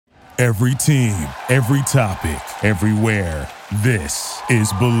Every team, every topic, everywhere. This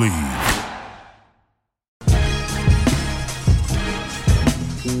is Believe.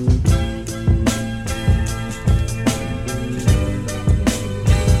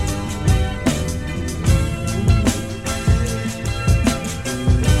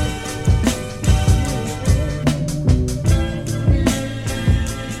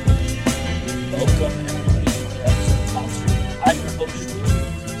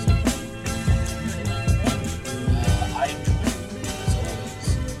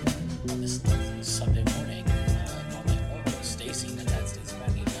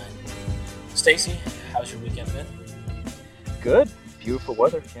 Stacy, how's your weekend been? Good. Beautiful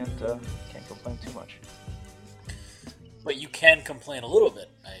weather. Can't complain too much. But you can complain a little bit.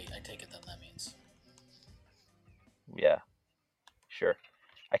 I take it then that means. Yeah, sure.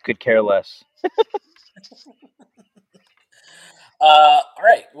 I could care less. All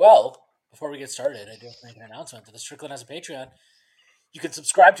right. Well, before we get started, I do have to make an announcement that the Strickland has a Patreon. You can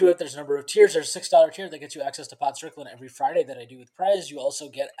subscribe to it. There's a number of tiers. There's a $6 tier that gets you access to Pod Strickland every Friday that I do with Prez. You also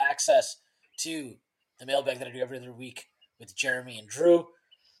get access to the mailbag that I do every other week with Jeremy and Drew.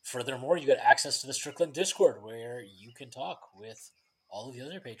 Furthermore, you get access to the Strickland Discord where you can talk with all of the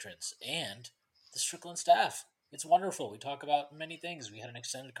other patrons and the Strickland staff. It's wonderful. We talk about many things. We had an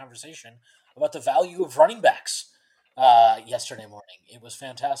extended conversation about the value of running backs yesterday morning. It was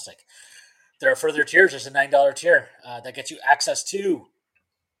fantastic. There are further tiers. There's a $9 tier that gets you access to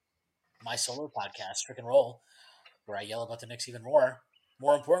my solo podcast, Strick and Roll, where I yell about the Knicks even more.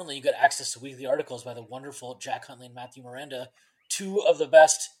 More importantly, you get access to weekly articles by the wonderful Jack Huntley and Matthew Miranda, two of the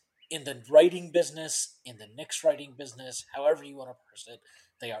best in the writing business, in the Knicks writing business, however you want to parse it.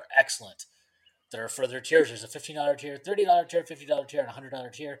 They are excellent. There are further tiers. There's a $15 tier, $30 tier, $50 tier, and a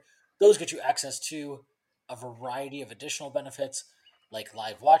 $100 tier. Those get you access to a variety of additional benefits like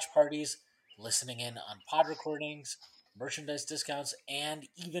live watch parties, listening in on pod recordings, merchandise discounts, and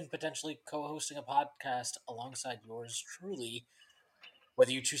even potentially co-hosting a podcast alongside yours truly,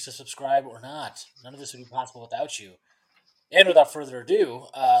 whether you choose to subscribe or not. None of this would be possible without you. And without further ado,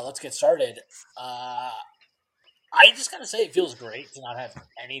 let's get started. I just gotta say, it feels great to not have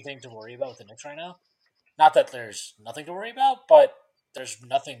anything to worry about with the Knicks right now. Not that there's nothing to worry about, but there's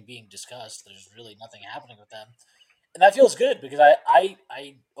nothing being discussed. There's really nothing happening with them. And that feels good because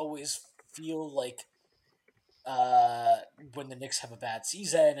I always feel like when the Knicks have a bad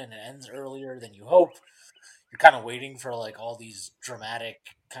season and it ends earlier than you hope, you're kind of waiting for like all these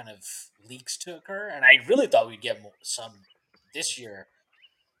dramatic kind of leaks to occur. And I really thought we'd get some this year.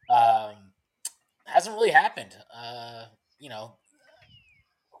 Hasn't really happened.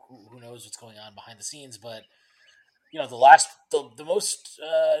 Who knows what's going on behind the scenes, but the most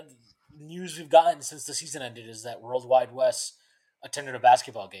news we've gotten since the season ended is that Worldwide Wes attended a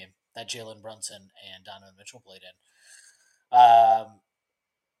basketball game that Jalen Brunson and Donovan Mitchell played in.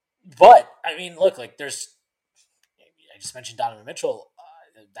 But I mean, look, like I just mentioned Donovan Mitchell.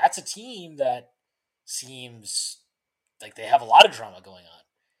 That's a team that seems like they have a lot of drama going on,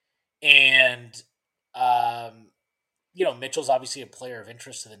 and Mitchell's obviously a player of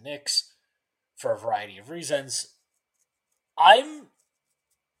interest to the Knicks for a variety of reasons. I'm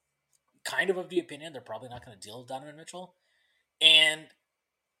kind of the opinion they're probably not going to deal with Donovan Mitchell, and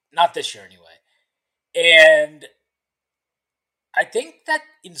not this year anyway. And I think that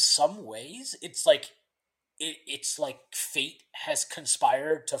in some ways it's like fate has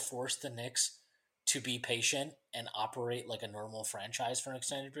conspired to force the Knicks to be patient and operate like a normal franchise for an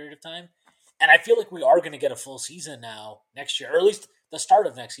extended period of time. And I feel like we are going to get a full season now next year, or at least the start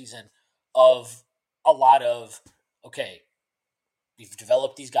of next season, of a lot of, okay, we've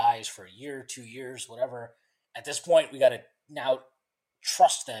developed these guys for a year, 2 years, whatever. At this point, we got to now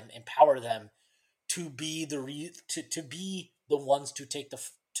trust them, empower them to be to be the ones to take the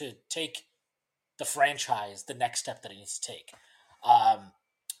franchise the next step that it needs to take.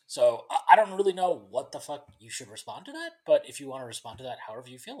 So I don't really know what the fuck you should respond to that, but if you want to respond to that however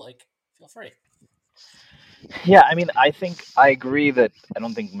you feel like, feel free. Yeah, I mean, I agree that I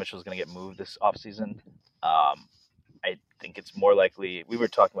don't think Mitchell's going to get moved this offseason. I think it's more likely, we were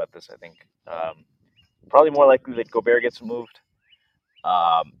talking about this, I think, probably more likely that Gobert gets moved.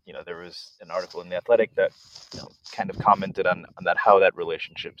 There was an article in The Athletic that kind of commented on that, how that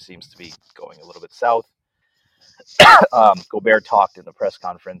relationship seems to be going a little bit south. Gobert talked in the press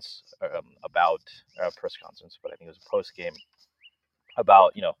conference but I think it was a post game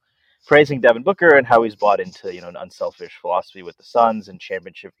about, praising Devin Booker and how he's bought into, an unselfish philosophy with the Suns and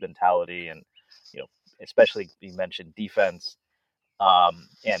championship mentality. And, especially you mentioned defense,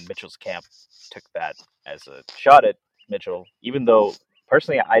 and Mitchell's camp took that as a shot at Mitchell, even though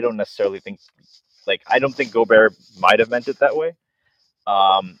personally, I don't necessarily think I don't think Gobert might have meant it that way.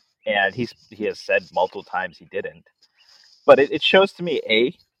 And he has said multiple times he didn't. But it shows to me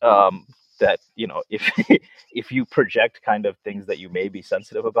that if if you project kind of things that you may be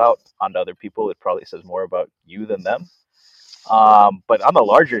sensitive about onto other people, it probably says more about you than them. But on the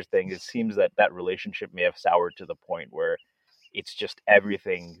larger thing, it seems that that relationship may have soured to the point where it's just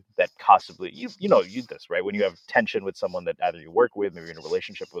everything that possibly you this right when you have tension with someone that either you work with, maybe you're in a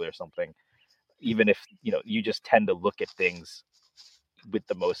relationship with or something. Even if you just tend to look at things with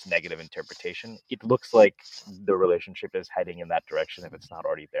the most negative interpretation. It looks like the relationship is heading in that direction if it's not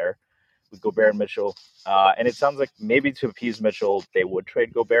already there with Gobert and Mitchell. And it sounds like maybe to appease Mitchell, they would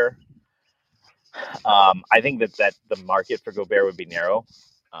trade Gobert. I think that the market for Gobert would be narrow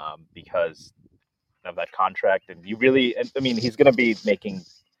because of that contract. And I mean, he's going to be making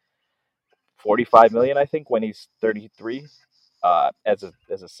 45 million, I think, when he's 33 as a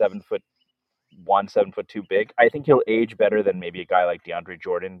 7'1", 7'2" big. I think he'll age better than maybe a guy like DeAndre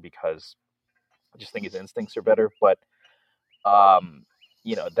Jordan because I just think his instincts are better. But I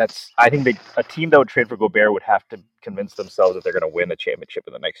think a team that would trade for Gobert would have to convince themselves that they're going to win a championship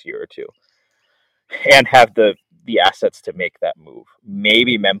in the next year or two, and have the assets to make that move.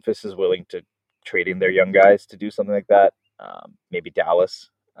 Maybe Memphis is willing to trade in their young guys to do something like that. Maybe Dallas,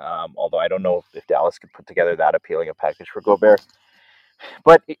 although I don't know if Dallas could put together that appealing a package for Gobert.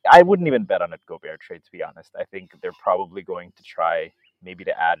 But I wouldn't even bet on a Gobert trade, to be honest. I think they're probably going to try maybe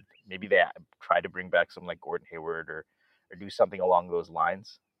they try to bring back someone like Gordon Hayward or do something along those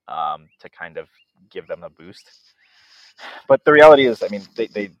lines to kind of give them a boost. But the reality is, I mean,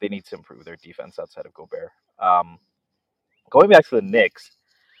 they need to improve their defense outside of Gobert. Going back to the Knicks,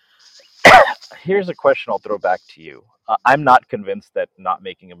 here's a question I'll throw back to you. I'm not convinced that not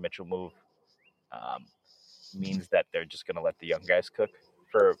making a Mitchell move means that they're just going to let the young guys cook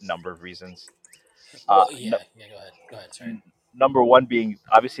for a number of reasons. Well, yeah, go ahead. Sorry. Number one being,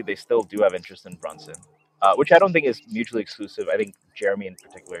 obviously, they still do have interest in Brunson, which I don't think is mutually exclusive. I think Jeremy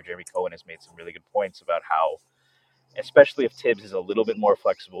Cohen has made some really good points about how, especially if Tibbs is a little bit more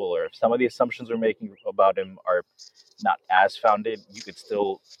flexible, or if some of the assumptions we're making about him are not as founded, you could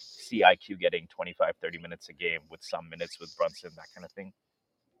still see IQ getting 25, 30 minutes a game with some minutes with Brunson, that kind of thing.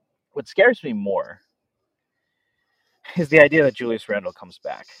 What scares me more is the idea that Julius Randle comes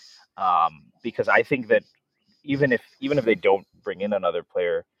back, because I think that even if they don't bring in another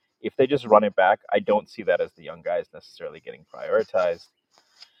player, if they just run it back, I don't see that as the young guys necessarily getting prioritized.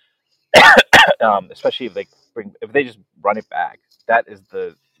 Especially if they just run it back, that is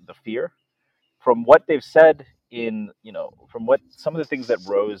the fear. From what they've said from what some of the things that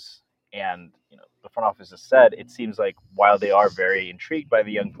Rose and the front office has said, it seems like while they are very intrigued by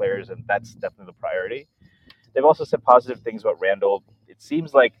the young players, and that's definitely the priority, they've also said positive things about Randall. It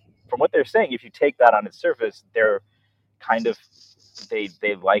seems like from what they're saying, if you take that on its surface, they're kind of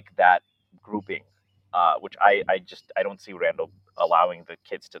they like that grouping, which I don't see Randall allowing the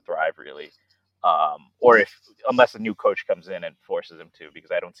kids to thrive really, or unless a new coach comes in and forces him to,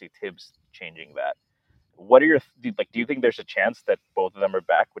 because I don't see Tibbs changing that. What are your do you think there's a chance that both of them are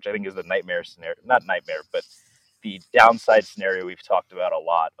back, which I think is the nightmare scenario, not nightmare, but the downside scenario we've talked about a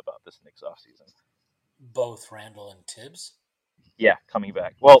lot about this Knicks offseason? Both Randall and Tibbs? Yeah, coming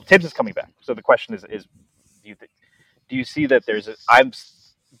back. Well, Tibbs is coming back. So the question is do you see that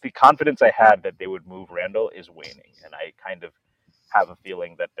the confidence I had that they would move Randall is waning, and I kind of have a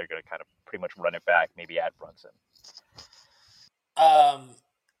feeling that they're going to kind of pretty much run it back, maybe add Brunson.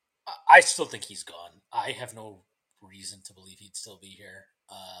 I still think he's gone. I have no reason to believe he'd still be here.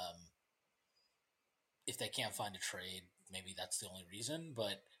 If they can't find a trade, maybe that's the only reason,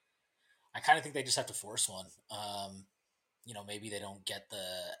 but I kind of think they just have to force one. Maybe they don't get the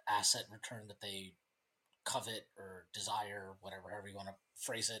asset return that they covet or desire, however you want to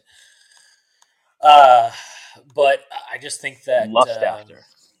phrase it. But I just think that lust after.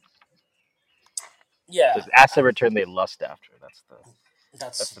 Yeah, the asset return they lust after.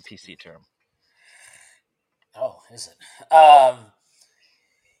 That's the PC term. Oh, is it?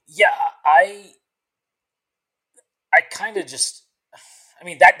 Yeah, I kind of just. I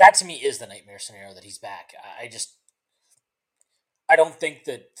mean, that to me is the nightmare scenario that he's back. I don't think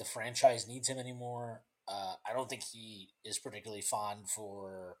that the franchise needs him anymore. I don't think he is particularly fond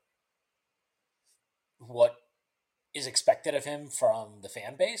for what is expected of him from the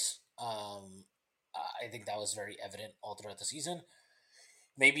fan base. I think that was very evident all throughout the season.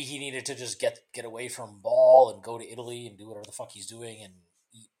 Maybe he needed to just get away from ball and go to Italy and do whatever the fuck he's doing and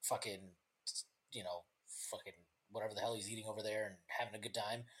eat fucking whatever the hell he's eating over there and having a good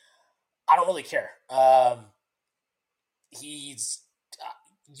time. I don't really care.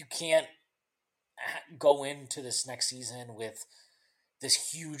 you can't go into this next season with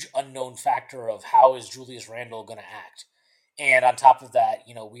this huge unknown factor of how is Julius Randle going to act. And on top of that,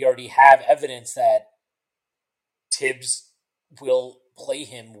 we already have evidence that Tibbs will play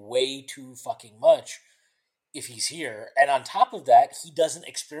him way too fucking much if he's here. And on top of that, he doesn't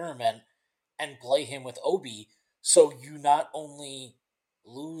experiment and play him with Obi. So you not only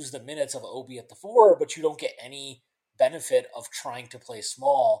lose the minutes of Obi at the 4, but you don't get any benefit of trying to play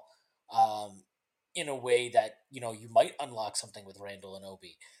small in a way that, you might unlock something with Randall and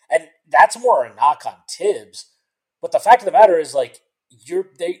Obi. And that's more a knock on Tibbs. But the fact of the matter is, like,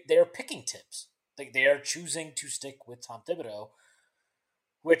 they're picking Tibbs. They are choosing to stick with Tom Thibodeau,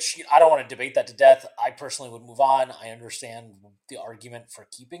 which I don't want to debate that to death. I personally would move on. I understand the argument for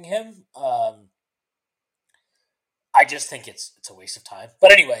keeping him. I just think it's a waste of time.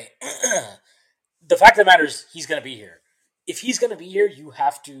 But anyway, the fact of the matter is he's going to be here. If he's going to be here, you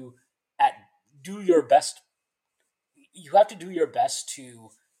have to do your best. You have to do your best to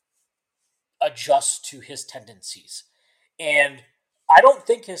adjust to his tendencies. And I don't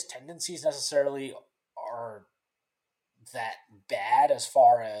think his tendencies necessarily are that bad as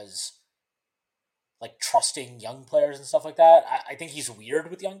far as like trusting young players and stuff like that. I think he's weird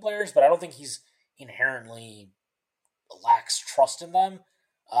with young players, but I don't think he's inherently lacks trust in them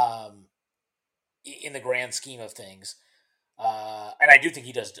in the grand scheme of things. And I do think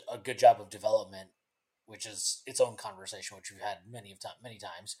he does a good job of development, which is its own conversation, which we've had many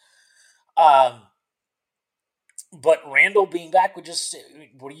times. But Randall being back would just,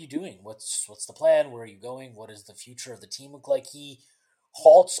 what are you doing? What's the plan? Where are you going? What does the future of the team look like? He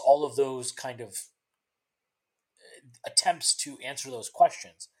halts all of those kind of attempts to answer those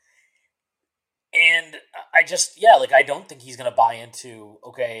questions. And I don't think he's going to buy into,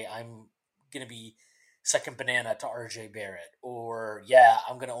 okay, I'm going to be second banana to RJ Barrett, or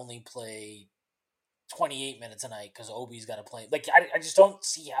I'm going to only play 28 minutes a night because Obi's got to play. Like, I just don't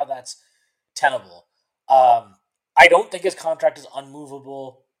see how that's tenable. I don't think his contract is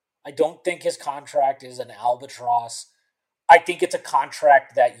unmovable. I don't think his contract is an albatross. I think it's a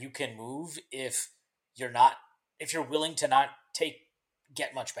contract that you can move if you're willing to not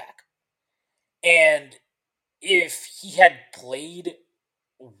get much back. And if he had played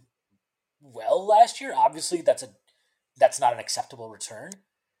well last year, obviously that's not an acceptable return.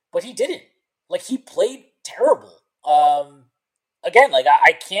 But he didn't. Like, he played terrible. Again, like,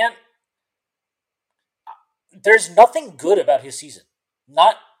 I can't. There's nothing good about his season.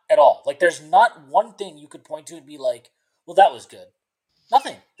 Not at all. Like, there's not one thing you could point to and be like, well, that was good.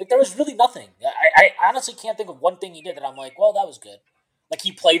 Nothing. Like, there was really nothing. I honestly can't think of one thing he did that I'm like, well, that was good. Like,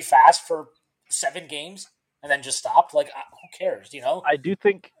 he played fast for 7 games and then just stopped. Like, who cares, I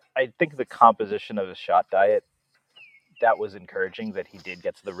think the composition of his shot diet, that was encouraging, that he did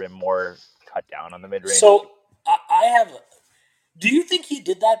get to the rim more, cut down on the mid-range. So, do you think he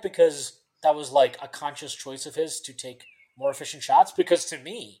did that because that was like a conscious choice of his to take more efficient shots? Because to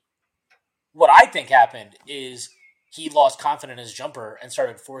me, what I think happened is he lost confidence in his jumper and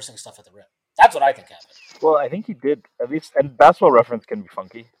started forcing stuff at the rim. That's what I think happened. Well, I think he did, at least, and Basketball Reference can be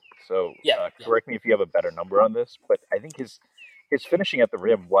funky, so correct me if you have a better number on this, but I think his finishing at the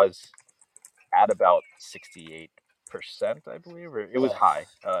rim was at about 68%, I believe, or it was high.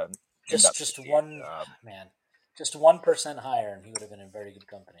 Just 1% higher, and he would have been in very good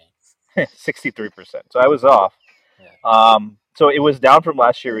company. 63%. So I was off. Yeah. So it was down from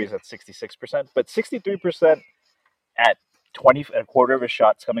last year. He was at 66%, but 63% at 20, a quarter of his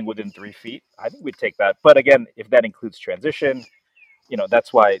shots coming within 3 feet. I think we'd take that. But again, if that includes transition,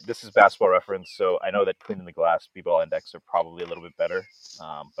 that's why this is Basketball Reference. So I know that Cleaning the Glass, B-Ball Index are probably a little bit better,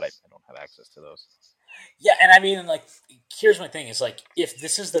 but I don't have access to those. Yeah, and I mean, like, here's my thing: is like, if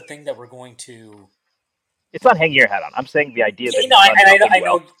this is the thing that we're going to, it's not hanging your hat on. I'm saying the idea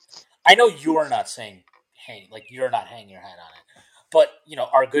that I know you're not saying you're not hanging your hat on it, but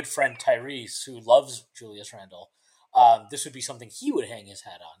our good friend Tyrese, who loves Julius Randle, this would be something he would hang his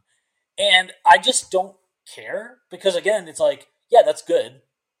hat on, and I just don't care because again, it's like, yeah, that's good,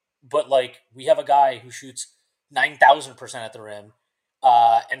 but like, we have a guy who shoots 9,000% at the rim.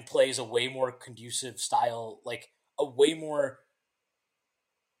 And plays a way more conducive style, like a way more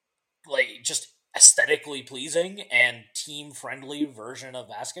like just aesthetically pleasing and team friendly version of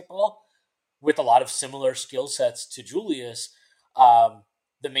basketball with a lot of similar skill sets to Julius.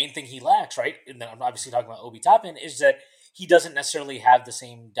 The main thing he lacks, right? And I'm obviously talking about Obi Toppin, is that he doesn't necessarily have the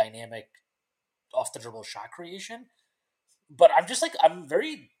same dynamic off the dribble shot creation. But I'm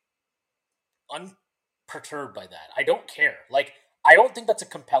very unperturbed by that. I don't care. Like, I don't think that's a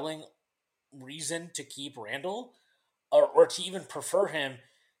compelling reason to keep Randall or to even prefer him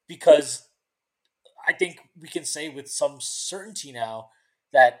because I think we can say with some certainty now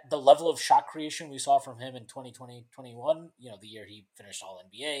that the level of shot creation we saw from him in 2020-21, the year he finished All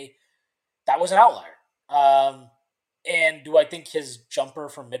NBA, that was an outlier. And do I think his jumper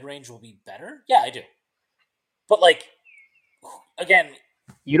from mid-range will be better? Yeah, I do. But, again...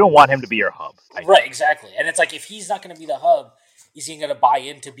 You don't want him to be your hub. Right, exactly. And it's like, if he's not going to be the hub, is he going to buy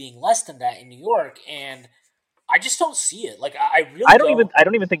into being less than that in New York? And I just don't see it. I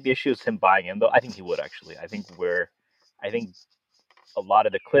don't even think the issue is him buying in, though. I think he would, actually. I think a lot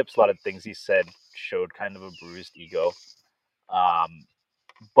of the clips, a lot of things he said showed kind of a bruised ego.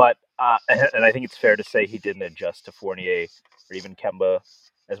 But and I think it's fair to say he didn't adjust to Fournier or even Kemba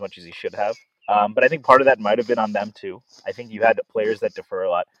as much as he should have. But I think part of that might have been on them too. I think you had players that defer a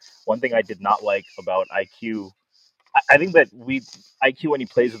lot. One thing I did not like about IQ, I think that IQ when he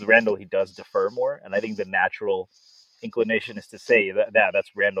plays with Randall, he does defer more, and I think the natural inclination is to say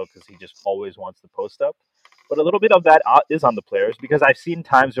that's Randall because he just always wants to post up. But a little bit of that is on the players because I've seen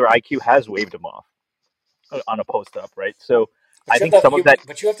times where IQ has waved him off on a post up, right? So I think some of that.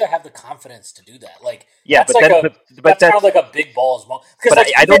 But you have to have the confidence to do that. That's kind of like a big balls moment. But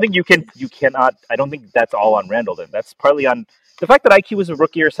I don't think you cannot. I don't think that's all on Randall. Then that's partly on the fact that IQ is a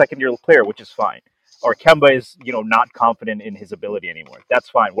rookie or second year player, which is fine. Or Kemba is not confident in his ability anymore. That's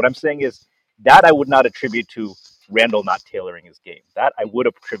fine. What I'm saying is that I would not attribute to Randall not tailoring his game. That I would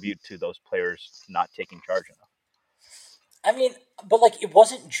attribute to those players not taking charge enough. I mean, but it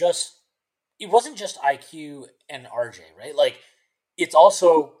wasn't just IQ and RJ, right? It's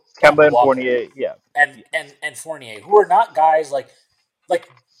also Kemba and Fournier, yeah, and Fournier, who are not guys like.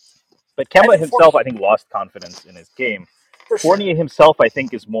 But Kemba himself, I think, lost confidence in his game. Fournier himself, I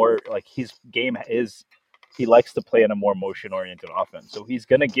think, is more his game is. He likes to play in a more motion-oriented offense, so he's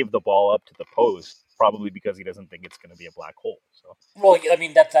going to give the ball up to the post, probably because he doesn't think it's going to be a black hole. So, well, I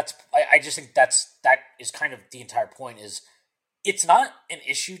mean I just think that is kind of the entire point. Is it's not an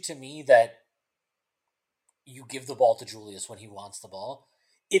issue to me that you give the ball to Julius when he wants the ball.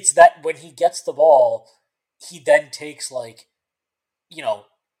 It's that when he gets the ball, he then takes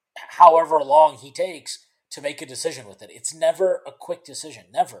however long he takes to make a decision with it. It's never a quick decision,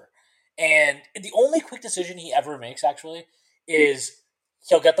 never. And the only quick decision he ever makes, actually, is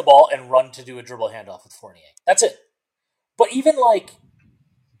he'll get the ball and run to do a dribble handoff with Fournier. That's it. But even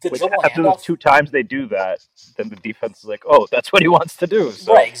after those 2 times they do that, then the defense is like, oh, that's what he wants to do.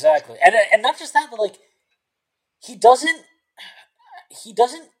 So. Right, exactly. And not just that, but he doesn't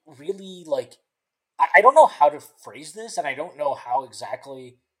really I don't know how to phrase this, and I don't know how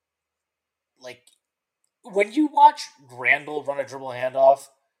exactly when you watch Randall run a dribble handoff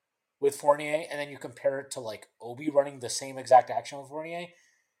with Fournier, and then you compare it to Obi running the same exact action with Fournier,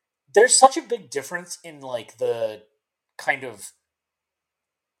 there's such a big difference in the kind of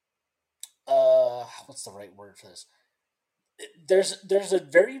what's the right word for this? There's a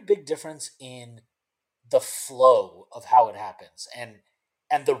very big difference in the flow of how it happens and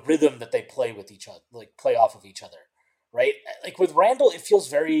the rhythm that they play with each other, play off of each other, right? With Randall, it feels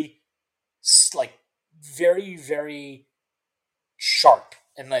very very, very sharp.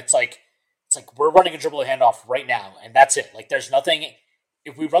 And it's we're running a dribble handoff right now, and that's it. There's nothing.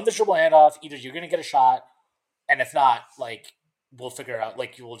 If we run the dribble handoff, either you're going to get a shot, and if not, we'll figure out.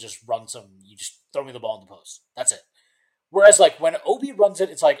 You will just run you just throw me the ball in the post. That's it. Whereas, when Obi runs it,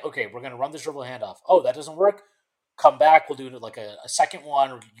 it's okay, we're going to run this dribble handoff. Oh, that doesn't work. Come back. We'll do a second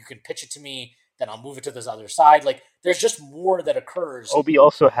one, or you can pitch it to me. Then I'll move it to this other side. There's just more that occurs. Obi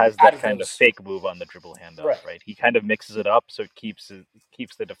also has that kind of fake move on the dribble handoff, right? He kind of mixes it up, so it keeps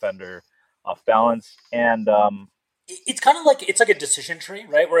the defender off balance. And it's kind of it's a decision tree,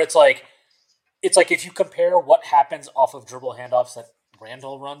 right? Where it's if you compare what happens off of dribble handoffs that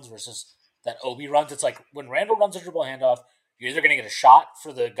Randall runs versus that Obi runs, it's when Randall runs a dribble handoff, you're either going to get a shot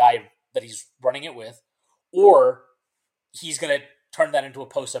for the guy that he's running it with, or he's going to turn that into a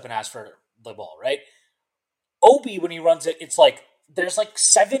post up and ask for the ball, right? Obi, when he runs it, it's there's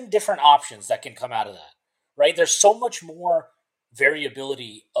 7 different options that can come out of that, right? There's so much more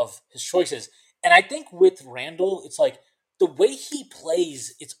variability of his choices. And I think with Randall, it's the way he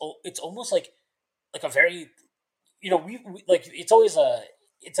plays, it's almost like a very, we it's always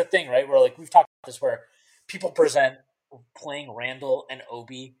it's a thing, right? Where we've talked about this, where people present playing Randall and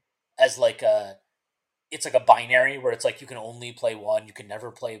Obi as it's a binary where it's you can only play one, you can never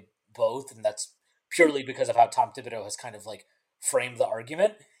play both, and that's purely because of how Tom Thibodeau has kind of framed the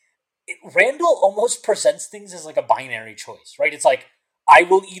argument. Randall almost presents things as a binary choice, right? It's I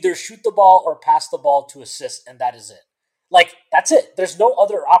will either shoot the ball or pass the ball to assist, and that is it. That's it. There's no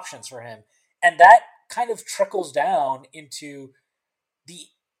other options for him. And that kind of trickles down into the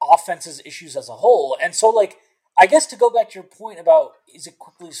offense's issues as a whole. And so, like, I guess to go back to your point about is it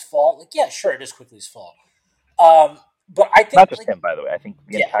Quickly's fault? Like, yeah, sure, it is Quickly's fault. But I think Not just like, him, by the way. I think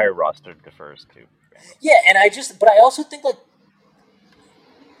the yeah, entire roster defers to Randall. yeah, and but I also think like,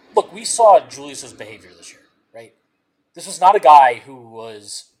 look, we saw Julius's behavior this year, right? This was not a guy who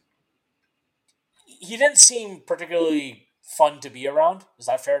was. He didn't seem particularly fun to be around. Is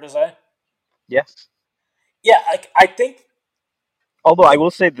that fair to say? Yeah. Yeah, like I think. Although I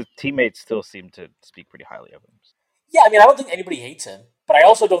will say the teammates still seem to speak pretty highly of him. Yeah, I mean, I don't think anybody hates him, but I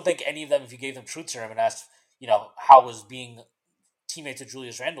also don't think any of them, if you gave them truth serum and asked, how was being teammates with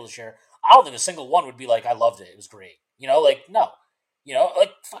Julius Randle this year, I don't think a single one would be like, I loved it. It was great. Like, no.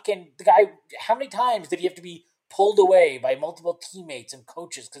 Like fucking the guy, how many times did he have to be pulled away by multiple teammates and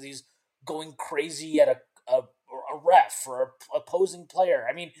coaches because he's going crazy at a ref or a opposing player?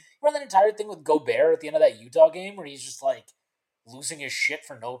 I mean, remember that entire thing with Gobert at the end of that Utah game where he's just like losing his shit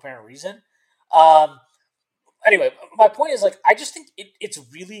for no apparent reason? Anyway, my point is like, I just think it's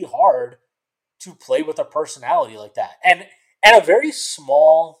really hard to play with a personality like that. And a very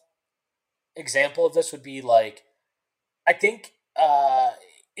small example of this would be like, I think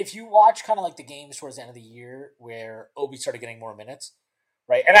if you watch kind of like the games towards the end of the year where Obi started getting more minutes,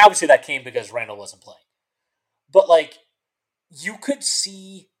 right? And obviously that came because Randall wasn't playing. But like, you could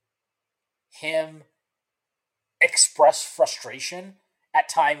see him express frustration at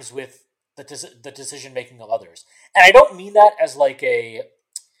times with the decision making of others. And I don't mean that as like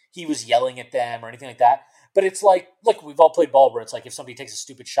he was yelling at them or anything like that. But it's like, look, we've all played ball where it's like if somebody takes a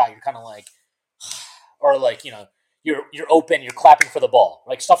stupid shot, you're kind of like, or like, you're open, you're clapping for the ball,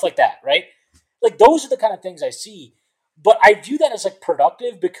 like stuff like that, right? Like those are the kind of things I see. But I view that as like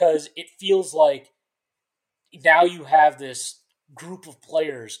productive because it feels like now you have this group of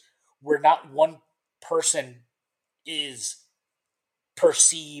players where not one person is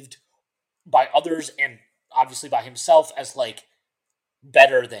perceived by others and obviously by himself as like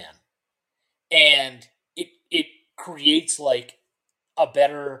better than. And it creates like a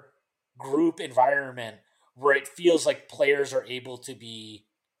better group environment where it feels like players are able to be,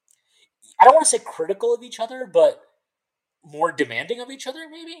 I don't want to say critical of each other, but more demanding of each other,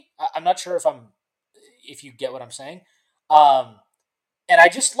 maybe. I'm not sure if you get what I'm saying. And I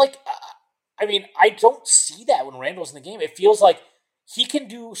just like, I mean, I don't see that when Randall's in the game. It feels like he can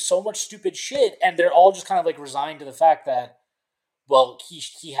do so much stupid shit, and they're all just kind of like resigned to the fact that, well,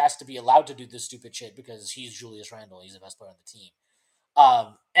 he has to be allowed to do this stupid shit because he's Julius Randle. He's the best player on the team.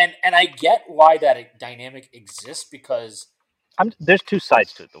 And I get why that dynamic exists because There's two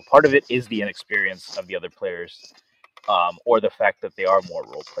sides to it, though. Part of it is the inexperience of the other players, or the fact that they are more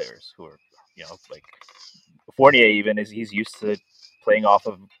role players who are, like Fournier even he's used to playing off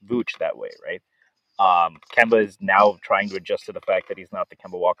of Vooch that way, right? Kemba is now trying to adjust to the fact that he's not the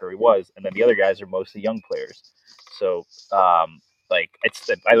Kemba Walker he was, and then the other guys are mostly young players. So, it's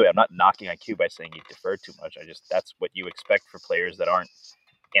by the way, I'm not knocking IQ by saying you defer too much. That's what you expect for players that aren't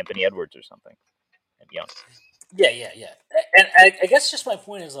Anthony Edwards or something, and young. Yeah. And I guess just my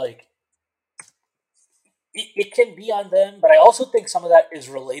point is like, it can be on them, but I also think some of that is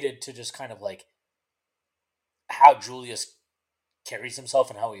related to just kind of like how Julius carries himself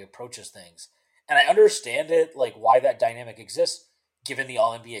and how he approaches things. And I understand it, like why that dynamic exists, given the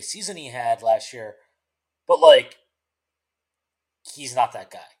All NBA season he had last year. But like, he's not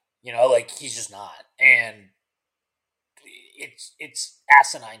that guy, like he's just not, and it's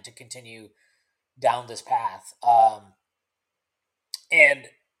asinine to continue down this path. And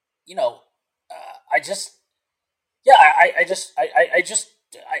I just, yeah, I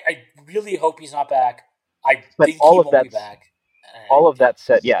really hope he's not back. I But think he won't be back. All of that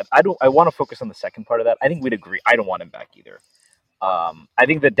said, yeah, I want to focus on the second part of that. I think we'd agree. I don't want him back either. I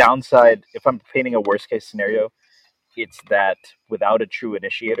think the downside, if I'm painting a worst case scenario, it's that without a true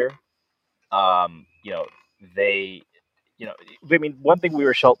initiator, they, I mean, one thing we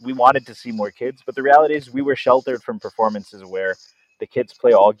wanted to see more kids, but the reality is we were sheltered from performances where the kids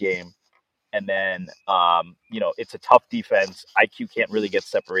play all game, and then, it's a tough defense. IQ can't really get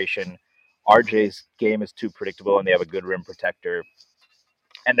separation. RJ's game is too predictable, and they have a good rim protector.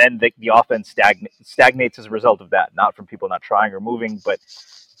 And then the offense stagnates as a result of that, not from people not trying or moving, but,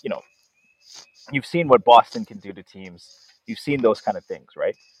 you've seen what Boston can do to teams. You've seen those kind of things,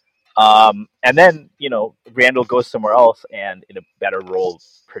 right? And then, Randall goes somewhere else and in a better role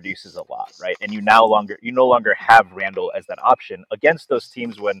produces a lot, right? And you no longer have Randall as that option against those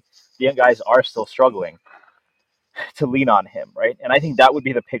teams when the young guys are still struggling to lean on him, right? And I think that would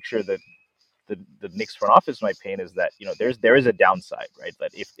be the picture that the Knicks front office might paint, is that, there is a downside, right?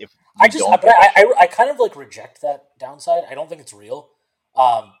 That if I kind of like reject that downside. I don't think it's real.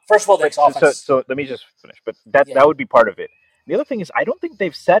 First of all, the But Knicks offense. so let me just finish. But that would be part of it. The other thing is, I don't think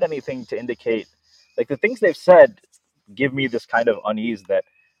they've said anything to indicate, like the things they've said, give me this kind of unease that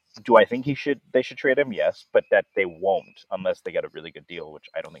do I think they should trade him? Yes, but that they won't unless they get a really good deal, which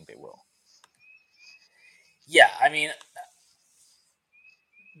I don't think they will. Yeah, I mean,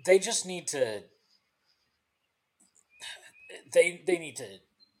 they just need to. They need to.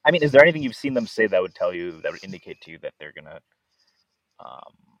 I mean, is there anything you've seen them say that would tell you that would indicate to you that they're gonna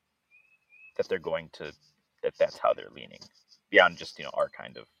um, that they're going to that's how they're leaning beyond just our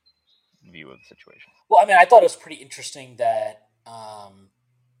kind of view of the situation? Well, I mean, I thought it was pretty interesting that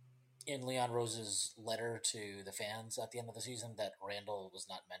in Leon Rose's letter to the fans at the end of the season, that Randall was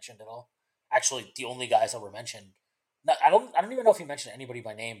not mentioned at all. Actually, the only guys that were mentioned. Not, I don't even know if he mentioned anybody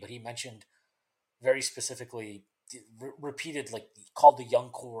by name, but he mentioned very specifically, repeated, like called the young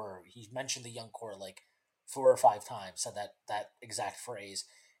core. He mentioned the young core like 4 or 5 times. Said that exact phrase,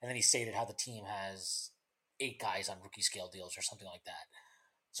 and then he stated how the team has 8 guys on rookie scale deals or something like that.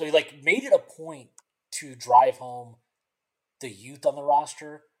 So he like made it a point to drive home the youth on the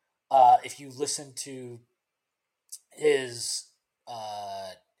roster. If you listen to his, uh,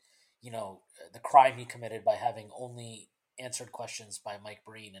 the crime he committed by having only answered questions by Mike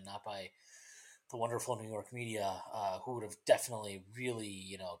Breen and not by the wonderful New York media, who would have definitely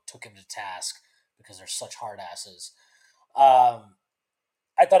really, took him to task because they're such hard asses.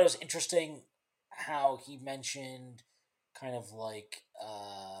 I thought it was interesting how he mentioned kind of like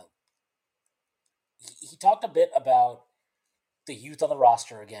he talked a bit about the youth on the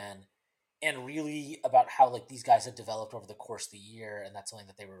roster again, and really about how like these guys had developed over the course of the year, and that's something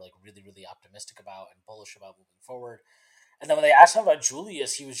that they were like really, really optimistic about and bullish about moving forward. And then when they asked him about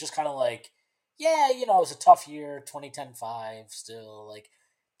Julius, he was just kind of like, "Yeah, it was a tough year, 2010-5 still like."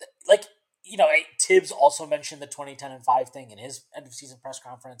 Tibbs also mentioned the 2010-5 thing in his end of season press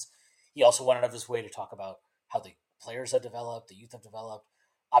conference. He also went out of his way to talk about how the players have developed, the youth have developed.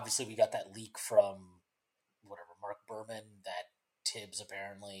 Obviously, we got that leak from whatever Mark Berman that Tibbs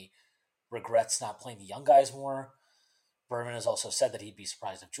apparently regrets not playing the young guys more. Berman has also said that he'd be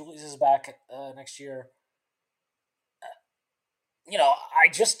surprised if Julius is back next year. I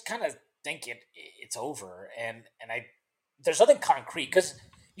just kind of think it's over, and I there's nothing concrete because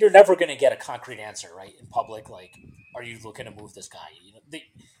you're never going to get a concrete answer, right, in public. Like, are you looking to move this guy?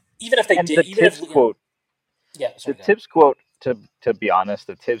 Even if they And did, the even if Tibbs quote, yeah, the sorry, go ahead. Tibbs quote, to be honest,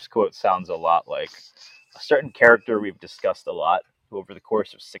 the Tibbs quote sounds a lot like a certain character we've discussed a lot, who over the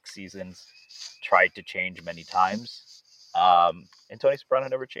course of 6 seasons tried to change many times. And Tony Soprano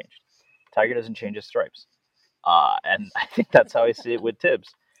never changed. Tiger doesn't change his stripes. And I think that's how I see it with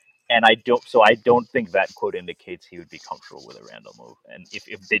Tibbs. And I don't think that quote indicates he would be comfortable with a Randall move. And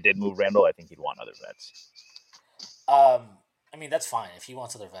if they did move Randall, I think he'd want other vets. I mean, that's fine. If he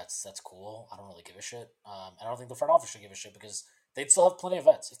wants other vets, that's cool. I don't really give a shit. I don't think the front office should give a shit because they'd still have plenty of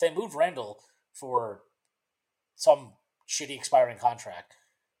vets. If they moved Randall for some shitty expiring contract,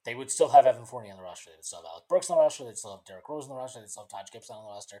 they would still have Evan Fournier on the roster. They'd still have Alec Brooks on the roster. They'd still have Derrick Rose on the roster. They'd still have Taj Gibson on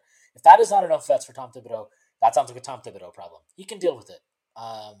the roster. If that is not enough vets for Tom Thibodeau, that sounds like a Tom Thibodeau problem. He can deal with it.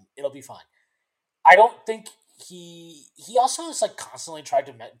 It'll be fine. I don't think he also has like constantly tried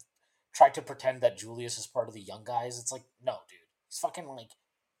to pretend that Julius is part of the young guys. It's like, no, dude. He's fucking like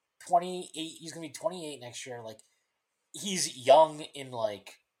 28. He's going to be 28 next year. Like, he's young in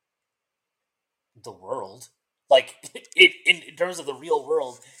like the world. Like, in terms of the real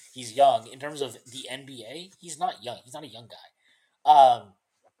world, he's young. In terms of the NBA, he's not young. He's not a young guy.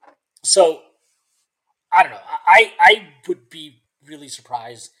 So I don't know. I would be really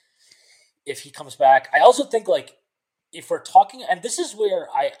surprised if he comes back. I also think like if we're talking, and this is where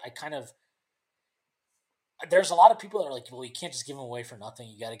I kind of, there's a lot of people that are like, well, you can't just give him away for nothing.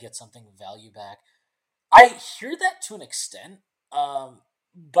 You got to get something value back. I hear that to an extent,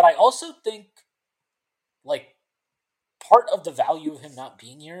 but I also think like part of the value of him not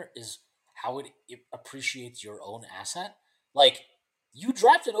being here is how it appreciates your own asset. Like, you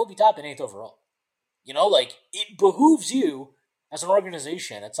drafted Obi Toppin 8th overall. Like, it behooves you as an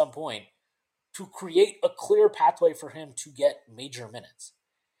organization at some point to create a clear pathway for him to get major minutes.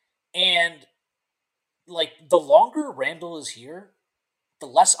 And, like, the longer Randall is here, the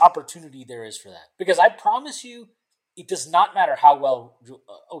less opportunity there is for that. Because I promise you, it does not matter how well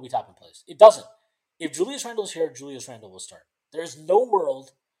Obi Toppin plays. It doesn't. If Julius Randle is here, Julius Randle will start. There is no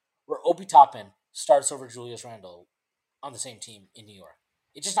world where Obi Toppin starts over Julius Randle on the same team in New York.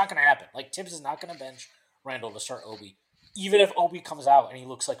 It's just not going to happen. Like, Tibbs is not going to bench Randle to start Obi. Even if Obi comes out and he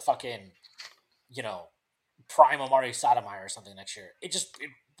looks like fucking, prime Amari Stoudemire or something next year. It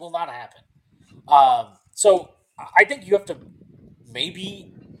will not happen. So I think you have to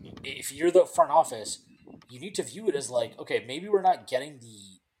maybe if you're the front office, you need to view it as like, okay, maybe we're not getting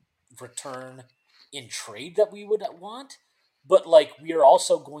the return in trade that we would want, but like we are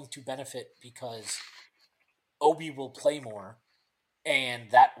also going to benefit because Obi will play more, and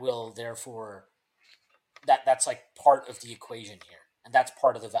that will therefore that's like part of the equation here, and that's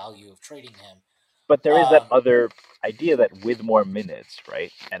part of the value of trading him. But there is that Um, other idea that with more minutes,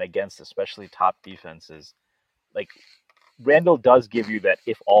 right, and against especially top defenses, like Randall does give you that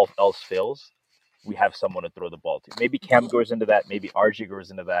if all else fails, we have someone to throw the ball to. Maybe but Cam goes into that. Maybe RG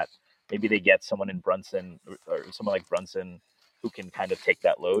goes into that. Maybe they get someone in Brunson or someone like Brunson who can kind of take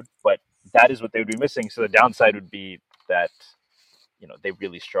that load. But that is what they would be missing. So the downside would be that they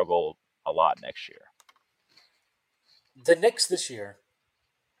really struggle a lot next year. the Knicks this year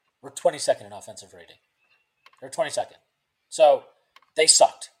were 22nd in offensive rating. They're 22nd, so they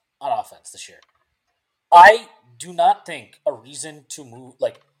sucked on offense this year. I do not think a reason to move,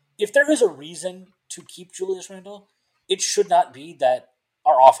 like, if there is a reason to keep Julius Randle, it should not be that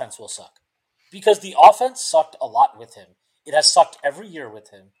our offense will suck. Because the offense sucked a lot with him. It has sucked every year with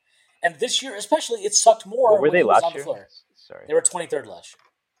him. And this year, especially, it sucked more What were when they he was on last the year? floor. Sorry. They were 23rd last year.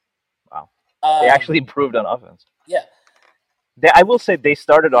 Wow. They actually improved on offense. Yeah. I will say they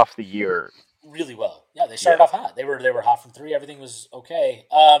started off the year really well. Yeah, they started off hot. They were hot from three. Everything was okay.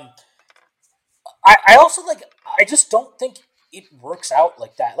 I also I just don't think it works out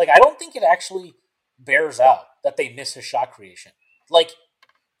like that. Like I don't think it actually bears out that they miss his shot creation. Like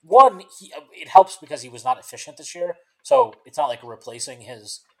one, it helps because he was not efficient this year, so it's not like replacing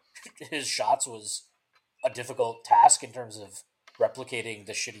his shots was a difficult task in terms of replicating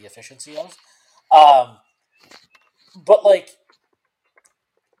the shitty efficiency of. But like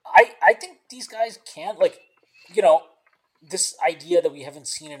I think these guys can this idea that we haven't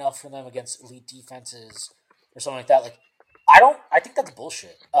seen enough from them against elite defenses or something like that. Like I think that's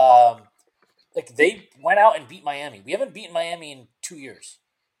bullshit. Like they went out and beat Miami. We haven't beaten Miami in 2 years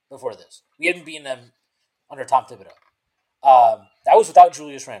before this. We hadn't beaten them under Tom Thibodeau. That was without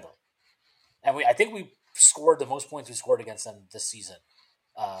Julius Randle, and I think we scored the most points we scored against them this season.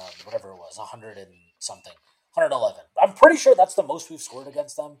 Whatever it was, 100 and something, 111. I'm pretty sure that's the most we've scored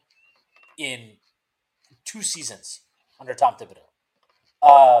against them in 2 seasons under Tom Thibodeau.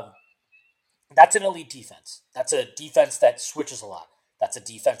 That's an elite defense. That's a defense that switches a lot. That's a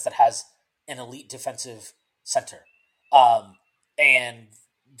defense that has an elite defensive center. And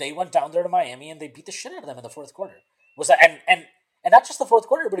they went down there to Miami and they beat the shit out of them in the fourth quarter. Was that and not just the fourth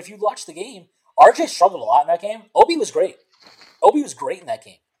quarter, but if you watch the game, RJ struggled a lot in that game. Obi was great. Obi was great in that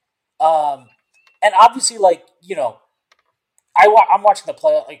game. And obviously, I'm watching the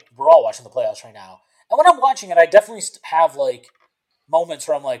play. Like we're all watching the playoffs right now, and when I'm watching it, I definitely have moments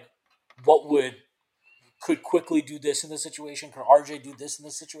where I'm like, what could quickly do this in this situation? Could RJ do this in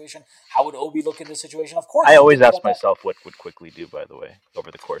this situation? How would Obi look in this situation? Of course, I always ask myself what would quickly do. By the way,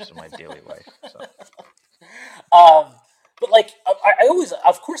 over the course of my daily life. So. But I always,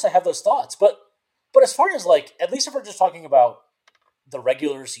 of course, I have those thoughts. But as far as at least if we're just talking about the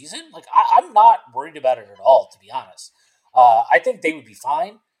regular season, I'm not worried about it at all, to be honest. I think they would be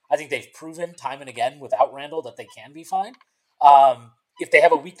fine. I think they've proven time and again without Randle that they can be fine. If they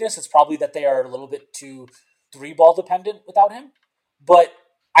have a weakness, it's probably that they are a little bit too 3-ball dependent without him. But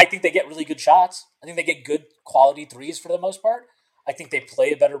I think they get really good shots. I think they get good quality threes for the most part. I think they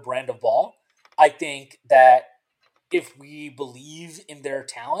play a better brand of ball. I think that if we believe in their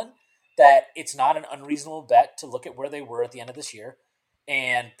talent, that it's not an unreasonable bet to look at where they were at the end of this year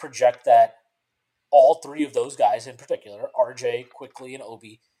and project that all three of those guys in particular, RJ, Quickly, and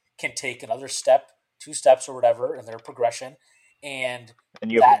Obi, can take another step, 2 steps or whatever in their progression. And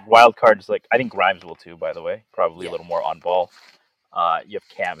you have wild cards I think Grimes will too, by the way, probably a little more on ball. You have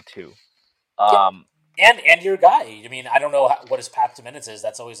Cam too. And your guy. I mean, I don't know what his path to minutes is.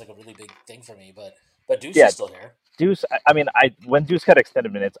 That's always a really big thing for me. But Deuce is still here. Deuce. I mean, when Deuce got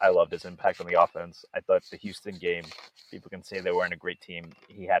extended minutes, I loved his impact on the offense. I thought the Houston game, people can say they weren't a great team.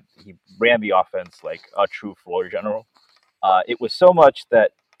 He ran the offense like a true floor general. It was so much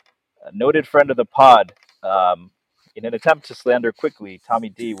that a noted friend of the pod, in an attempt to slander Quickly, Tommy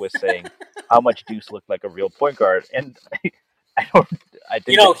D was saying how much Deuce looked like a real point guard, and I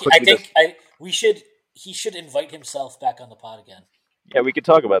think he should invite himself back on the pod again. Yeah, we could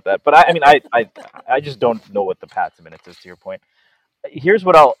talk about that, but I just don't know what the path to minutes is. To your point, here's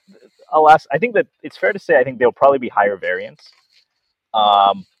what I'll ask. I think that it's fair to say I think they'll probably be higher variance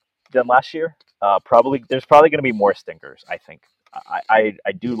than last year. There's probably going to be more stinkers. I think. I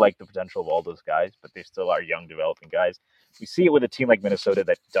do like the potential of all those guys, but they still are young, developing guys. We see it with a team like Minnesota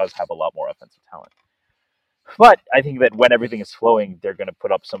that does have a lot more offensive talent. But I think that when everything is flowing, they're going to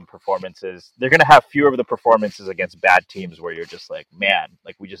put up some performances. They're going to have fewer of the performances against bad teams where you're just like, man,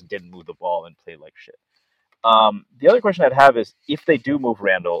 like we just didn't move the ball and play like shit. The other question I'd have is if they do move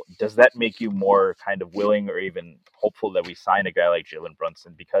Randall, does that make you more kind of willing or even hopeful that we sign a guy like Jalen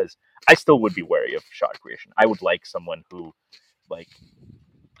Brunson? Because I still would be wary of shot creation. I would like someone who, like,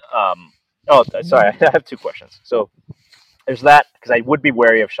 oh, sorry, I have two questions. So there's that, because I would be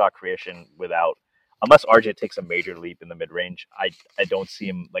wary of shot creation without, unless RJ takes a major leap in the mid range. I don't see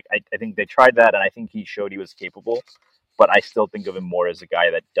him, like, I think they tried that and I think he showed he was capable, but I still think of him more as a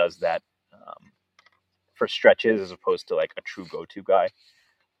guy that does that. For stretches as opposed to like a true go-to guy.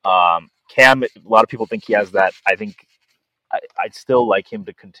 Cam, a lot of people think he has that. I think I'd still like him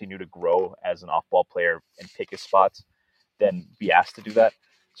to continue to grow as an off-ball player and pick his spots than be asked to do that.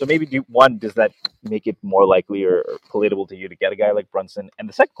 So maybe does that make it more likely or palatable to you to get a guy like Brunson? And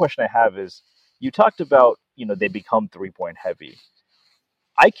the second question I have is, you talked about, they become 3-point heavy.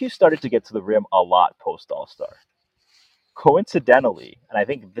 IQ started to get to the rim a lot post All-Star. Coincidentally, and I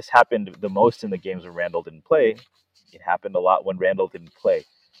think this happened the most in the games when Randall didn't play, it happened a lot when Randall didn't play.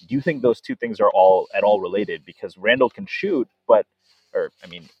 Do you think those two things are at all related? Because Randall can shoot,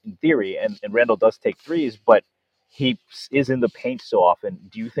 in theory, and Randall does take threes, but he is in the paint so often.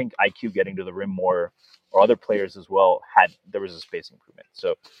 Do you think IQ getting to the rim more, or other players as well, there was a space improvement?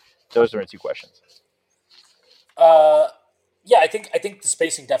 So those are my two questions. Yeah, I think the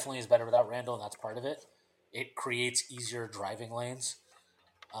spacing definitely is better without Randall, and that's part of it. It creates easier driving lanes.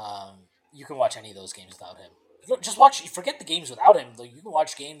 You can watch any of those games without him. Just watch. Forget the games without him. You can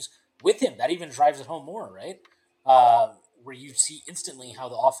watch games with him. That even drives it home more, right? Where you see instantly how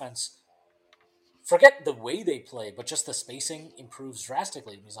the offense. Forget the way they play, but just the spacing improves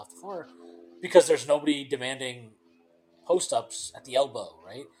drastically when he's off the floor because there's nobody demanding post ups at the elbow,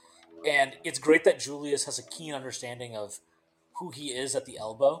 right? And it's great that Julius has a keen understanding of who he is at the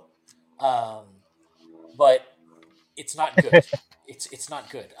elbow, but it's not good. It's not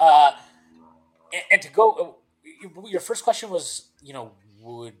good. And to go, your first question was,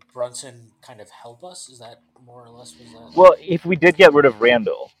 would Brunson kind of help us? Is that more or less was that? Well, if we did get rid of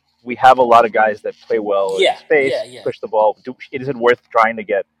Randall, we have a lot of guys that play well in space, Yeah. push the ball. Is it worth trying to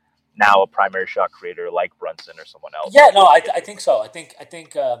get now a primary shot creator like Brunson or someone else? Yeah, no, I think so. I think.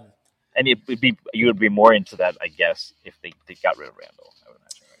 And you would be more into that, I guess, if they got rid of Randall. I would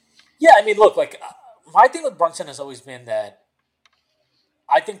imagine, right? Yeah, I mean, look, like my thing with Brunson has always been that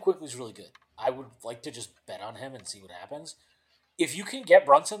I think Quickly's really good. I would like to just bet on him and see what happens. If you can get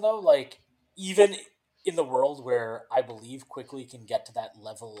Brunson though, like even in the world where I believe Quickly can get to that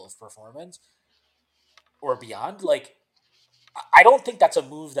level of performance or beyond, like I don't think that's a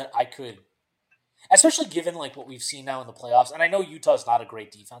move that I could, especially given like what we've seen now in the playoffs. And I know Utah's not a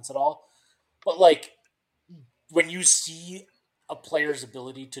great defense at all, but like when you see a player's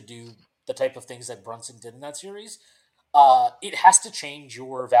ability to do the type of things that Brunson did in that series, it has to change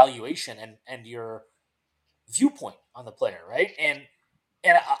your valuation and your viewpoint on the player, right? And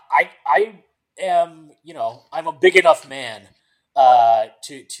I am, I'm a big enough man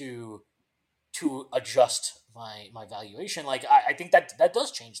to adjust my valuation. Like I think that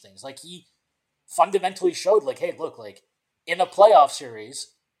does change things. Like he fundamentally showed, like, hey, look, like in a playoff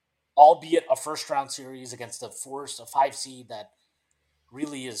series, albeit a first round series against a 5 seed that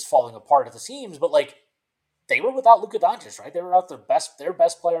really is falling apart at the seams, but like they were without Luka Doncic, right? They were without their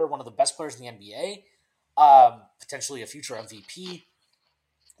best player, one of the best players in the NBA, potentially a future MVP.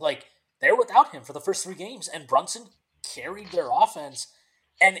 Like they were without him for the first 3 games, and Brunson carried their offense.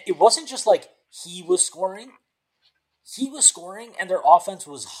 And it wasn't just like he was scoring; and their offense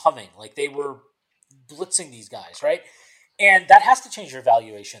was humming. Like they were blitzing these guys, right? And that has to change your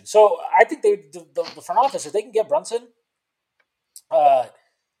valuation. So I think the front office, if they can get Brunson, uh,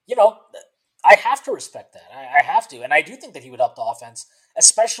 you know, I have to respect that. I have to, and I do think that he would help the offense,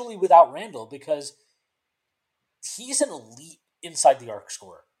 especially without Randall, because he's an elite inside the arc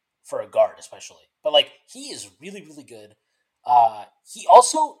scorer for a guard, especially. But like he is really, really good. He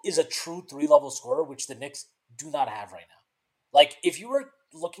also is a true 3-level scorer, which the Knicks do not have right now. Like if you were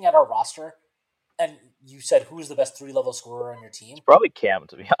looking at our roster and you said who's the best 3-level scorer on your team, It's probably Cam,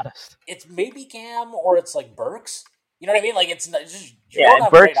 to be honest. it's maybe Cam or it's like Burks. You know what I mean? Like it's just, you Yeah, don't and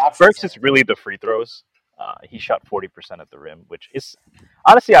have great options. Burks is really the free throws. He shot 40% at the rim, which is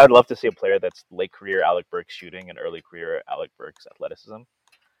honestly, I would love to see a player that's late career Alec Burks shooting and early career Alec Burks athleticism.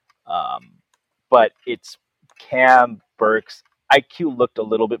 But it's Cam, Burks. IQ looked a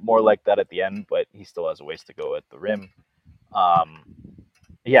little bit more like that at the end, but he still has a ways to go at the rim.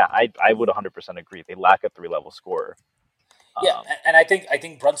 Yeah, I would 100% agree. They lack a 3-level scorer. Yeah, and I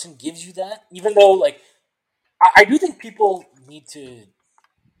think Brunson gives you that, even though like I do think people need to.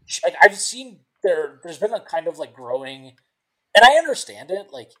 Like, I've seen there's been a kind of like growing, and I understand it.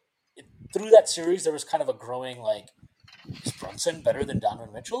 Like through that series, there was kind of a growing like, is Brunson better than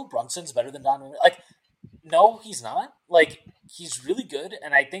Donovan Mitchell? Brunson's better than Donovan. Like, no, he's not. Like, he's really good,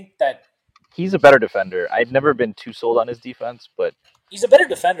 and I think that He's a better defender. I've never been too sold on his defense, but he's a better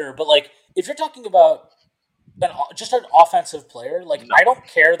defender. But like, if you're talking about just an offensive player, like no, I don't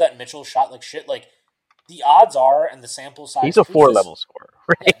care that Mitchell shot like shit. Like the odds are, and the sample size. he's a proves this. 4-level scorer,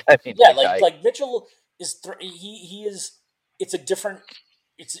 right? Yeah, I mean, yeah. the guy, Like Mitchell is he is. It's a different.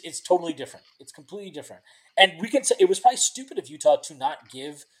 It's totally different. It's completely different. And we can say it was probably stupid of Utah to not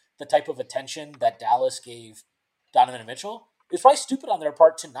give the type of attention that Dallas gave Donovan Mitchell. It was probably stupid on their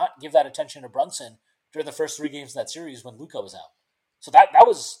part to not give that attention to Brunson during the first 3 games of that series when Luka was out. So that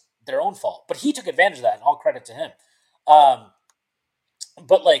was their own fault. But he took advantage of that, and all credit to him.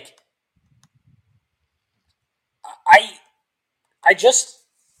 But like, I I just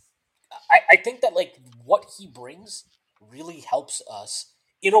I think that like what he brings really helps us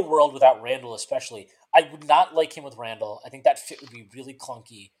in a world without Randall, especially. I would not like him with Randall. I think that fit would be really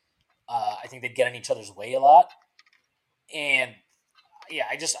clunky. I think they'd get in each other's way a lot, and yeah,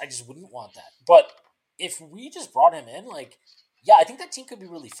 I just wouldn't want that. But if we just brought him in, like, yeah, I think that team could be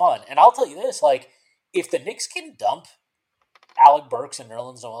really fun. And I'll tell you this, like, if the Knicks can dump Alec Burks and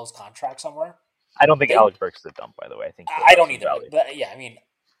Nerlens Noel's contract somewhere, I don't think Alec Burks is a dump, by the way. I think I don't either. But yeah, I mean,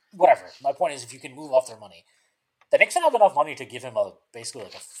 whatever. My point is, if you can move off their money, the Knicks don't have enough money to give him basically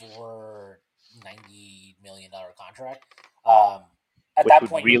like a $490 million contract. At which that would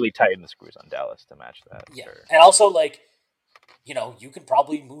point, really tighten the screws on Dallas to match that. yeah, Sure. and also like, you can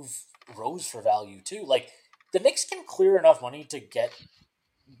probably move Rose for value too. Like the Knicks can clear enough money to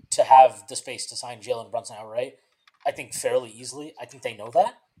have the space to sign Jalen Brunson outright. I think fairly easily. I think they know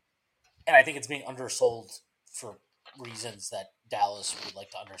that, and I think it's being undersold for reasons that Dallas would like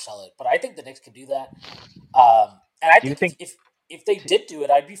to undersell it. But I think the Knicks can do that. And I think if they did do it,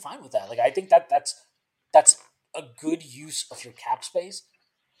 I'd be fine with that. Like I think that's a good use of your cap space.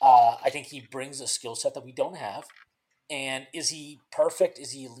 I think he brings a skill set that we don't have. And is he perfect?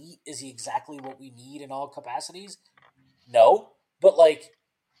 Is he elite? Is he exactly what we need in all capacities? No. But like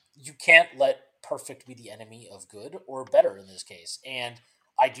you can't let perfect be the enemy of good or better in this case. And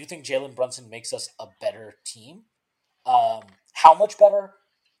I do think Jalen Brunson makes us a better team. How much better?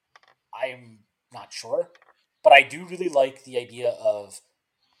 I'm not sure. But I do really like the idea of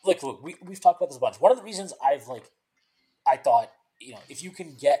like look, we've talked about this a bunch. One of the reasons I thought, if you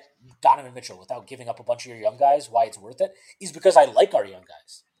can get Donovan Mitchell without giving up a bunch of your young guys, why it's worth it is because I like our young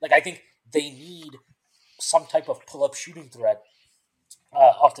guys. Like I think they need some type of pull-up shooting threat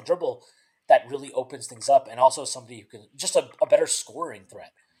off the dribble that really opens things up, and also somebody who can just a better scoring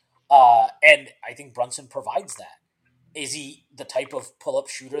threat. And I think Brunson provides that. Is he the type of pull-up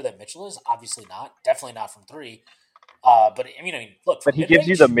shooter that Mitchell is? Obviously not. Definitely not from 3. But I mean, look. But he gives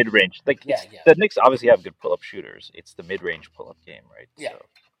you the mid-range. Like the Knicks obviously have good pull-up shooters. It's the mid-range pull-up game, right? Yeah. So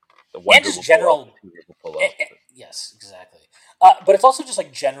the one and just general pull-up. Yes, exactly. But it's also just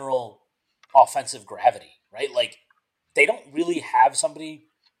like general offensive gravity, right? Like they don't really have somebody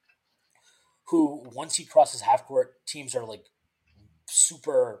who, once he crosses half court, teams are like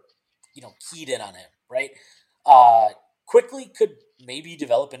super, keyed in on him, right? Quickly could maybe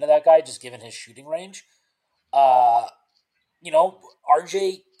develop into that guy just given his shooting range.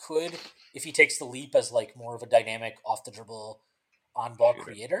 RJ could, if he takes the leap as like more of a dynamic off the dribble on ball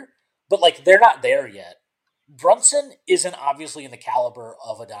creator, but like they're not there yet. Brunson isn't obviously in the caliber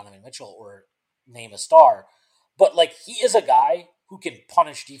of a Donovan Mitchell or name a star, but like he is a guy who can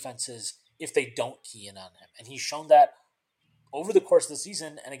punish defenses if they don't key in on him. And he's shown that over the course of the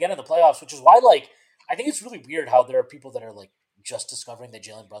season and again in the playoffs, which is why like I think it's really weird how there are people that are like just discovering that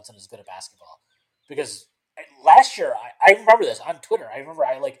Jalen Brunson is good at basketball. Because last year, I remember this on Twitter. I remember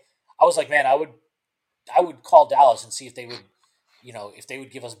I was like, man, I would call Dallas and see if they would, if they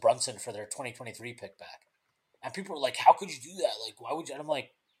would give us Brunson for their 2023 pick back. And people were like, how could you do that? Like, why would you? And I'm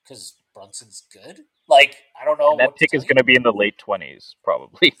like, because Brunson's good. Like, I don't know. And that pick is going to be in the late 20s,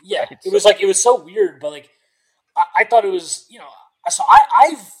 probably. Yeah, right? it was so weird, but like, I thought it was, so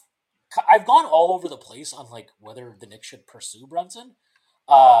I've gone all over the place on like whether the Knicks should pursue Brunson,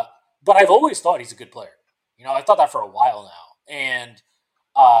 but I've always thought he's a good player. I thought that for a while now, and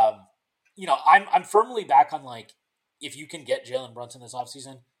I'm firmly back on like if you can get Jalen Brunson this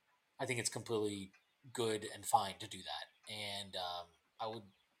offseason, I think it's completely good and fine to do that, and I would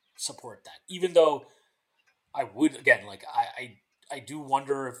support that. Even though I would again like I do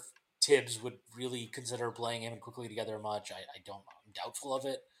wonder if Tibbs would really consider playing him and quickly together much. I'm doubtful of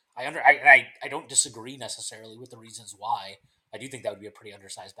it. I don't disagree necessarily with the reasons why. I do think that would be a pretty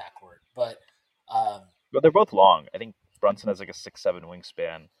undersized backcourt, but But they're both long. I think Brunson has like a 6'7"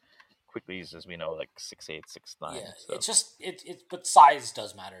 wingspan. Quickly's, as we know, like 6'8", 6'9". yeah, So it's just but size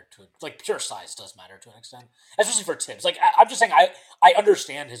does matter to it. Like pure size does matter to an extent, especially for Tibbs. Like I'm just saying, I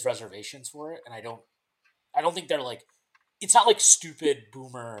understand his reservations for it, and I don't think they're like, it's not like stupid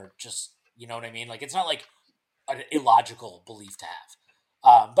boomer. Just you know what I mean. Like it's not like an illogical belief to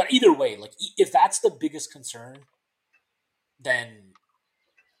have. But either way, like if that's the biggest concern, then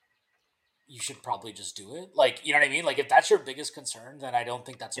you should probably just do it. Like, you know what I mean? Like, if that's your biggest concern, then I don't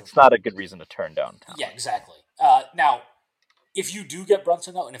think that's a. it's not a good reason to turn down Yeah, talent. exactly. Now, if you do get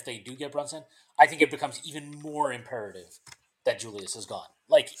Brunson, though, and if they do get Brunson, I think it becomes even more imperative that Julius is gone.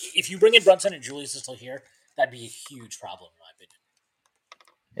 Like, if you bring in Brunson and Julius is still here, that'd be a huge problem, in my opinion.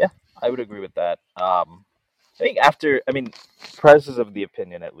 Yeah, I would agree with that. I think Prez is of the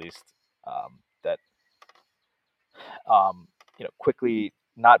opinion, at least, that quickly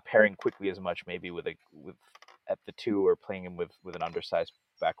not pairing quickly as much, maybe with at the two, or playing him with an undersized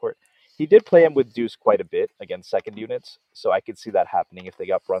backcourt. He did play him with Deuce quite a bit against second units, so I could see that happening if they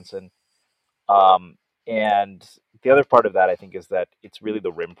got Brunson. Um, and the other part of that, I think, is that it's really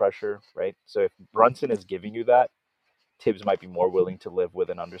the rim pressure, right? So if Brunson is giving you that, Tibbs might be more willing to live with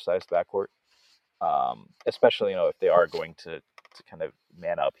an undersized backcourt, especially if they are going to kind of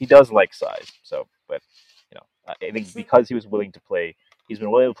man up. He does like size, so but I think because he's been willing to play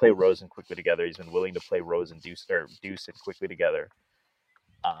Rose and quickly together. He's been willing to play Rose and Deuce, or Deuce and quickly together.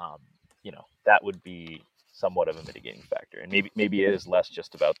 Um, that would be somewhat of a mitigating factor, and maybe it is less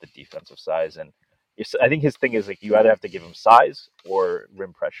just about the defensive size. And I think his thing is, like, you either have to give him size or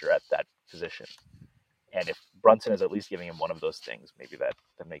rim pressure at that position. And if Brunson is at least giving him one of those things, maybe that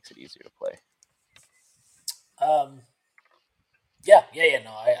makes it easier to play. Yeah.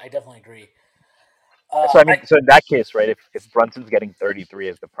 No, I definitely agree. So in that case, right, if Brunson's getting 33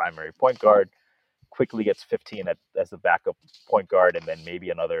 as the primary point guard, quickly gets 15 as the backup point guard, and then maybe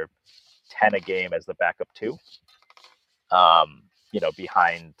another 10 a game as the backup two,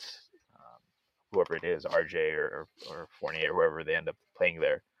 behind whoever it is, RJ or Fournier, or whoever they end up playing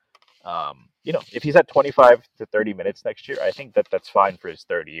there. If he's at 25 to 30 minutes next year, I think that's fine for his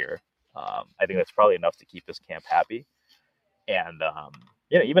third year. I think that's probably enough to keep this camp happy. And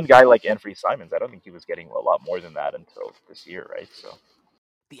even a guy like Anthony Simons, I don't think he was getting a lot more than that until this year, right? So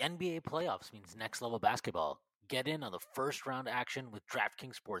The NBA playoffs means next level basketball. Get in on the first round action with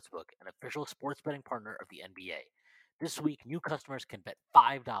DraftKings Sportsbook, an official sports betting partner of the NBA. This week, new customers can bet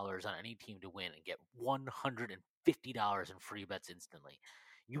 $5 on any team to win and get $150 in free bets instantly.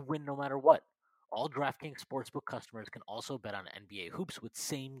 You win no matter what. All DraftKings Sportsbook customers can also bet on NBA hoops with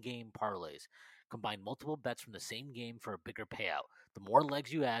same game parlays. Combine multiple bets from the same game for a bigger payout. The more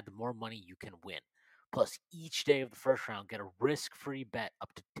legs you add, the more money you can win. Plus, each day of the first round, get a risk-free bet up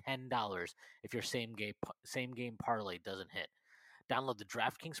to $10 if your same game parlay doesn't hit. Download the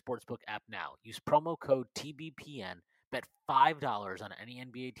DraftKings Sportsbook app now. Use promo code TBPN. Bet $5 on any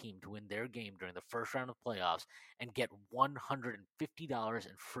NBA team to win their game during the first round of playoffs and get $150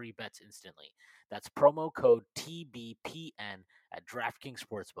 in free bets instantly. That's promo code TBPN at DraftKings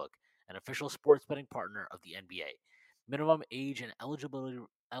Sportsbook, an official sports betting partner of the NBA. Minimum age and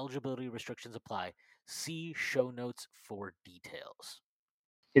eligibility restrictions apply. See show notes for details.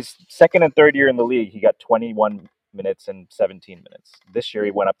 his second and third year in the league, he got 21 minutes and 17 minutes. This year,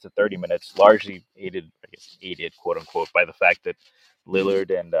 he went up to 30 minutes, largely aided, quote unquote, by the fact that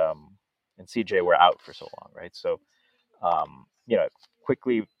Lillard and CJ were out for so long, right? So,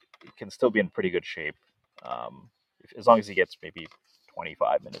 quickly can still be in pretty good shape, as long as he gets maybe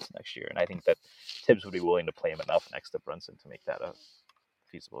 25 minutes next year. And I think that Tibbs would be willing to play him enough next to Brunson to make that a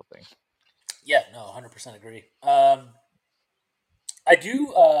feasible thing. Yeah, no, 100% agree. I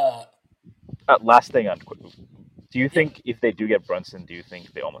do. Last thing on do you think if they do get Brunson, do you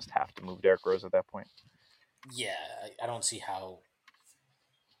think they almost have to move Derrick Rose at that point? Yeah, I don't see how.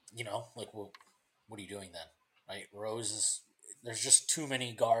 Like, what are you doing then? Right, Rose is. There's just too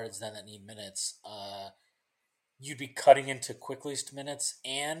many guards then that need minutes. You'd be cutting into quickest minutes,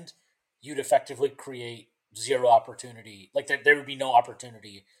 and you'd effectively create zero opportunity. Like there would be no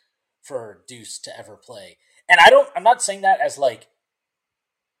opportunity for Deuce to ever play. And I'm not saying that as like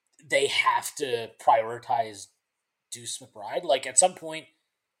they have to prioritize Deuce McBride. Like at some point,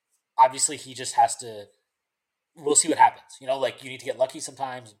 obviously he just has to. We'll see what happens. Like you need to get lucky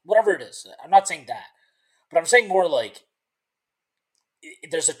sometimes. Whatever it is, I'm not saying that, but I'm saying more like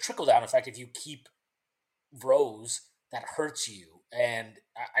there's a trickle down effect if you keep Rose that hurts you, and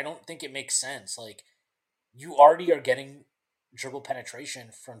I don't think it makes sense. Like you already are getting dribble penetration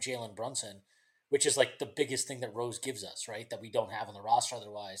from Jalen Brunson, which is like the biggest thing that Rose gives us, right? That we don't have on the roster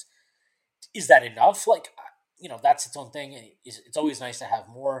otherwise. Is that enough? Like, that's its own thing. It's always nice to have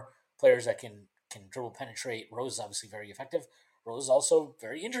more players that can dribble penetrate. Rose is obviously very effective. Rose is also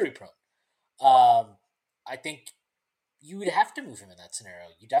very injury prone. I think you would have to move him in that scenario.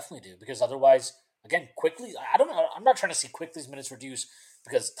 You definitely do, because otherwise, again, quickly. I don't know. I'm not trying to see Quickly's minutes reduce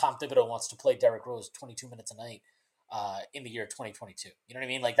because Tom Thibodeau wants to play Derrick Rose 22 minutes a night in the year 2022. You know what I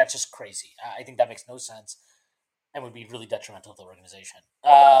mean? Like, that's just crazy. I think that makes no sense and would be really detrimental to the organization.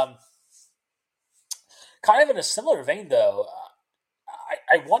 Kind of in a similar vein, though,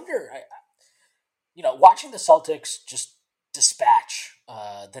 I wonder. Watching the Celtics just dispatch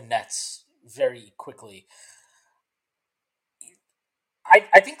the Nets very quickly.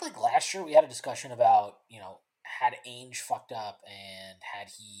 I think like last year we had a discussion about, had Ainge fucked up and had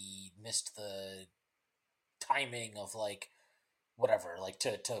he missed the timing of like whatever, like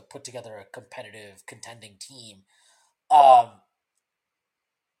to put together a competitive contending team. I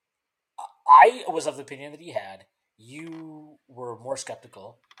was of the opinion that he had. You were more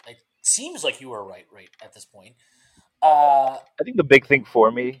skeptical. It seems like you were right at this point. I think the big thing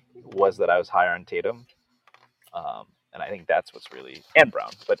for me was that I was higher on Tatum. And I think that's what's really, and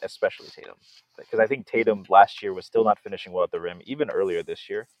Brown, but especially Tatum. Because I think Tatum last year was still not finishing well at the rim, even earlier this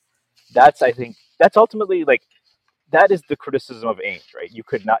year. I think, that's ultimately like, that is the criticism of Ainge, right? You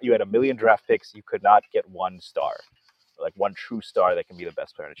had a million draft picks, you could not get one star, like one true star that can be the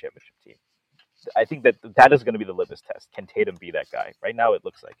best player on a championship team. I think that is going to be the litmus test. Can Tatum be that guy? Right now, it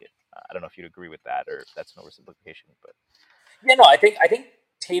looks like it. I don't know if you'd agree with that or if that's an oversimplification, but yeah, no, I think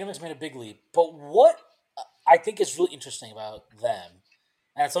Tatum has made a big leap. But what I think is really interesting about them,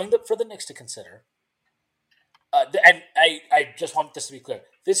 and it's something that for the Knicks to consider. And I just want this to be clear.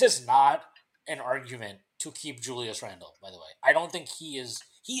 This is not an argument to keep Julius Randle, by the way. I don't think he is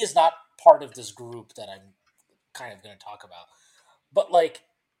not part of this group that I'm kind of going to talk about. But like,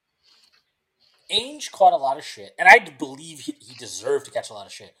 Ainge caught a lot of shit, and I believe he deserved to catch a lot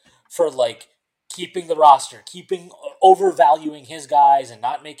of shit for like keeping the roster, overvaluing his guys and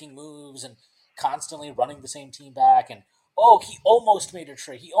not making moves and constantly running the same team back. And he almost made a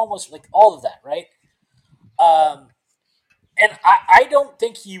trade. He almost, like, all of that, right? And I don't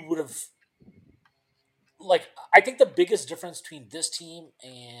think he would have, like, I think the biggest difference between this team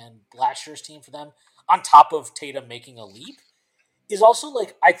and last year's team for them, on top of Tatum making a leap, is also,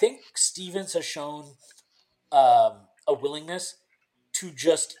 like, I think Stevens has shown a willingness to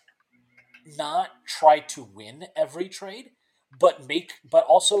just not try to win every trade, but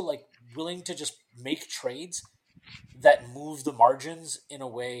also, like, willing to just make trades that move the margins in a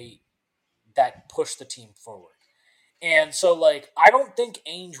way that push the team forward. And so, like, I don't think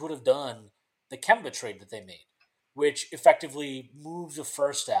Ainge would have done the Kemba trade that they made, which effectively moved the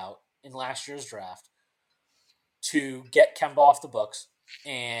first out in last year's draft to get Kemba off the books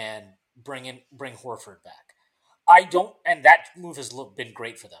and bring Horford back. And that move has been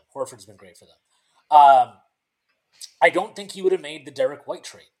great for them. Horford's been great for them. I don't think he would have made the Derek White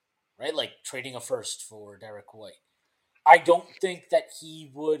trade, right? Like trading a first for Derek White. I don't think that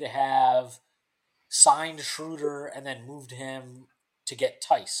he would have signed Schroeder and then moved him to get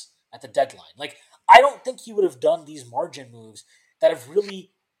Tice at the deadline. Like, I don't think he would have done these margin moves that have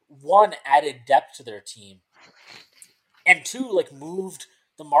really, one, added depth to their team, and two, like, moved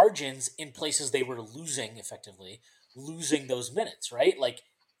the margins in places they were losing those minutes, right? Like,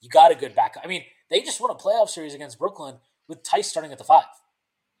 you got a good backup. I mean, they just won a playoff series against Brooklyn with Tice starting at the 5.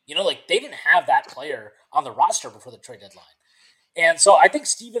 Like, they didn't have that player on the roster before the trade deadline. And so I think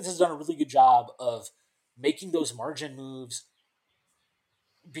Stevens has done a really good job of making those margin moves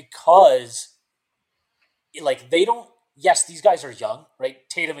because, like, they don't, yes, these guys are young, right?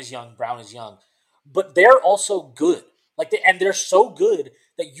 Tatum is young, Brown is young, but they're also good. Like, they're so good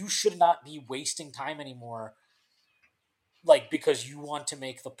that you should not be wasting time anymore, like, because you want to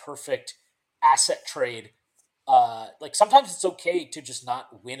make the perfect asset trade. Like, sometimes it's okay to just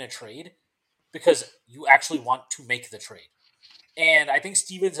not win a trade because you actually want to make the trade. And I think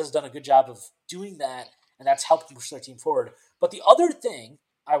Stevens has done a good job of doing that, and that's helped push their team forward. But the other thing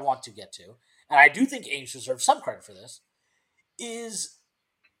I want to get to, and I do think Ainge deserves some credit for this, is,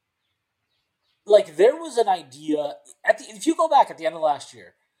 like, there was an idea if you go back at the end of last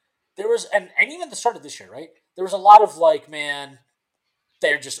year, there was, and even the start of this year, right? There was a lot of like, man,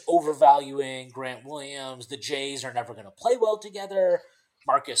 they're just overvaluing Grant Williams. The Jays are never going to play well together.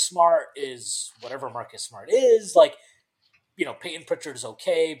 Marcus Smart is whatever Marcus Smart is. Like, Peyton Pritchard is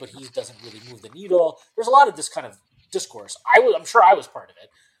okay, but he doesn't really move the needle. There's a lot of this kind of discourse. I'm sure I was part of it.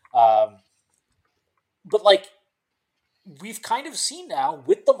 But, like, we've kind of seen now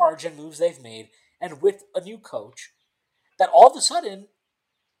with the margin moves they've made and with a new coach that all of a sudden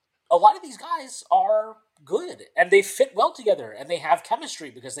a lot of these guys are good and they fit well together and they have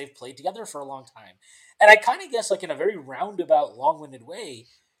chemistry because they've played together for a long time. And I kind of guess, like, in a very roundabout, long-winded way,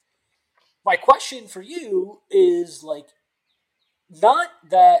 my question for you is, like, not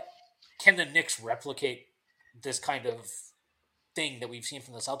that can the Knicks replicate this kind of thing that we've seen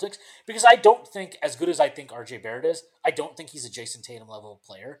from the Celtics, because I don't think, as good as I think RJ Barrett is, I don't think he's a Jason Tatum level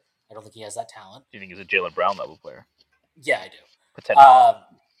player. I don't think he has that talent. Do you think he's a Jaylen Brown level player? Yeah, I do. Potentially.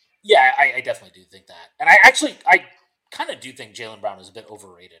 Yeah, I definitely do think that. And I kind of do think Jaylen Brown is a bit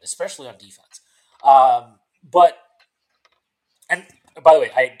overrated, especially on defense. But, and by the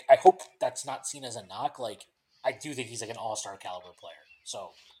way, I hope that's not seen as a knock. Like, I do think he's like an all-star caliber player,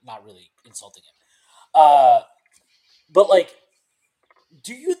 so not really insulting him. But, like,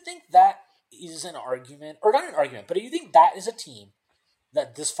 do you think that is an argument, or not an argument, but do you think that is a team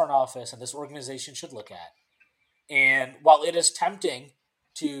that this front office and this organization should look at? And while it is tempting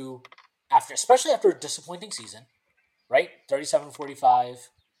to, especially after a disappointing season, right? 37-45,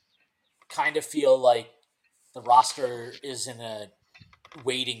 kind of feel like the roster is in a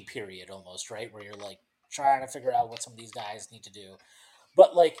waiting period almost, right? Where you're like trying to figure out what some of these guys need to do.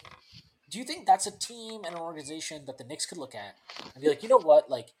 But, like, do you think that's a team and an organization that the Knicks could look at and be like, you know what?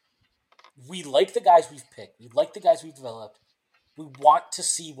 Like, we like the guys we've picked. We like the guys we've developed. We want to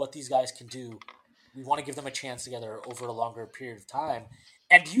see what these guys can do. We want to give them a chance together over a longer period of time.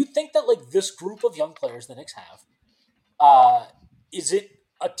 And do you think that, like, this group of young players the Knicks have, is it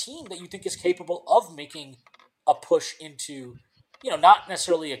a team that you think is capable of making a push into, not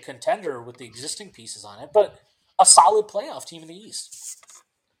necessarily a contender with the existing pieces on it, but a solid playoff team in the East?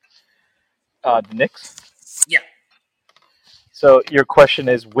 The Knicks? Yeah. So your question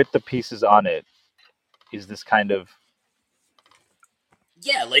is, with the pieces on it, is this kind of...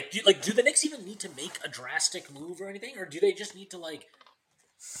 Yeah, do the Knicks even need to make a drastic move or anything, or do they just need to, like,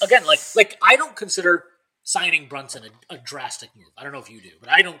 again, like I don't consider signing Brunson a drastic move. I don't know if you do, but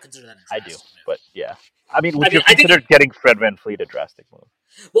I don't consider that a drastic move. I do, but yeah. I mean, would you consider getting Fred VanVleet a drastic move?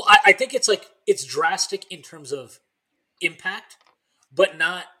 Well, I think it's drastic in terms of impact, but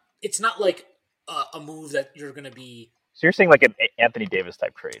it's not like a move that you're going to be... So you're saying like an Anthony Davis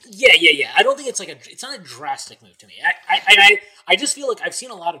type trade? Yeah. I don't think it's not a drastic move to me. I just feel like I've seen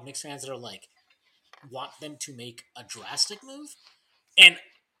a lot of Knicks fans that are like, want them to make a drastic move, and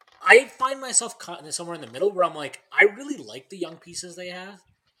I find myself caught somewhere in the middle where I'm like, I really like the young pieces they have,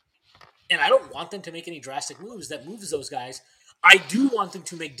 and I don't want them to make any drastic moves that moves those guys. I do want them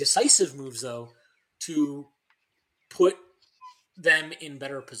to make decisive moves, though, to put them in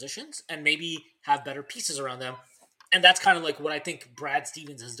better positions and maybe have better pieces around them. And that's kind of like what I think Brad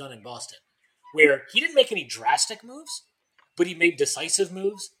Stevens has done in Boston, where he didn't make any drastic moves, but he made decisive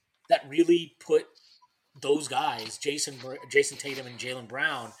moves that really put those guys, Jason Tatum and Jaylen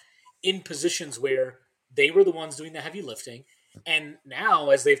Brown, in positions where they were the ones doing the heavy lifting. And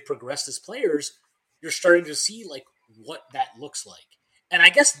now, as they've progressed as players, you're starting to see, like, what that looks like. And I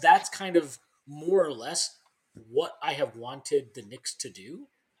guess that's kind of more or less what I have wanted the Knicks to do.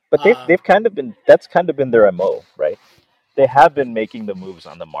 But they've kind of been, that's kind of been their MO, right? They have been making the moves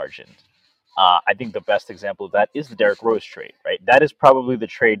on the margin. I think the best example of that is the Derrick Rose trade, right? That is probably the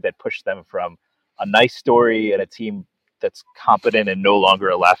trade that pushed them from a nice story and a team that's competent and no longer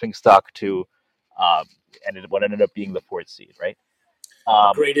a laughingstock to what ended up being the fourth seed, right?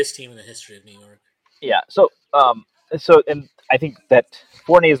 The greatest team in the history of New York. Yeah. So and I think that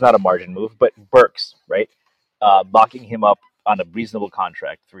Fournier is not a margin move, but Burks, right? Locking him up on a reasonable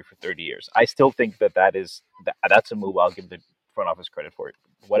contract, 3 for 30 years. I still think that's a move I'll give the front office credit for it.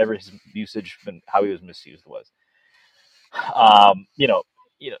 Whatever his usage and how he was misused was.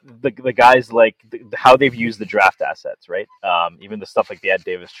 The guys, like how they've used the draft assets, right? Even the stuff like the Ed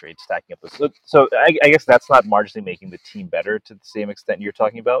Davis trade, stacking up the so I guess that's not marginally making the team better to the same extent you're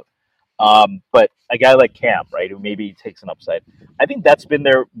talking about. But a guy like Cam, right, who maybe takes an upside, I think that's been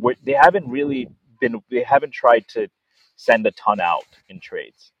they haven't tried to send a ton out in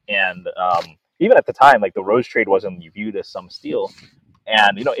trades. And even at the time, like the Rose trade wasn't viewed as some steal.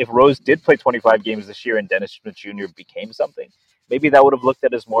 And, if Rose did play 25 games this year and Dennis Smith Jr. became something, maybe that would have looked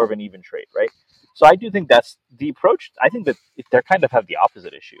at as more of an even trade, right? So I do think that's the approach. I think that they're kind of have the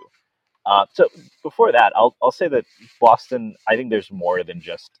opposite issue. So before that, I'll say that Boston, I think there's more than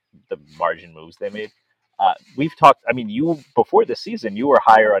just the margin moves they made. We've talked, I mean, before the season, you were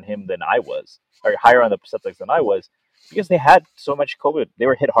higher on him than I was, or higher on the Celtics than I was, because they had so much COVID. They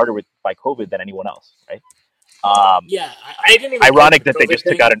were hit harder by COVID than anyone else, right? Yeah, I didn't even. Ironic care that they about the just COVID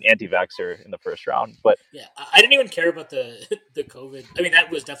took thing. out an anti-vaxxer in the first round, but Yeah, I didn't even care about the the COVID. I mean, that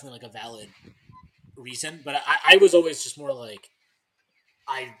was definitely like a valid reason, but I was always just more like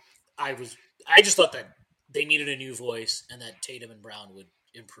I I was I just thought that they needed a new voice and that Tatum and Brown would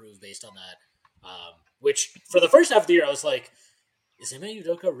improve based on that. Which for the first half of the year, I was like, is Ime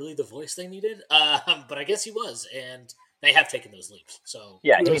Udoka really the voice they needed? But I guess he was, and they have taken those leaps. So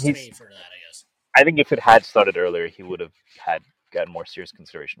yeah, I mean, kudos to me for that, I guess. I think if it had started earlier, he would have had gotten more serious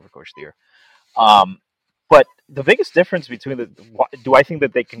consideration for Coach of the Year. Um, but the biggest difference between do I think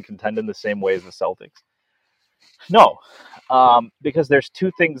that they can contend in the same way as the Celtics? No, because there's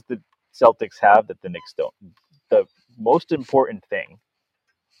two things the Celtics have that the Knicks don't. The most important thing,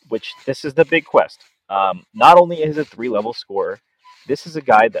 which this is the big quest, not only is a 3-level scorer, this is a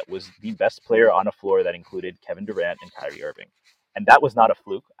guy that was the best player on a floor that included Kevin Durant and Kyrie Irving. And that was not a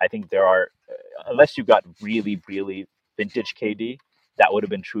fluke. I think there are, unless you got really, really vintage KD, that would have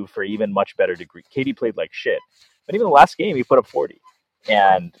been true for even much better degree. KD played like shit, but even the last game he put up 40,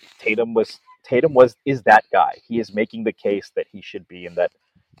 and Tatum is that guy. He is making the case that he should be, and that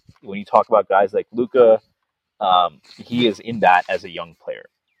when you talk about guys like Luka, he is in that as a young player.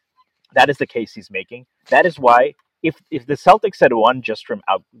 That is the case he's making. That is why if the Celtics had won just from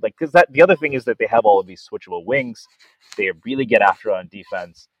out, like, because that the other thing is that they have all of these switchable wings, they really get after it on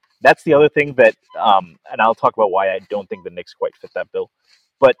defense. That's the other thing that, and I'll talk about why I don't think the Knicks quite fit that bill.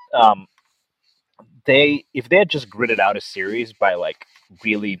 But if they had just gritted out a series by like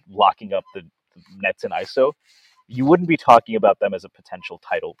really locking up the Nets and ISO, you wouldn't be talking about them as a potential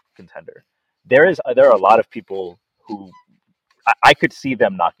title contender. There are a lot of people who I could see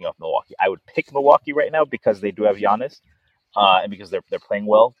them knocking off Milwaukee. I would pick Milwaukee right now because they do have Giannis, and because they're playing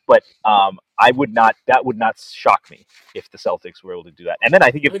well. But I would not. That would not shock me if the Celtics were able to do that. And then I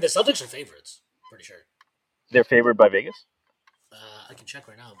think I mean, the Celtics are favorites, pretty sure. they're favored by Vegas. I can check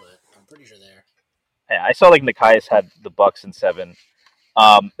right now, but I'm pretty sure they are. Yeah, I saw like Nikias had the Bucks in 7.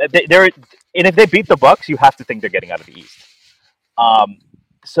 They're and if they beat the Bucks, you have to think they're getting out of the East.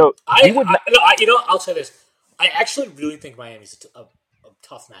 So I'll say this. I actually really think Miami's a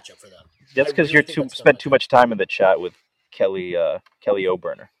tough matchup for them. That's because you're spent too much time in the chat with Kelly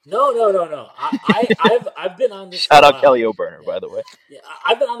O'Burner. No. I've been on this. Shout out Kelly O'Burner, by the way. Yeah,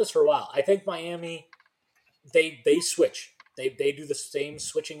 I've been on this for a while. I think Miami, they switch. They do the same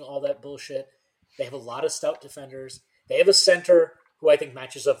switching, all that bullshit. They have a lot of stout defenders. They have a center who I think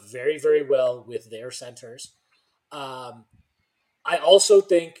matches up very, very well with their centers. I also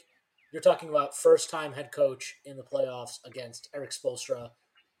think you're talking about first-time head coach in the playoffs against Eric Spoelstra.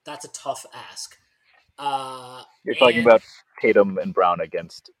 That's a tough ask. You're talking about Tatum and Brown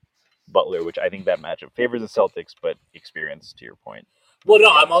against Butler, which I think that matchup favors the Celtics, but experience, to your point. Well, no,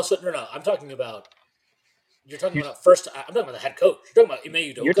 I'm talking about. I'm talking about the head coach. You're talking about Ime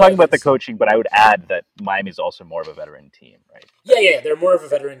Udoka. You're talking about the coaching, but I would add that Miami's also more of a veteran team, right? Yeah, they're more of a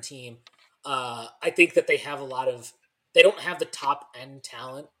veteran team. I think that they have a lot of. They don't have the top end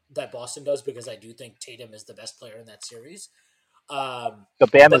talent that Boston does because I do think Tatum is the best player in that series.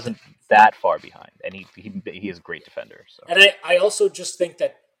 But Bam isn't that far behind, and he is a great defender. So. And I also just think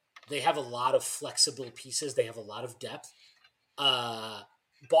that they have a lot of flexible pieces. They have a lot of depth.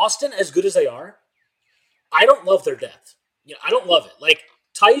 Boston, as good as they are, I don't love their depth. I don't love it. Like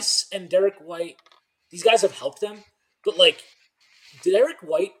Tice and Derek White, these guys have helped them, but like Derek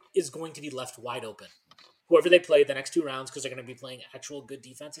White is going to be left wide open. Whoever they play the next 2 rounds, because they're going to be playing actual good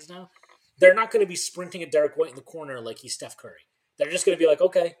defenses now, they're not going to be sprinting at Derek White in the corner like he's Steph Curry. They're just going to be like,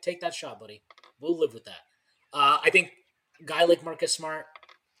 okay, take that shot, buddy. We'll live with that. I think a guy like Marcus Smart,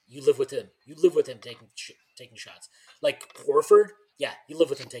 you live with him. You live with him taking shots. Like Horford, yeah, you live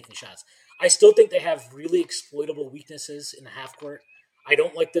with him taking shots. I still think they have really exploitable weaknesses in the half court. I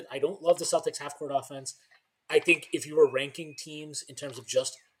don't love the Celtics half court offense. I think if you were ranking teams in terms of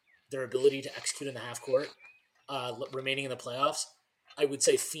just their ability to execute in the half court, remaining in the playoffs, I would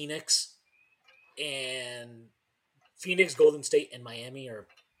say Phoenix, Golden State, and Miami are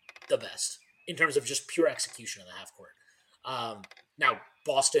the best in terms of just pure execution in the half court. Now,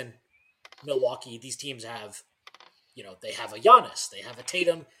 Boston, Milwaukee, these teams have, they have a Giannis, they have a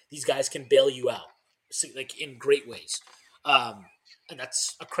Tatum. These guys can bail you out, like in great ways. And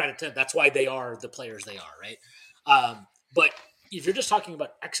that's a credit to them. That's why they are the players they are, right? But if you're just talking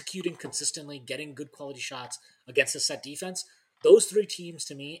about executing consistently, getting good quality shots against a set defense, those 3 teams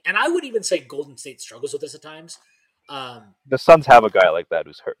to me, and I would even say Golden State struggles with this at times. The Suns have a guy like that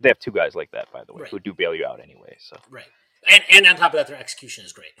who's hurt. They have 2 guys like that, by the way, right. who do bail you out anyway. So right, and on top of that, their execution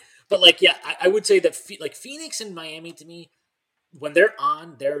is great. But like, yeah, I would say that like Phoenix and Miami to me, when they're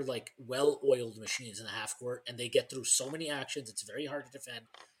on, they're like well-oiled machines in the half court, and they get through so many actions. It's very hard to defend.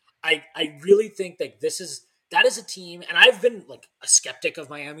 I really think that that is a team, and I've been like a skeptic of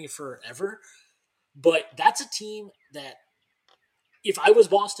Miami forever, but that's a team that if I was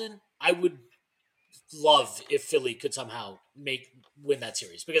Boston, I would love if Philly could somehow win that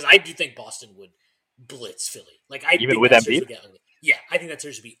series, because I do think Boston would blitz Philly. Like I Even think with that series Embiid? would get ugly. Yeah, I think that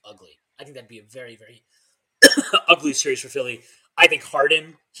series would be ugly. I think that'd be a very, very ugly series for Philly. I think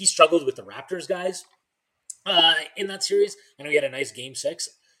Harden, he struggled with the Raptors guys in that series. I know he had a nice game 6.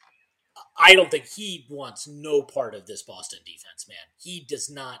 I don't think he wants no part of this Boston defense, man. He does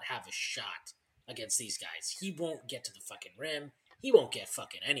not have a shot against these guys. He won't get to the fucking rim. He won't get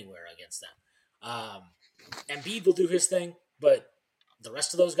fucking anywhere against them. Embiid will do his thing, but the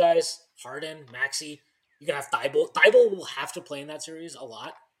rest of those guys, Harden, Maxey, you can have Thibault. Thibault will have to play in that series a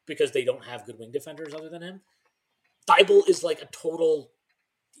lot because they don't have good wing defenders other than him. Thibault is like a total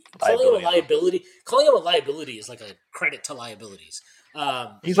calling him a liability. Calling him a liability is like a credit to liabilities.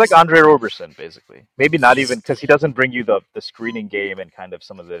 He's like Andre Roberson, basically. Maybe not even, because he doesn't bring you the screening game and kind of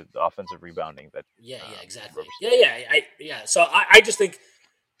some of the offensive rebounding that. Exactly. Roberson. So I just think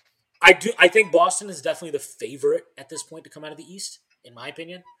I think Boston is definitely the favorite at this point to come out of the East, in my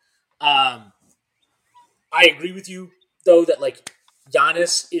opinion. I agree with you though that like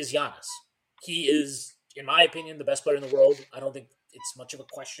Giannis is Giannis. He is, in my opinion, the best player in the world. I don't think it's much of a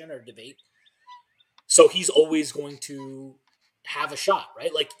question or debate. So he's always going to have a shot,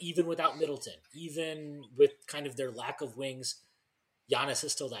 right? Like even without Middleton, even with kind of their lack of wings, Giannis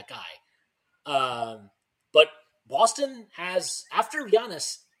is still that guy. But Boston has, after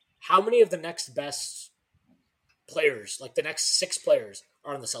Giannis, how many of the next best players, like the next 6 players,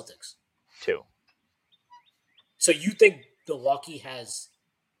 are on the Celtics? 2. So you think Milwaukee has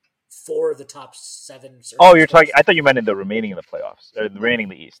 4 of the top 7? Oh, you're talking. I thought you meant in the remaining in the playoffs, or the remaining in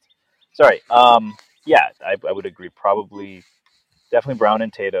the East. Sorry. Yeah, I would agree. Probably, definitely Brown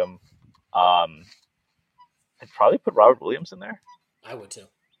and Tatum. I'd probably put Robert Williams in there. I would too.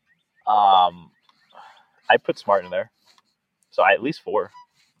 I'd put Smart in there. So at least 4.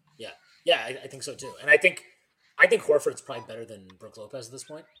 Yeah, I think so too. And I think Horford's probably better than Brook Lopez at this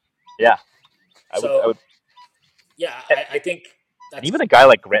point. Yeah, I would. Yeah, I think that's... And even a guy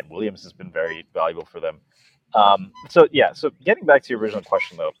like Grant Williams has been very valuable for them. So getting back to your original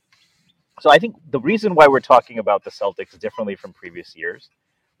question though, so I think the reason why we're talking about the Celtics differently from previous years,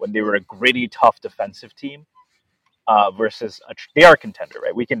 when they were a gritty, tough defensive team, versus they are a contender,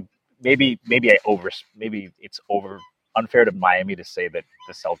 right? We can maybe it's unfair to Miami to say that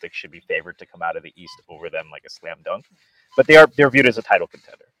the Celtics should be favored to come out of the East over them like a slam dunk, but they're viewed as a title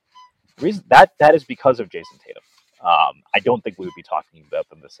contender. The reason that is because of Jason Tatum. I don't think we would be talking about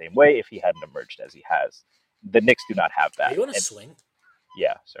them the same way if he hadn't emerged as he has. The Knicks do not have that. Are you on a swing?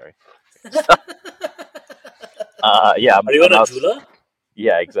 Yeah, sorry. Yeah. Are you on a Jula?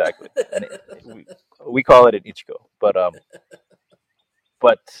 Yeah, exactly. And we call it an Ichiko,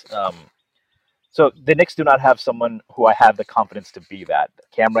 so the Knicks do not have someone who I have the confidence to be that.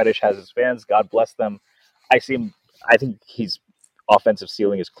 Cam Reddish has his fans. God bless them. I think his offensive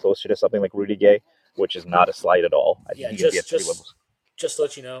ceiling is closer to something like Rudy Gay, which is not a slight at all. I think he can be at 3 levels. Just to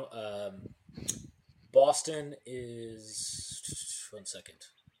let you know, Boston is 1 second.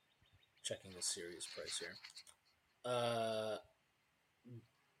 Checking the series price here.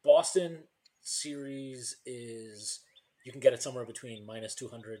 Boston series is, you can get it somewhere between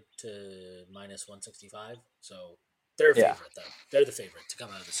 -200 to -165. So they're a favorite though. They're the favorite to come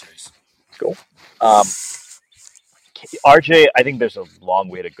out of the series. Cool. RJ, I think there's a long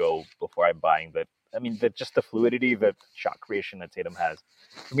way to go before I'm buying that. I mean, just the fluidity, the shot creation that Tatum has.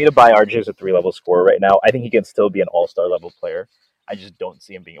 For me to buy RJ as a 3-level scorer right now, I think he can still be an all-star level player. I just don't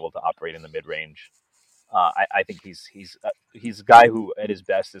see him being able to operate in the mid-range. I think he's a guy who, at his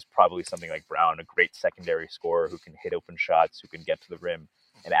best, is probably something like Brown, a great secondary scorer who can hit open shots, who can get to the rim,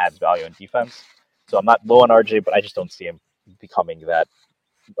 and adds value on defense. So I'm not low on RJ, but I just don't see him becoming a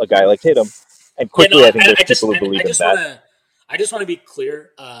guy like Tatum. And quickly, I think there's people who believe in that. I just want to be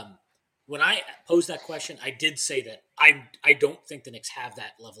clear. When I posed that question, I did say that I don't think the Knicks have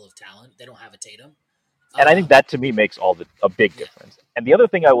that level of talent. They don't have a Tatum. And I think that, to me, makes a big difference. And the other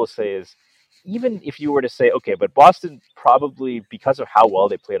thing I will say is, even if you were to say, okay, but Boston probably, because of how well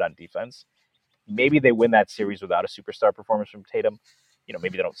they played on defense, maybe they win that series without a superstar performance from Tatum.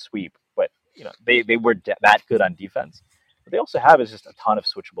 Maybe they don't sweep, but they were that good on defense. What they also have is just a ton of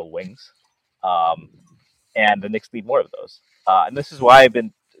switchable wings, and the Knicks need more of those. And this is why I've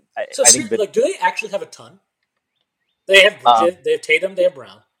been. I think that, do they actually have a ton? They have Tatum, they have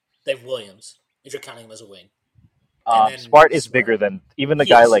Brown, they have Williams. If you're counting him as a wing, And then Smart is bigger than even the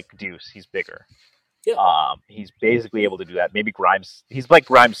guy like Deuce. He's bigger. Yeah. He's basically able to do that. Maybe Grimes. He's like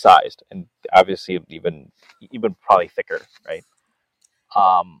Grimes sized, and obviously even probably thicker, right?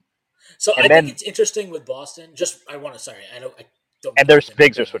 So I think it's interesting with Boston. I don't. And their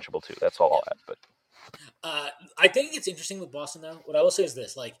bigs are switchable too. That's all I'll add. But I think it's interesting with Boston though. What I will say is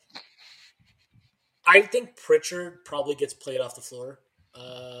this: like, I think Pritchard probably gets played off the floor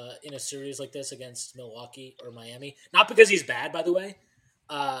in a series like this against Milwaukee or Miami. Not because he's bad, by the way.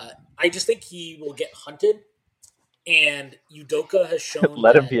 I just think he will get hunted. And Udoka has shown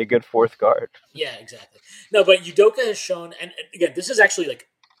let him be a good fourth guard. Yeah, exactly. No, but Udoka has shown, and again, this is actually like,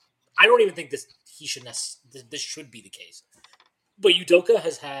 I don't even think this should be the case. But Udoka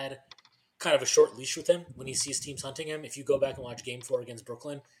has had kind of a short leash with him when he sees teams hunting him. If you go back and watch Game 4 against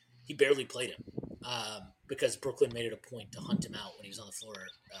Brooklyn, he barely played him because Brooklyn made it a point to hunt him out when he was on the floor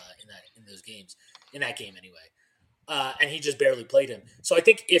in that game anyway, and he just barely played him. So I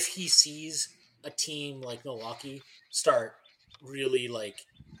think if he sees a team like Milwaukee start really like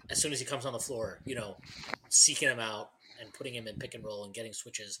as soon as he comes on the floor, seeking him out and putting him in pick and roll and getting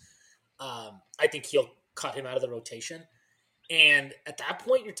switches, I think he'll cut him out of the rotation. And at that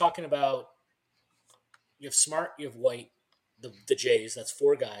point, you're talking about you have Smart, you have White, the Jays. That's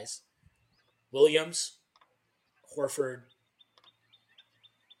 4 guys. Williams, Horford,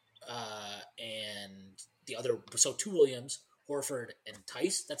 and the other. So 2 Williams, Horford, and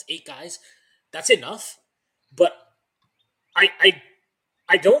Tice. That's 8 guys. That's enough. But I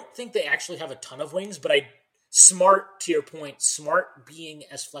don't think they actually have a ton of wings. But Smart, to your point, Smart being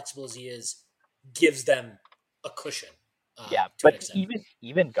as flexible as he is gives them a cushion. But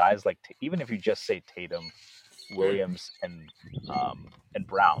even guys like even if you just say Tatum, Williams, and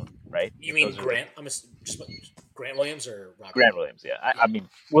Brown, right? You mean Grant? Grant Williams or Robert? Grant Williams, yeah. I mean,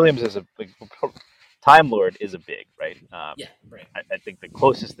 Williams is Time Lord is a big, right? Right. I think the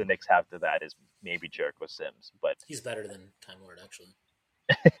closest the Knicks have to that is maybe Jericho Sims, but he's better than Time Lord actually.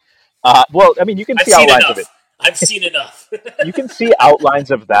 Well, I mean, you can see outlines of it. I've seen enough. You can see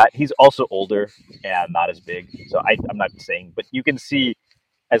outlines of that. He's also older and not as big, so I'm not saying, but you can see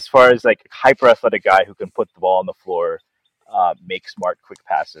as far as like hyper athletic guy who can put the ball on the floor, make smart, quick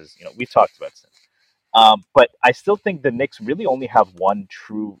passes. We've talked about Sims. But I still think the Knicks really only have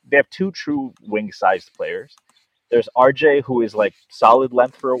they have 2 true wing-sized players. There's RJ, who is like solid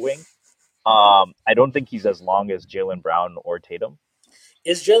length for a wing. I don't think he's as long as Jaylen Brown or Tatum.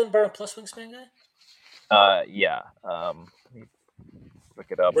 Is Jaylen Brown a plus wingspan guy? Yeah. Let me look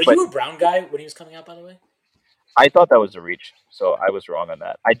it up. Were you a Brown guy when he was coming out, by the way? I thought that was a reach, so I was wrong on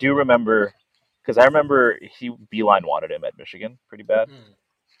that. I do remember, because I remember Beeline wanted him at Michigan pretty bad.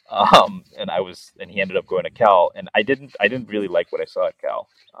 And he ended up going to Cal, and I didn't really like what I saw at Cal.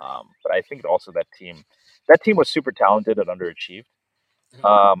 But I think also that team was super talented and underachieved.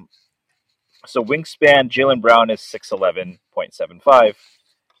 So wingspan, Jaylen Brown is 6'11.75,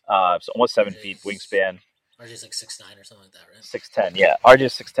 so almost 7 feet wingspan. RJ's like 6'9" or something like that, right? 6'10", yeah.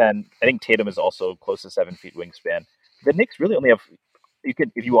 RJ's 6'10". I think Tatum is also close to 7 feet wingspan. The Knicks really only have,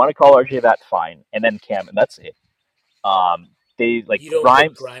 if you want to call RJ that, fine, and then Cam, and that's it. They like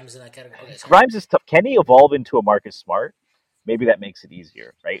Grimes in that category. Okay, Grimes is tough. Can he evolve into a Marcus Smart? Maybe that makes it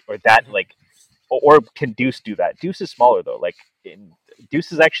easier, right? Or that or can Deuce do that? Deuce is smaller though.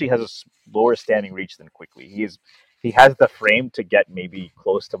 Deuce actually has a lower standing reach than Quickly. He has the frame to get maybe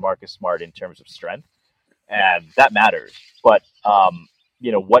close to Marcus Smart in terms of strength, and that matters. But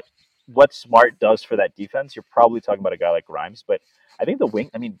what Smart does for that defense, you're probably talking about a guy like Grimes. But I think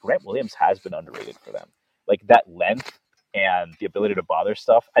Grant Williams has been underrated for them. Like that length and the ability to bother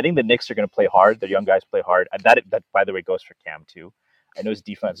stuff. I think the Knicks are going to play hard. Their young guys play hard. And that, by the way, goes for Cam too. I know his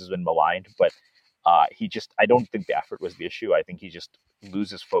defense has been maligned, but I don't think the effort was the issue. I think he just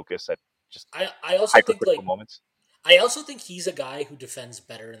loses focus at just I also think moments. I also think he's a guy who defends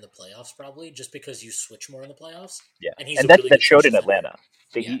better in the playoffs, probably just because you switch more in the playoffs. Yeah, and that showed in Atlanta.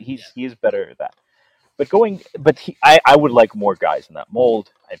 He is better at that. I would like more guys in that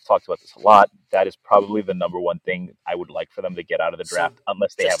mold. I've talked about this a lot. That is probably the number one thing I would like for them to get out of the draft,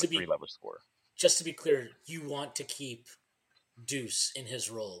 unless they have a 3-level scorer. Just to be clear, you want to keep Deuce in his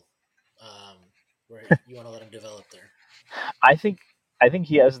role, where you want to let him develop there. I think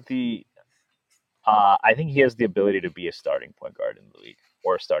he has the ability to be a starting point guard in the league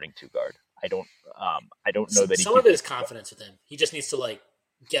or a starting 2 guard. I don't know that some of it is confidence with him. He just needs to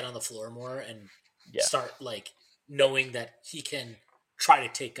get on the floor more and start knowing that he can try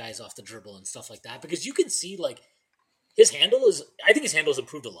to take guys off the dribble and stuff like that. Because you can see his handle is. I think his handle's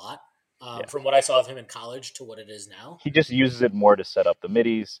improved a lot from what I saw of him in college to what it is now. He just uses it more to set up the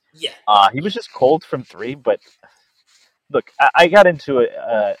middies. Yeah, he was just cold from 3, but look, I got into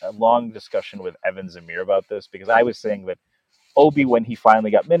a long discussion with Evan Zamir about this because I was saying that Obi, when he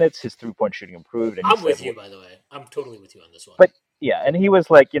finally got minutes, his 3-point shooting improved. And he I'm said, with you, by the way. I'm totally with you on this one. but yeah, and he was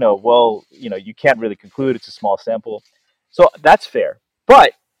like, well, you can't really conclude, it's a small sample. So that's fair.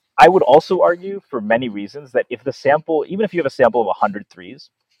 But I would also argue for many reasons that if the sample, even if you have a sample of 100 threes,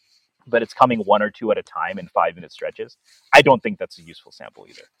 but it's coming one or two at a time in 5-minute stretches, I don't think that's a useful sample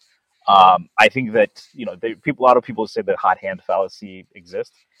either. I think that a lot of people say that hot hand fallacy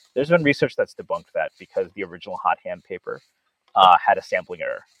exists. There's been research that's debunked that because the original hot hand paper had a sampling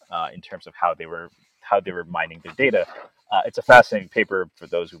error in terms of how they were mining their data. It's a fascinating paper for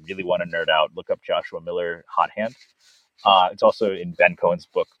those who really want to nerd out. Look up Joshua Miller hot hand. It's also in Ben Cohen's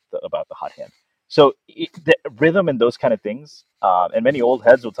book about the hot hand. So the rhythm and those kind of things, and many old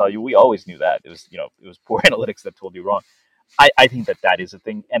heads will tell you, we always knew that. It was poor analytics that told you wrong. I think that is a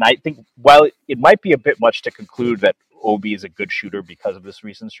thing. And I think while it might be a bit much to conclude that Obi is a good shooter because of this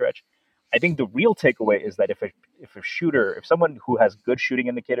recent stretch, I think the real takeaway is that if someone who has good shooting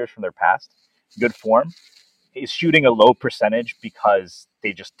indicators from their past, good form, is shooting a low percentage because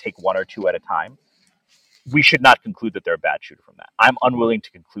they just take one or two at a time, we should not conclude that they're a bad shooter from that. I'm unwilling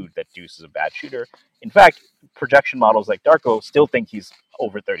to conclude that Deuce is a bad shooter. In fact, projection models like Darko still think he's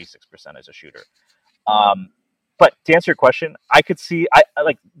over 36% as a shooter. But to answer your question, I could see I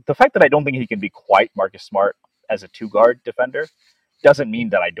like the fact that I don't think he can be quite Marcus Smart as a 2-guard defender doesn't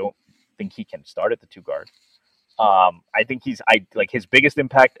mean that I don't think he can start at the 2-guard. I think his biggest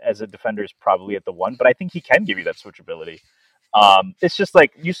impact as a defender is probably at the 1, but I think he can give you that switchability. It's just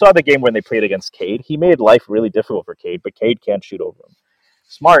like you saw the game when they played against Cade. He made life really difficult for Cade, but Cade can't shoot over him.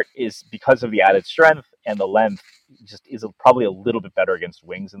 Smart is, because of the added strength and the length, just is probably a little bit better against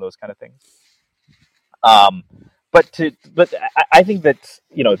wings and those kind of things. But I think that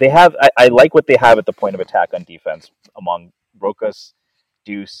they have. I like what they have at the point of attack on defense among Rokas,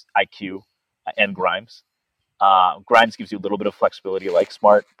 Deuce, IQ, and Grimes. Grimes gives you a little bit of flexibility like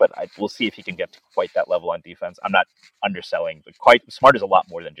Smart, but we'll see if he can get to quite that level on defense. I'm not underselling, but Smart is a lot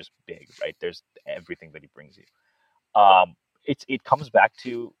more than just big, right? There's everything that he brings you. It comes back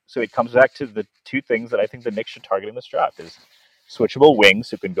to the two things that I think the Knicks should target in this draft is switchable wings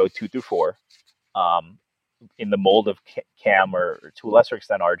who can go 2 through 4. In the mold of Cam or to a lesser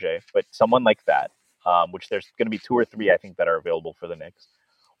extent RJ, but someone like that, which there's going to be 2 or 3 I think that are available for the Knicks,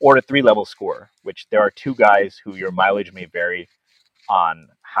 or a 3-level scorer, which there are 2 guys who your mileage may vary on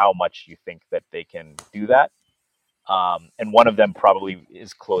how much you think that they can do that, and one of them probably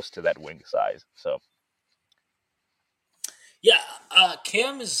is close to that wing size. So yeah,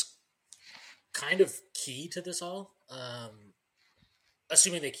 Cam is kind of key to this all.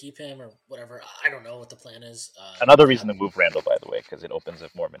 Assuming they keep him or whatever, I don't know what the plan is. another reason to move Randall, by the way, because it opens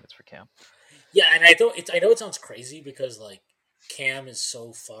up more minutes for Cam. Yeah, and I know it sounds crazy because like Cam is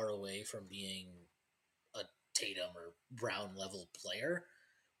so far away from being a Tatum or Brown level player,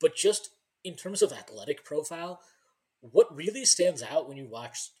 but just in terms of athletic profile, what really stands out when you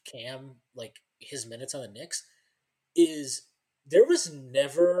watch Cam, like his minutes on the Knicks, is there was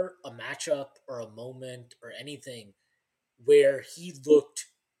never a matchup or a moment or anything where he looked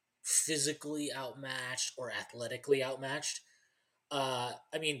physically outmatched or athletically outmatched. I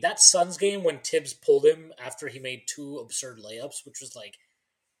mean, that Suns game when Tibbs pulled him after he made 2 absurd layups, which was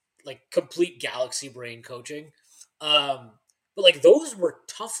like complete galaxy brain coaching. But like those were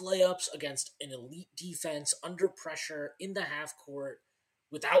tough layups against an elite defense under pressure in the half court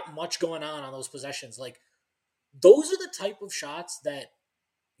without much going on those possessions. Like those are the type of shots that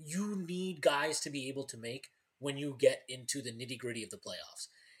you need guys to be able to make when you get into the nitty gritty of the playoffs.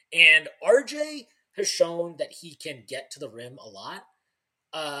 And RJ has shown that he can get to the rim a lot.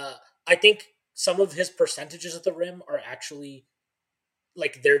 I think some of his percentages at the rim are actually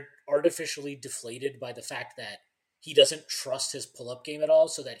like they're artificially deflated by the fact that he doesn't trust his pull-up game at all,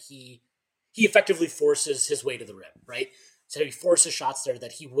 so that he effectively forces his way to the rim, right? So he forces shots there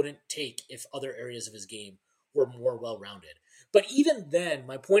that he wouldn't take if other areas of his game were more well-rounded. But even then,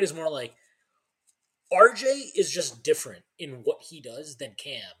 my point is more like RJ is just different in what he does than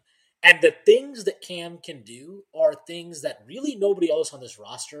Cam. And the things that Cam can do are things that really nobody else on this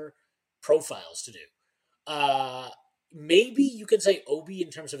roster profiles to do. Maybe you can say Obi in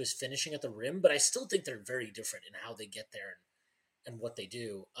terms of his finishing at the rim, but I still think they're very different in how they get there and what they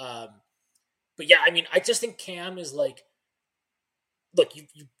do. But yeah, I mean, I just think Cam is like, look,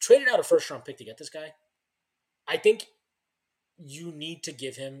 you traded out a first-round pick to get this guy. I think you need to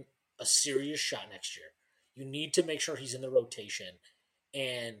give him a serious shot next year. You need to make sure he's in the rotation,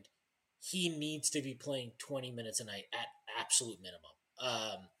 and he needs to be playing 20 minutes a night at absolute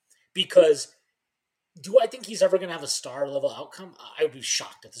minimum. Because Do I think he's ever going to have a star level outcome? I would be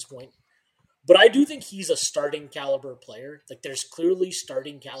shocked at this point. But I do think he's a starting caliber player. Like, there's clearly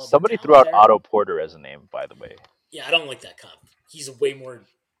starting caliber Somebody talent threw out there. Otto Porter as a name, by the way. Yeah, I don't like that comp. He's a way more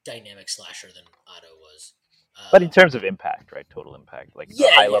dynamic slasher than Otto was. But in terms of impact, right? Total impact. Like a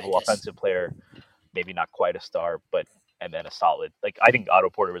high level I guess. offensive player, maybe not quite a star, but and then a solid. Like I think Otto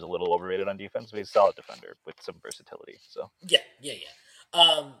Porter was a little overrated on defense, but he's a solid defender with some versatility. So Yeah.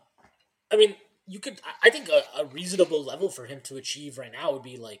 I mean, you could. I think a reasonable level for him to achieve right now would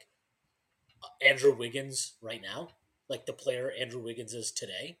be like Andrew Wiggins right now, like the player Andrew Wiggins is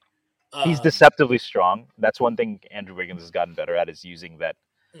today. he's deceptively strong. That's one thing Andrew Wiggins has gotten better at is using that.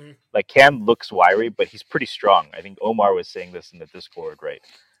 Mhm. Like Cam looks wiry, but he's pretty strong. I think Omar was saying this in the Discord, right?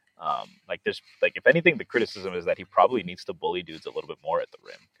 Like there's like if anything, the criticism is that he probably needs to bully dudes a little bit more at the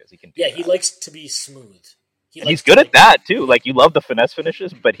rim because he can. Do that. He likes to be smooth. He's good at that too. Like you love the finesse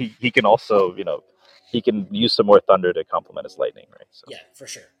finishes, but he can also he can use some more thunder to complement his lightning, right? So yeah, for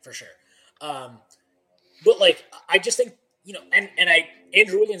sure. But like I just think and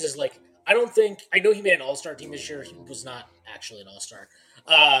Andrew Wiggins is like I know he made an All-Star team this year. He was not actually an All-Star.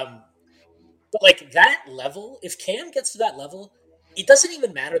 But like that level, if Cam gets to that level, it doesn't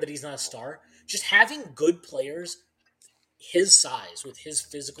even matter that he's not a star. Just having good players his size with his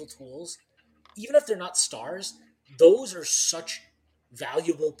physical tools, even if they're not stars, those are such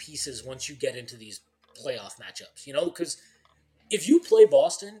valuable pieces once you get into these playoff matchups. Because if you play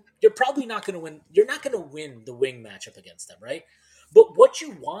Boston, you're probably not going to win. You're not going to win the wing matchup against them, right? But what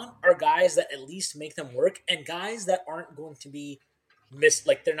you want are guys that at least make them work and guys that aren't going to be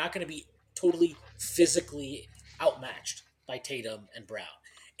like they're not going to be totally physically outmatched by Tatum and Brown.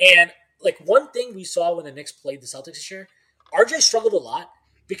 And like one thing we saw when the Knicks played the Celtics this year, RJ struggled a lot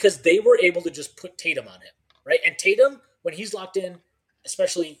because they were able to just put Tatum on him, right? And Tatum, when he's locked in,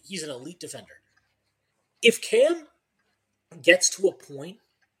 especially he's an elite defender. If Cam gets to a point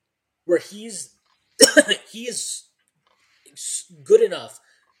where he is good enough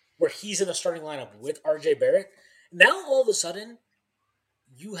where he's in a starting lineup with RJ Barrett, now all of a sudden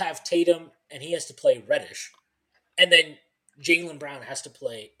you have Tatum and he has to play Reddish, and then Jaylen Brown has to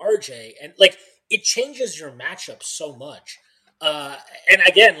play RJ, and like it changes your matchup so much. And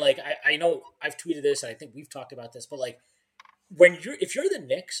again, like I know I've tweeted this, and I think we've talked about this, but like if you're the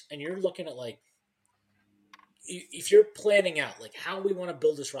Knicks and you're looking at like if you're planning out like how we want to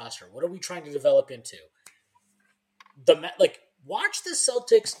build this roster, what are we trying to develop into? Watch the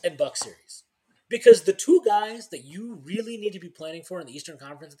Celtics and Bucks series because the two guys that you really need to be planning for in the Eastern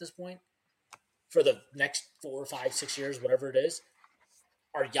Conference at this point for the next 4, 5, 6 years, whatever it is,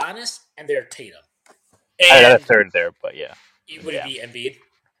 are Giannis and they're Tatum. And I had a third there, but yeah. Would it be Embiid?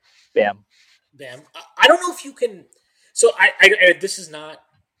 Bam. I don't know if you can. So this is not.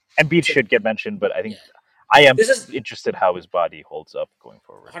 Embiid should get mentioned, but I think I am interested how his body holds up going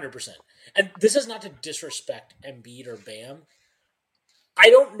forward. 100%. And this is not to disrespect Embiid or Bam. I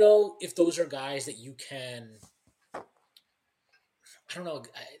don't know if those are guys that you can. I don't know.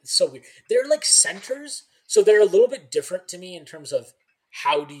 It's so weird. They're like centers, so they're a little bit different to me in terms of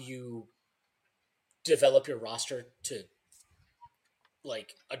how do you develop your roster to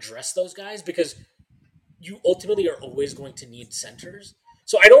like address those guys because you ultimately are always going to need centers.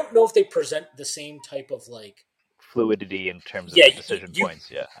 So I don't know if they present the same type of like fluidity in terms of the decision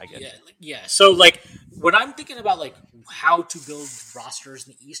points. Yeah, I get it. Yeah. So like when I'm thinking about like how to build rosters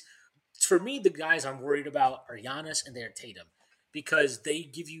in the East, for me the guys I'm worried about are Giannis and they're Tatum because they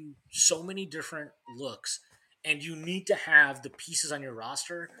give you so many different looks and you need to have the pieces on your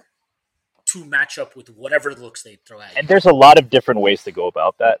roster to match up with whatever looks they throw at you. And there's a lot of different ways to go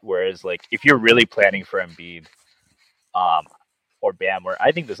about that. Whereas, like, if you're really planning for Embiid, or Bam, or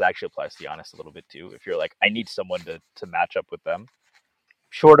I think this actually applies to Giannis a little bit too. If you're like, I need someone to match up with them,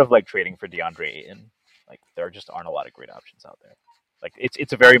 short of like trading for DeAndre Ayton, like there just aren't a lot of great options out there. Like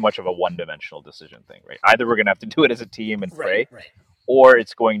it's a very much of a one-dimensional decision thing, right? Either we're gonna have to do it as a team and pray, right. or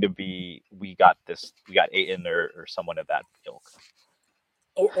it's going to be we got Ayton or someone of that ilk.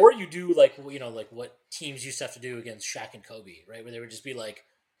 Or you do like like what teams used to have to do against Shaq and Kobe, right? Where they would just be like,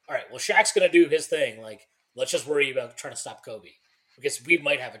 all right, well Shaq's gonna do his thing, like let's just worry about trying to stop Kobe because we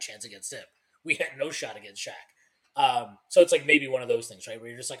might have a chance against him. We had no shot against Shaq. So it's like maybe one of those things, right? Where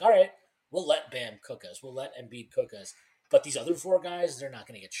you're just like, all right, we'll let Bam cook us, we'll let Embiid cook us, but these other four guys, they're not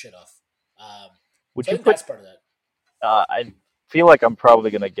gonna get shit off. Would so you I think put, that's part of that. I feel like I'm probably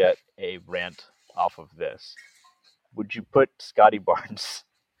gonna get a rant off of this. Would you put Scotty Barnes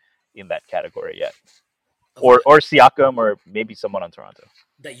in that category yet? Or Siakam, or maybe someone on Toronto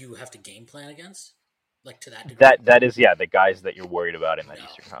that you have to game plan against? like to that degree. That is the guys that you're worried about in that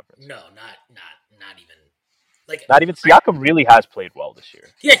Eastern Conference. No, not even. Like not even Siakam really has played well this year.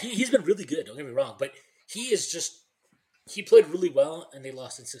 Yeah, he's been really good. Don't get me wrong, but he played really well, and they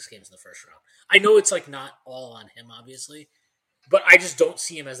lost in 6 games in the first round. I know it's like not all on him, obviously, but I just don't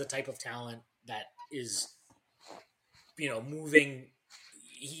see him as the type of talent that is, moving.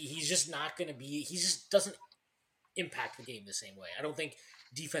 He's just not going to be. He just doesn't impact the game the same way. I don't think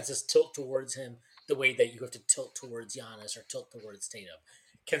defenses tilt towards him the way that you have to tilt towards Giannis or tilt towards Tatum.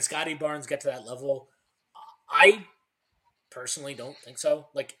 Can Scotty Barnes get to that level? I personally don't think so.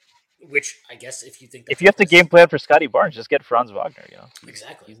 Which I guess if you think if you have to game plan for Scotty Barnes, just get Franz Wagner.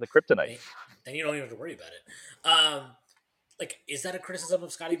 Exactly. He's the kryptonite. Then you don't even have to worry about it. Is that a criticism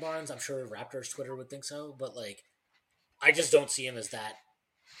of Scotty Barnes? I'm sure Raptors Twitter would think so, but I just don't see him as that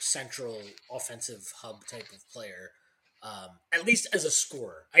central offensive hub type of player. At least as a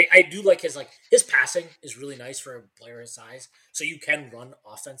scorer, I do like his passing is really nice for a player his size. So you can run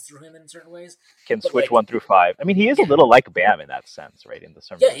offense through him in certain ways. Can switch 1 through 5. I mean, he is a little like Bam in that sense, right? In the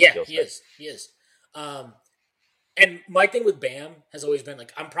terms of skill set. He is. And my thing with Bam has always been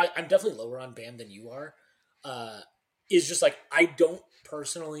I'm definitely lower on Bam than you are. Is just I don't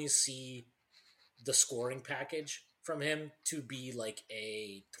personally see the scoring package from him to be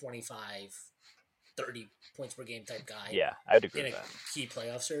a 25, 30 points per game type guy. Yeah, I would agree in with that. Key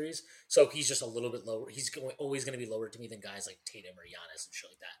playoff series. So he's just a little bit lower. He's always going to be lower to me than guys like Tatum or Giannis and shit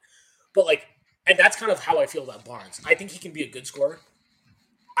like that. But and that's kind of how I feel about Barnes. I think he can be a good scorer.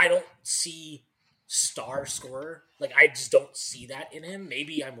 I don't see star scorer. I just don't see that in him.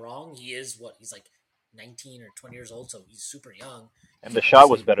 Maybe I'm wrong. He is he's 19 or 20 years old, so he's super young. And the shot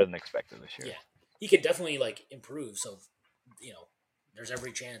was better than expected this year. Yeah. He could definitely improve. So, there's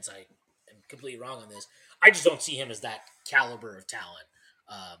every chance I am completely wrong on this. I just don't see him as that caliber of talent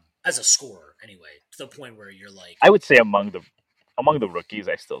as a scorer anyway, to the point where you're I would say among the rookies,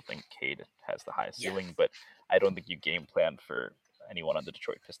 I still think Cade has the highest ceiling, but I don't think you game plan for anyone on the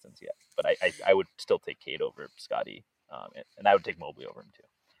Detroit Pistons yet. But I would still take Cade over Scotty, and I would take Mobley over him too.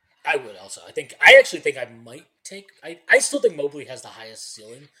 I would also. I actually think I might take. I still think Mobley has the highest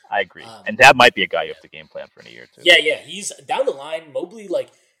ceiling. I agree, and that might be a guy you have to game plan for in a year too. Yeah. He's down the line. Mobley,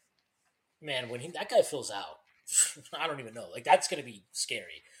 man, when that guy fills out, I don't even know. That's going to be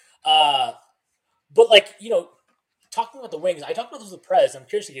scary. But talking about the wings, I talked about this with Prez. I'm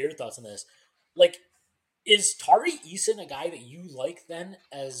curious to get your thoughts on this. Is Tari Eason a guy that you like then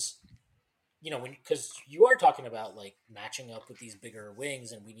as? Because you are talking about matching up with these bigger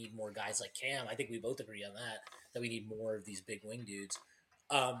wings, and we need more guys like Cam. I think we both agree on that we need more of these big wing dudes.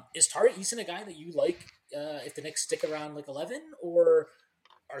 Is Tari Eason a guy that you like if the Knicks stick around 11, or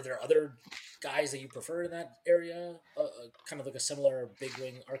are there other guys that you prefer in that area? Kind of a similar big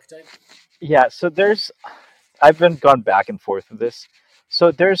wing archetype. Yeah. So I've been gone back and forth with this.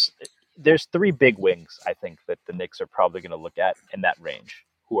 So there's 3 big wings I think that the Knicks are probably going to look at in that range.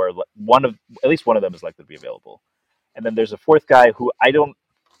 Who are at least one of them is likely to be available. And then there's a 4th guy who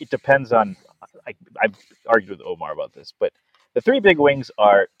it depends on, I've argued with Omar about this, but the 3 big wings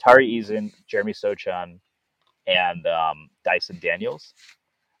are Tari Eason, Jeremy Sochan, and Dyson Daniels.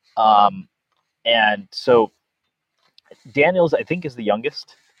 And so Daniels, I think, is the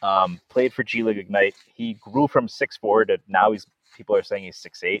youngest, played for G League Ignite. He grew from 6'4" to now people are saying he's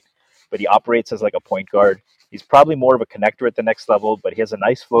 6'8", but he operates as a point guard. He's probably more of a connector at the next level, but he has a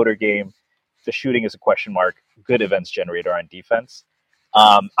nice floater game. The shooting is a question mark. Good events generator on defense.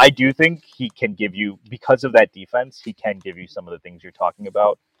 I do think he can give you, because of that defense, he can give you some of the things you're talking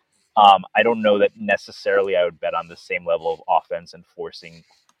about. I don't know that necessarily I would bet on the same level of offense and forcing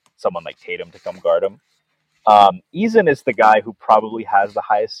someone like Tatum to come guard him. Eason is the guy who probably has the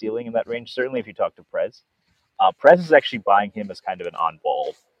highest ceiling in that range, certainly if you talk to Prez. Prez is actually buying him as kind of an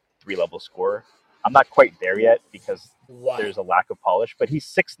on-ball 3-level scorer. I'm not quite there yet because there's a lack of polish, but he's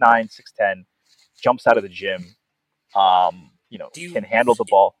 6'9", 6'10", jumps out of the gym, can handle the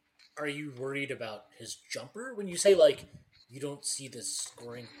ball. Are you worried about his jumper when you say you don't see the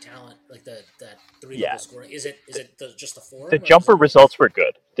scoring talent, that 3-level scoring? Is it just the form? The jumper results were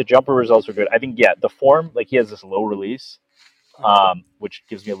good. I think the form, he has this low release, which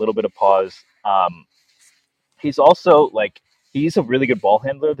gives me a little bit of pause. He's also he's a really good ball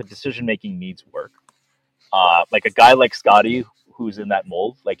handler. The decision-making needs work. A guy like Scotty, who's in that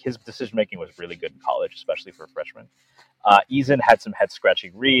mold, his decision-making was really good in college, especially for a freshman. Eason had some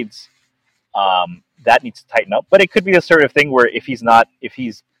head-scratching reads. That needs to tighten up. But it could be the sort of thing where if he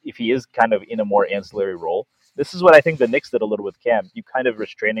is kind of in a more ancillary role, this is what I think the Knicks did a little with Cam. You kind of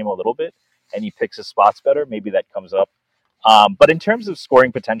restrain him a little bit, and he picks his spots better. Maybe that comes up. But in terms of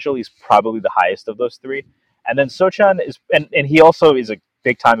scoring potential, he's probably the highest of those three. And then Sochan is, and he also is a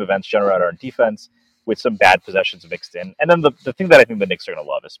big time events generator on defense with some bad possessions mixed in. And then the thing that I think the Knicks are going to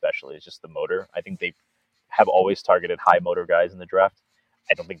love especially is just the motor. I think they have always targeted high motor guys in the draft.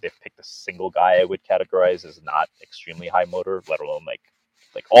 I don't think they've picked a single guy I would categorize as not extremely high motor, let alone like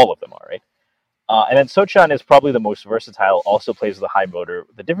all of them are, right? And then Sochan is probably the most versatile, also plays with a high motor.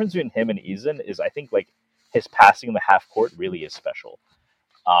 The difference between him and Eason is I think like his passing in the half court really is special.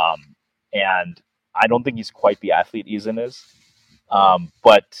 And I don't think he's quite the athlete Eason is.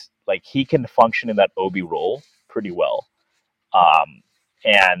 But like he can function in that Obi role pretty well.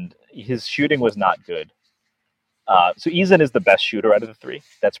 And his shooting was not good. So Eason is the best shooter out of the three.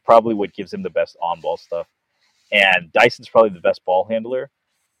 That's probably what gives him the best on-ball stuff. And Dyson's probably the best ball handler.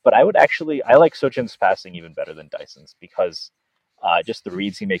 But I like Sochan's passing even better than Dyson's because just the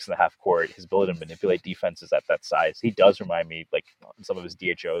reads he makes in the half court, his ability to manipulate defenses at that size. He does remind me, like some of his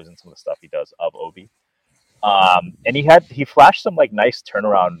DHOs and some of the stuff he does, of Obi. And he flashed some like nice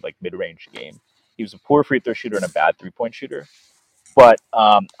turnaround, like mid-range game. He was a poor free throw shooter and a bad 3-point shooter. But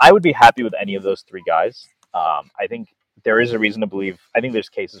I would be happy with any of those three guys. I think there is a reason to believe. I think there's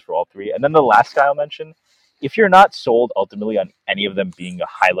cases for all three. And then the last guy I'll mention, if you're not sold ultimately on any of them being a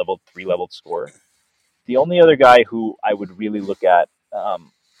high-level, 3-leveled scorer, the only other guy who I would really look at,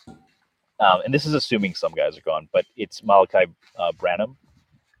 and this is assuming some guys are gone, but it's Malachi Branham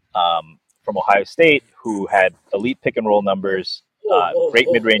from Ohio State, who had elite pick-and-roll numbers, great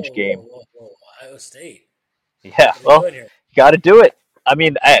mid-range game. Ohio State. Yeah, well, got to do it. I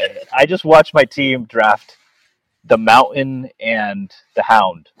mean, I just watched my team draft the Mountain and the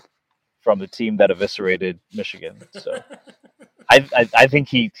Hound from the team that eviscerated Michigan. So I think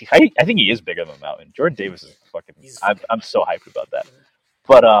he is bigger than the Mountain. Jordan Davis is fucking. I'm so hyped about that.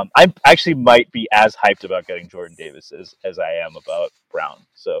 But I actually might be as hyped about getting Jordan Davis as I am about Brown.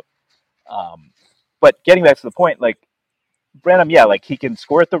 So, but getting back to the point, like Branham, yeah, like he can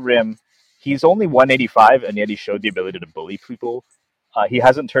score at the rim. He's only 185, and yet he showed the ability to bully people. He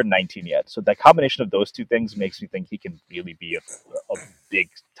hasn't turned 19 yet. So the combination of those two things makes me think he can really be a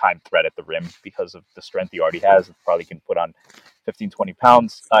big-time threat at the rim because of the strength he already has. Probably can put on 15, 20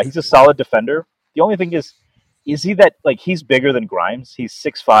 pounds. He's a solid defender. The only thing is he that, like, he's bigger than Grimes? He's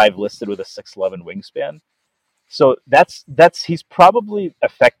 6'5", listed with a 6'11" wingspan. So he's probably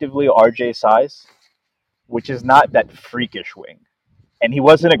effectively RJ size, which is not that freakish wing. And he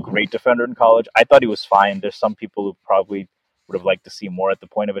wasn't a great defender in college. I thought he was fine. There's some people who probably would have liked to see more at the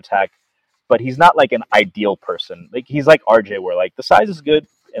point of attack, but he's not like an ideal person. Like he's like RJ, where like the size is good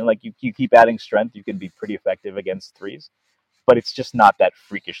and like you keep adding strength, you can be pretty effective against threes, but it's just not that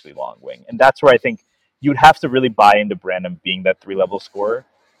freakishly long wing. And that's where I think you'd have to really buy into Branham being that 3-level scorer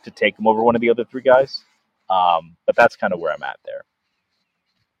to take him over one of the other three guys. But that's kind of where I'm at there.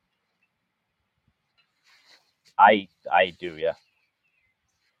 I do, yeah.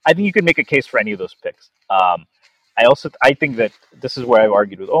 I think you could make a case for any of those picks. I think that this is where I've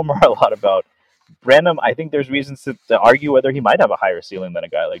argued with Omar a lot about Branham. I think there's reasons to argue whether he might have a higher ceiling than a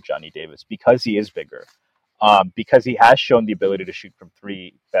guy like Johnny Davis because he is bigger, because he has shown the ability to shoot from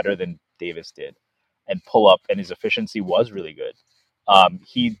three better than Davis did, and pull up, and his efficiency was really good.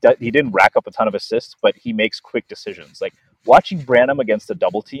 He didn't rack up a ton of assists, but he makes quick decisions. Like watching Branham against a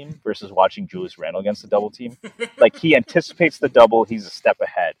double team versus watching Julius Randle against a double team, like he anticipates the double, he's a step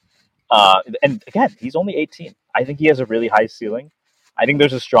ahead. And again, he's only 18. I think he has a really high ceiling. I think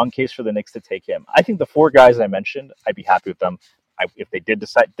there's a strong case for the Knicks to take him. I think the four guys I mentioned, I'd be happy with them. If they did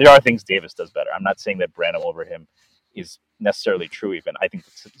decide, there are things Davis does better. I'm not saying that Branham over him is necessarily true even. I think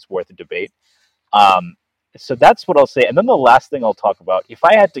it's worth a debate. So that's what I'll say. And then the last thing I'll talk about, if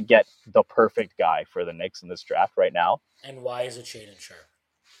I had to get the perfect guy for the Knicks in this draft right now. And why is it Shaedon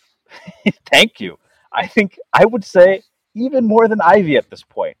Sharpe? Thank you. I think I would say even more than Ivy at this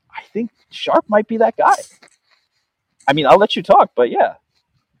point. I think Sharpe might be that guy. I mean, I'll let you talk, but yeah.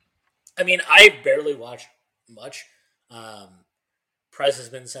 I mean, I barely watch much. Prez has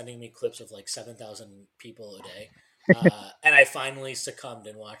been sending me clips of like 7,000 people a day. And I finally succumbed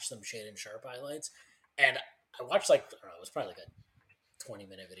and watched some Shaedon Sharpe highlights. And I watched like, I don't know, it was probably like a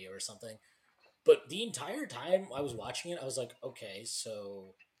 20-minute video or something. But the entire time I was watching it, I was like, okay,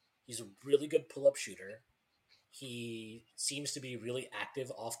 so he's a really good pull-up shooter. He seems to be really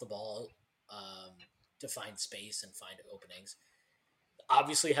active off the ball to find space and find openings.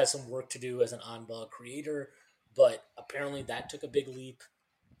 Obviously has some work to do as an on-ball creator, but apparently that took a big leap.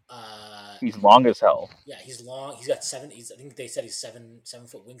 He's long as hell. Yeah, he's long. He's got I think they said he's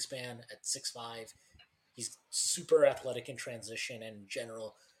 7-foot wingspan at 6'5". He's super athletic in transition and in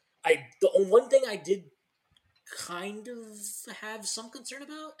general. The one thing I did kind of have some concern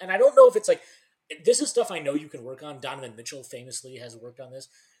about. And I don't know if it's like this is stuff I know you can work on. Donovan Mitchell famously has worked on this.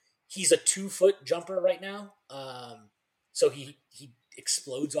 He's a 2-foot jumper right now, so he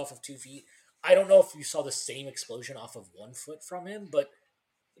explodes off of 2 feet. I don't know if you saw the same explosion off of 1 foot from him, but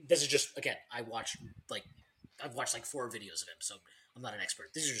this is just again I've watched like 4 videos of him, so I'm not an expert.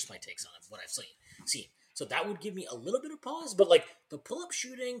 These are just my takes on him, what I've seen. So that would give me a little bit of pause, but like the pull-up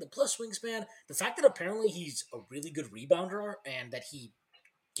shooting, the plus wingspan, the fact that apparently he's a really good rebounder and that he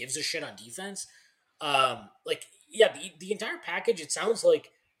gives a shit on defense, like yeah, the entire package. It sounds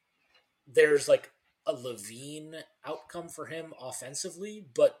like there's like a Levine outcome for him offensively,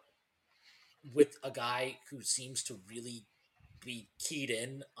 but with a guy who seems to really be keyed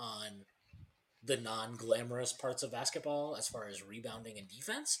in on the non-glamorous parts of basketball as far as rebounding and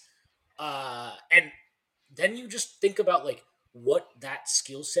defense. And then you just think about like what that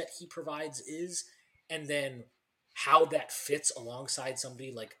skill set he provides is, and then how that fits alongside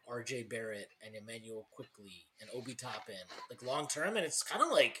somebody like RJ Barrett and Emmanuel Quickly and Obi Toppin, like long term. And it's kind of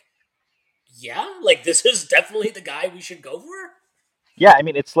like, yeah, like this is definitely the guy we should go for. Yeah, I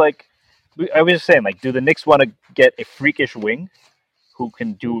mean, it's like I was just saying, like, do the Knicks want to get a freakish wing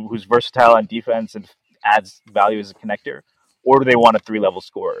who's versatile on defense and adds value as a connector, or do they want a 3-level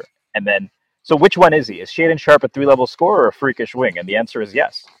scorer? And then, so which one is he? Is Shaden Sharp a 3-level scorer or a freakish wing? And the answer is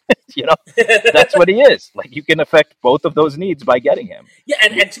yes. That's what he is. Like, you can affect both of those needs by getting him. Yeah,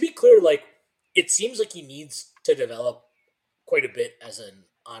 and to be clear, like, it seems like he needs to develop quite a bit as an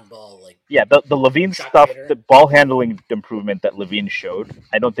on-ball, like, yeah, the Levine stuff, hitter. The ball handling improvement that Levine showed,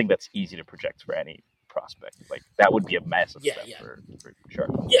 I don't think that's easy to project for any prospect. Like, that would be a massive step for sure.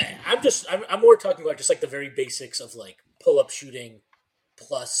 Yeah, I'm more talking about just like the very basics of like pull-up shooting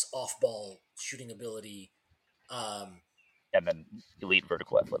plus off-ball shooting ability, and then elite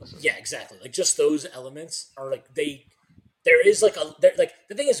vertical athleticism. Yeah, exactly. Like just those elements are like there is like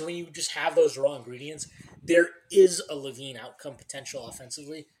the thing is when you just have those raw ingredients, there is a Levine outcome potential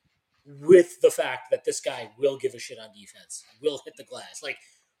offensively with the fact that this guy will give a shit on defense, will hit the glass. Like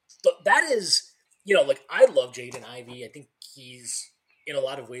that is, like I love Jaden Ivey. I think he's in a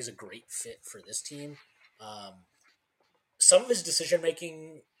lot of ways a great fit for this team. Some of his decision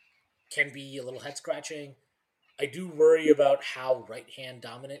making can be a little head scratching. I do worry about how right hand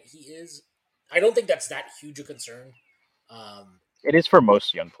dominant he is. I don't think that's that huge a concern. It is for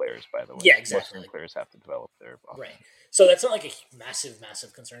most young players, by the way. Yeah, exactly. Most young players have to develop their offense. Right. So that's not like a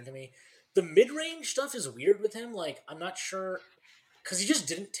massive concern to me. The mid-range stuff is weird with him. Like, I'm not sure, because he just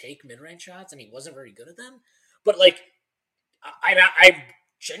didn't take mid-range shots, and he wasn't very good at them. But, like, I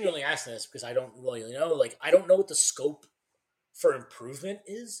genuinely ask this because I don't really know. Like, I don't know what the scope for improvement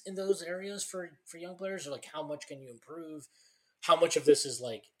is in those areas for young players, or, like, how much can you improve? How much of this is,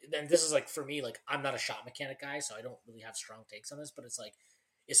 like, and this is, like, for me, like, I'm not a shot mechanic guy, so I don't really have strong takes on this, but it's, like,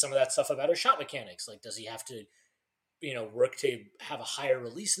 is some of that stuff about his shot mechanics? Like, does he have to, work to have a higher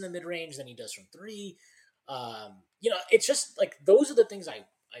release in the mid-range than he does from three? It's just, like, those are the things I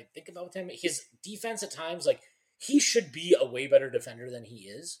think about with him. His defense at times, like, he should be a way better defender than he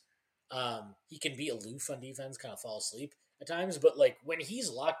is. He can be aloof on defense, kind of fall asleep at times, but, like, when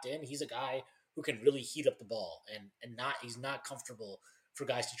he's locked in, he's a guy who can really heat up the ball and he's not comfortable for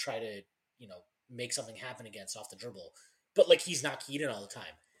guys to try to, make something happen against off the dribble. But, like, he's not keyed in all the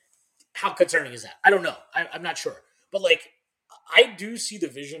time. How concerning is that? I don't know. I'm not sure. But, like, I do see the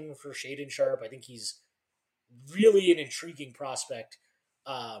vision for Shaden Sharp. I think he's really an intriguing prospect.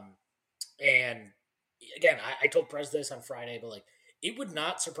 And, again, I told Prez this on Friday, but, like, it would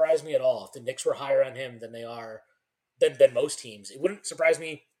not surprise me at all if the Knicks were higher on him than they are than most teams. It wouldn't surprise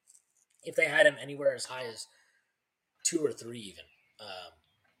me if they had him anywhere as high as 2 or 3 even.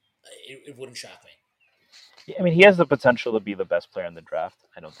 It wouldn't shock me. Yeah, I mean, he has the potential to be the best player in the draft.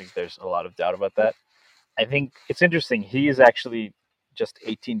 I don't think there's a lot of doubt about that. I think it's interesting. He is actually just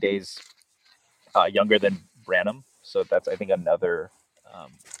 18 days younger than Branham. So that's, I think, another...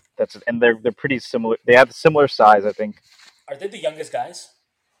 and they're pretty similar. They have similar size, I think. Are they the youngest guys?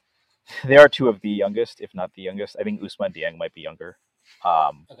 They are 2 of the youngest, if not the youngest. I think Ousmane Dieng might be younger.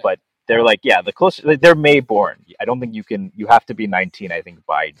 Okay. But they're like, yeah, the closer, they're May born. I don't think you have to be 19, I think,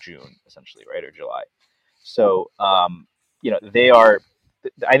 by June, essentially, right? Or July. So, they are,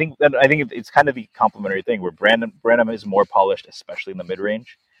 I think it's kind of the complementary thing where Branham is more polished, especially in the mid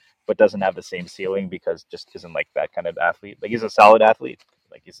range, but doesn't have the same ceiling because just isn't like that kind of athlete. Like, he's a solid athlete.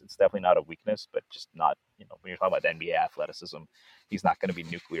 Like, it's definitely not a weakness, but just not, when you're talking about NBA athleticism, he's not going to be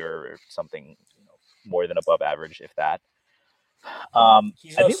nuclear or something, more than above average, if that.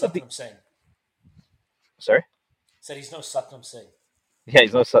 He's no Satnam Singh. Sorry? Said he's no Satnam Singh. Yeah,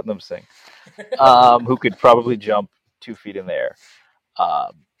 he's no Satnam Singh. Who could probably jump 2 feet in the air.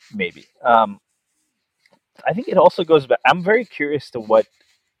 Maybe. I think it also goes back. I'm very curious to what,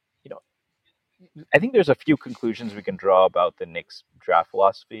 you know, I think there's a few conclusions we can draw about the Knicks draft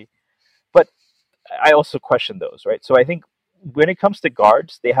philosophy, but I also question those, right? So I think when it comes to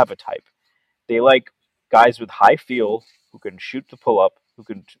guards, they have a type. They like guys with high feel who can shoot to pull up, who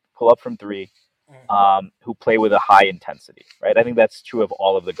can pull up from three, who play with a high intensity, right? I think that's true of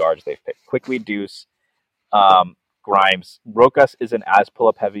all of the guards they've picked. Quickly Deuce, Grimes. Rokas isn't as pull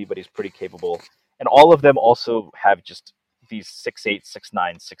up heavy, but he's pretty capable. And all of them also have just these 6'8", 6'9",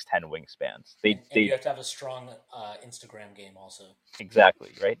 6'10" wingspans. And you have to have a strong Instagram game also.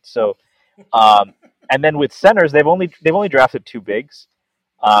 Exactly, right? So and then with centers, they've only drafted 2 bigs.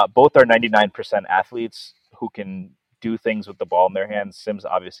 Both are 99% athletes who can do things with the ball in their hands. Sims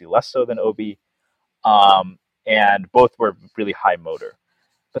obviously less so than Obi, and both were really high motor.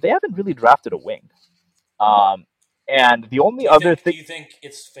 But they haven't really drafted a wing. And the only other thing... Do you think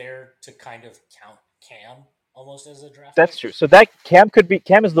it's fair to kind of count Cam almost as a draft That's pick? true. So that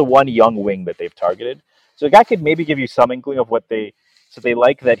Cam is the one young wing that they've targeted. So a guy could maybe give you some inkling of what they... So they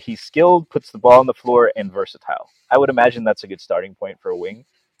like that he's skilled, puts the ball on the floor, and versatile. I would imagine that's a good starting point for a wing.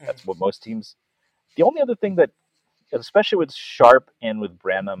 That's what most teams... The only other thing that, especially with Sharp and with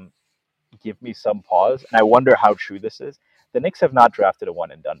Branham, give me some pause, and I wonder how true this is. The Knicks have not drafted a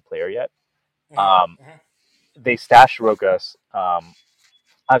one-and-done player yet. They stashed Rokas.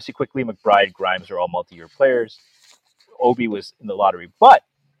 Obviously, quickly McBride, Grimes are all multi-year players. Obi was in the lottery, but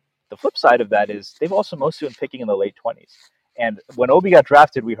the flip side of that is they've also mostly been picking in the late 20s. And when Obi got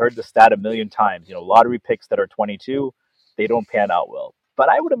drafted, we heard the stat a million times. Lottery picks that are 22, they don't pan out well. But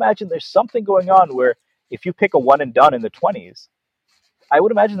I would imagine there's something going on where if you pick a one and done in the 20s, I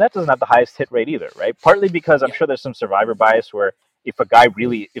would imagine that doesn't have the highest hit rate either, right? Partly because I'm sure there's some survivor bias where if a guy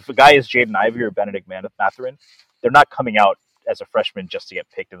is Jaden Ivey or Benedict Mathurin, they're not coming out as a freshman just to get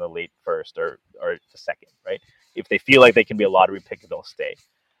picked in the late first or the second, right? If they feel like they can be a lottery pick, they'll stay.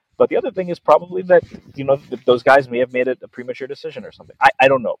 But the other thing is probably that, those guys may have made it a premature decision or something. I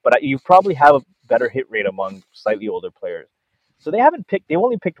don't know. But you probably have a better hit rate among slightly older players. So they've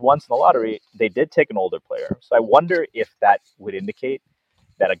only picked once in the lottery. They did take an older player. So I wonder if that would indicate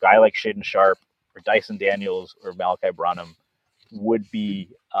that a guy like Shaden Sharp or Dyson Daniels or Malachi Branham would be,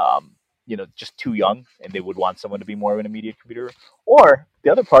 just too young and they would want someone to be more of an immediate contributor. Or the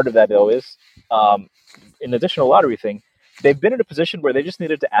other part of that, though, is in addition to lottery thing, they've been in a position where they just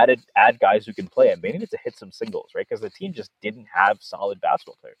needed to add guys who can play, and they needed to hit some singles, right? Because the team just didn't have solid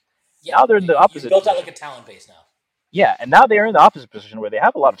basketball players. Yeah, now they're in the opposite. You built out like a talent base now. Yeah, and now they're in the opposite position where they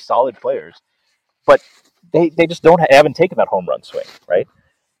have a lot of solid players, but they just haven't taken that home run swing, right?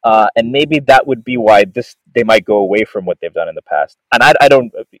 And maybe that would be why they might go away from what they've done in the past. And I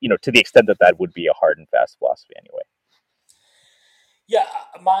don't, to the extent that would be a hard and fast philosophy anyway. Yeah,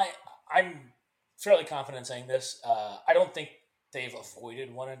 I'm fairly confident saying this. I don't think they've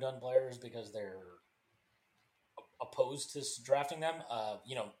avoided one and done players because they're opposed to drafting them.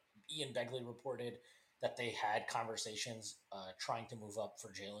 Ian Begley reported that they had conversations trying to move up for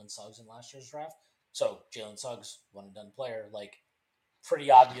Jalen Suggs in last year's draft. So Jalen Suggs, one and done player,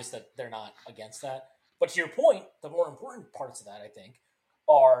 pretty obvious that they're not against that. But to your point, the more important parts of that, I think,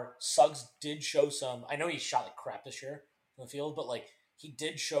 are Suggs did show some. I know he shot like crap this year in the field, but he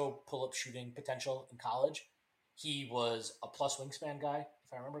did show pull-up shooting potential in college. He was a plus wingspan guy,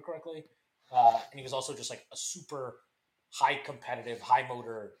 if I remember correctly, and he was also just a super high competitive, high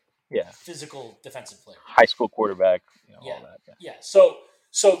motor, physical defensive player. High school quarterback, all that. Yeah. So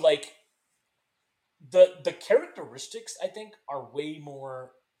the characteristics, I think, are way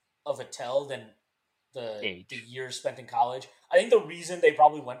more of a tell than the years spent in college. I think the reason they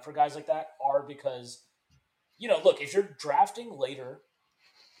probably went for guys like that are because, look, if you're drafting later,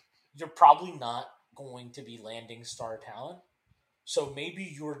 you're probably not going to be landing star talent. So maybe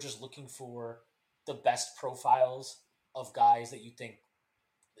you're just looking for the best profiles of guys that you think,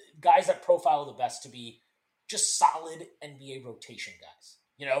 guys that profile the best to be just solid NBA rotation guys,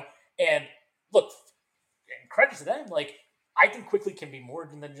 And look, and credit to them, I think Quickly can be more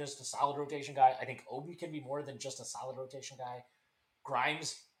than just a solid rotation guy. I think Obi can be more than just a solid rotation guy.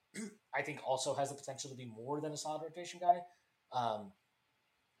 Grimes, I think, also has the potential to be more than a solid rotation guy.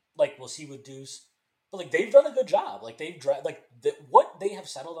 We'll see with Deuce, but they've done a good job. What they have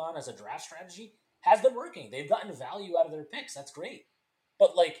settled on as a draft strategy has been working. They've gotten value out of their picks. That's great.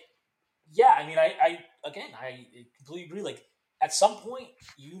 But I completely agree. At some point,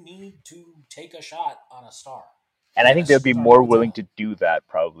 you need to take a shot on a star. And I think they'd be more willing to do that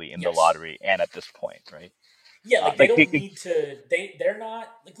probably in the lottery and at this point, right? Yeah, like they Like don't need to. They're not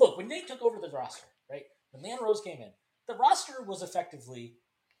like look when they took over the roster, right? When Leon Rose came in, the roster was effectively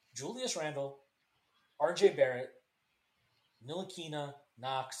Julius Randle, R.J. Barrett, Ntilikina,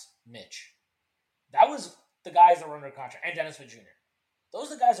 Knox, Mitch. That was the guys that were under contract, and Dennis Smith Jr.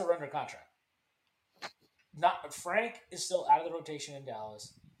 Those are the guys that were under contract. Not Frank is still out of the rotation in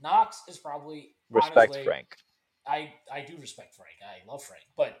Dallas. Knox is probably on his respect way. Frank. I do respect Frank. I love Frank,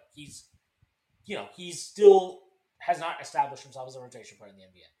 but he's still has not established himself as a rotation player in the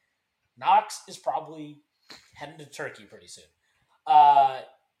NBA. Knox is probably heading to Turkey pretty soon.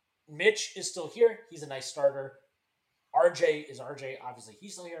 Mitch is still here. He's a nice starter. RJ is RJ. Obviously,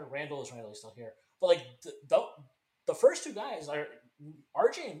 he's still here. Randall is Randall. He's still here. But like the first two guys are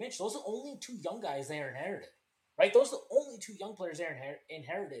RJ and Mitch. Those are the only two young guys they inherited, right? Those are the only two young players they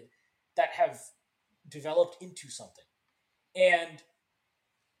inherited that have developed into something. And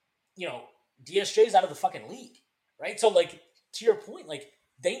DSJ's out of the fucking league, right? So like to your point, like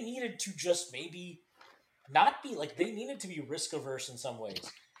they needed to just maybe not be like they needed to be risk averse in some ways.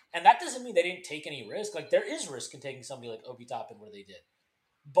 And that doesn't mean they didn't take any risk. Like there is risk in taking somebody like Obi Toppin where they did.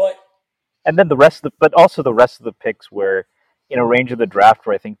 But And then but also the rest of the picks were in a range of the draft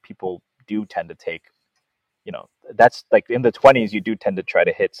where I think people do tend to take, that's like in the 20s, you do tend to try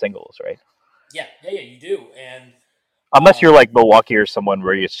to hit singles, right? Yeah, you do. And unless you're like Milwaukee or someone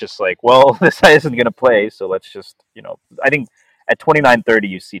where it's just like, well, this guy isn't going to play, so let's just, I think at 29-30,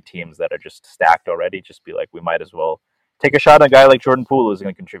 you see teams that are just stacked already. Just be like, we might as well take a shot on a guy like Jordan Poole who's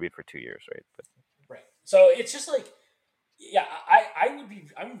going to contribute for 2 years, right? Right. So it's just like, yeah,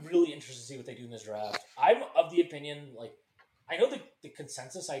 I'm really interested to see what they do in this draft. I'm of the opinion, like, I know the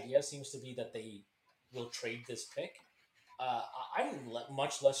consensus idea seems to be that they will trade this pick. I'm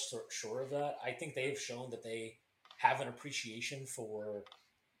much less sure of that. I think they've shown that they have an appreciation for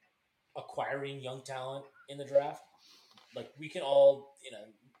acquiring young talent in the draft. Like we can all,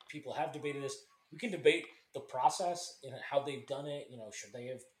 people have debated this. We can debate the process and how they've done it. Should they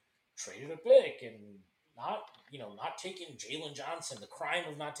have traded a pick and not taking Jalen Johnson? The crime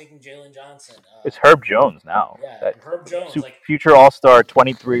of not taking Jalen Johnson. It's Herb Jones now. Yeah, Herb Jones, like future All-Star,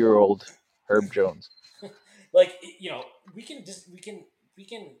 23-year-old Herb Jones. Like we can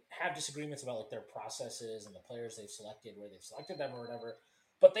have disagreements about like their processes and the players they've selected, where they've selected them or whatever.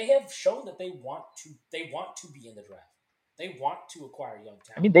 But they have shown that they want to be in the draft. They want to acquire young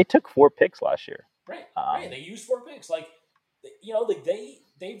talent. I mean, they took 4 picks last year. Right. They used 4 picks. Like,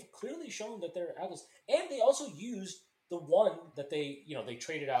 they've clearly shown that they're outlets. And they also used the one that they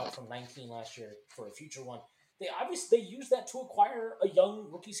traded out from 19 last year for a future one. They used that to acquire a young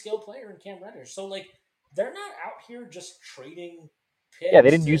rookie scale player in Cam Reddish. So, like, they're not out here just trading picks. Yeah, they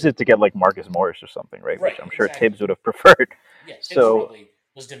didn't use it to get, like, Marcus Morris or something, right? Which I'm sure exactly. Tibbs would have preferred. Yeah, Tibbs probably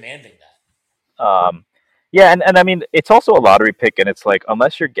was demanding that. Yeah, and I mean, it's also a lottery pick, and it's like,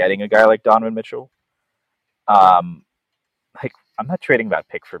 unless you're getting a guy like Donovan Mitchell, like, I'm not trading that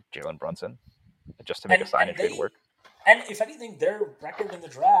pick for Jalen Brunson just to make a sign and trade work. And if anything, their record in the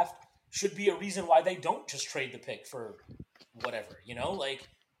draft should be a reason why they don't just trade the pick for whatever, like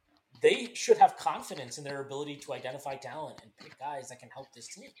they should have confidence in their ability to identify talent and pick guys that can help this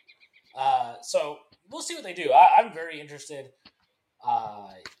team. So we'll see what they do. I'm very interested.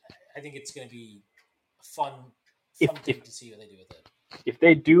 I think it's going to be a fun thing to see what they do with it. If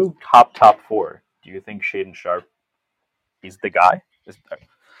they do top 4, do you think Shaedon Sharpe is the guy?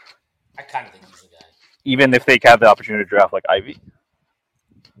 I kind of think he's the guy. Even if they have the opportunity to draft like Ivy?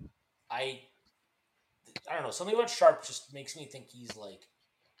 I don't know. Something about Sharpe just makes me think he's like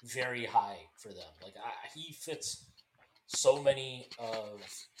very high for them. Like he fits so many of,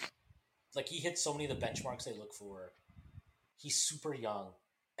 like he hits so many of the benchmarks they look for. He's super young.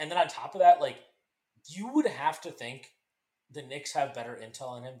 And then on top of that, like you would have to think the Knicks have better intel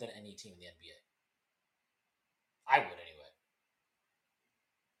on him than any team in the NBA. I would anyway.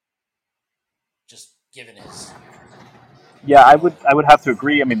 Just given his. Yeah, I would have to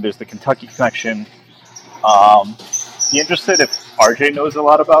agree. I mean, there's the Kentucky connection. Be interested if RJ knows a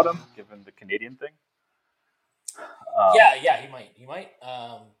lot about him, given the Canadian thing. Yeah, he might.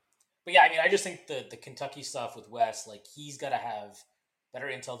 But yeah, I mean, I just think the Kentucky stuff with Wes, like he's got to have better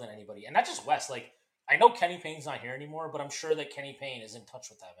intel than anybody, and not just Wes. Like I know Kenny Payne's not here anymore, but I'm sure that Kenny Payne is in touch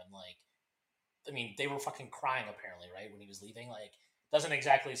with them, and like, I mean, they were fucking crying apparently, right, when he was leaving. Like, doesn't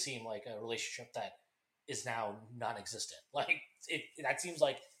exactly seem like a relationship that is now non-existent. Like that seems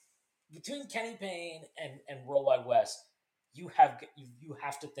like between Kenny Payne and Worldwide West, you have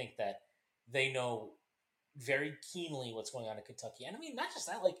to think that they know very keenly what's going on in Kentucky. And I mean, not just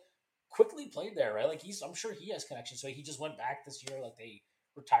that, like Quickly played there, right? Like I'm sure he has connections. So he just went back this year, like they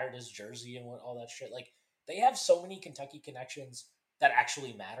retired his jersey and all that shit. Like they have so many Kentucky connections that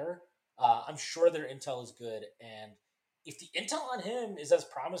actually matter. I'm sure their intel is good, and if the intel on him is as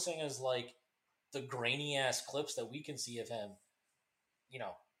promising as like the grainy ass clips that we can see of him,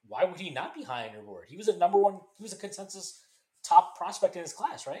 why would he not be high on your board? He was he was a consensus top prospect in his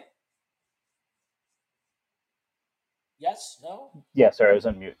class, right? Yes, no? Yeah, sorry, I was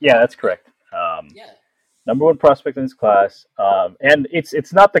on mute. Yeah, that's correct. Yeah. Number one prospect in his class, and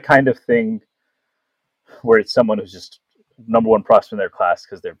it's not the kind of thing where it's someone who's just number one prospect in their class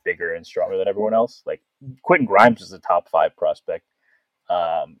because they're bigger and stronger than everyone else. Like Quentin Grimes is a top 5 prospect,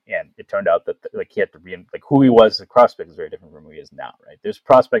 and it turned out that he had to like who he was as a prospect is very different from who he is now. Right? There's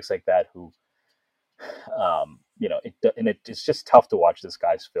prospects like that who, it's just tough to watch this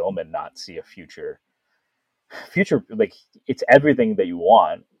guy's film and not see a future. Like it's everything that you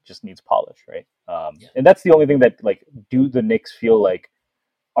want, just needs polish, right? And that's the only thing that do the Knicks feel like,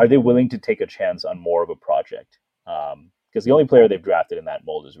 are they willing to take a chance on more of a project? Because the only player they've drafted in that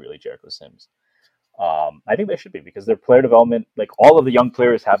mold is really Jericho Sims. I think they should be, because their player development, like all of the young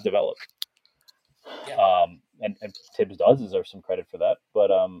players have developed. Yeah. And Tibbs does deserve some credit for that.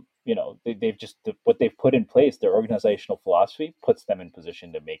 But they've just what they've put in place, their organizational philosophy puts them in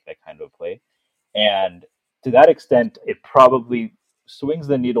position to make that kind of play. And to that extent, it probably swings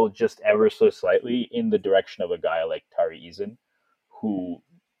the needle just ever so slightly in the direction of a guy like Tari Eason, who,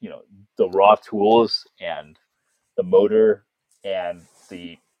 the raw tools and the motor and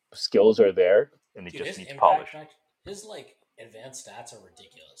the skills are there, and it just needs polish. His advanced stats are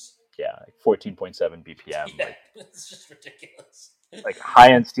ridiculous. Yeah, 14.7 BPM. Yeah, it's just ridiculous. Like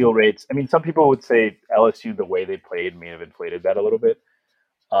high-end steal rates. I mean, some people would say LSU, the way they played, may have inflated that a little bit.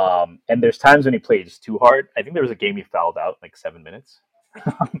 And there's times when he plays too hard. I think there was a game he fouled out 7 minutes.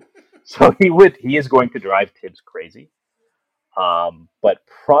 So he is going to drive Tibbs crazy. But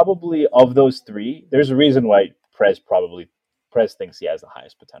probably of those 3, there's a reason why Prez thinks he has the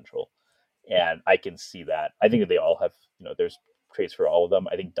highest potential. And I can see that. I think that they all have, there's traits for all of them.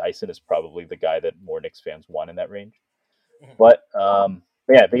 I think Dyson is probably the guy that more Knicks fans want in that range. Mm-hmm. But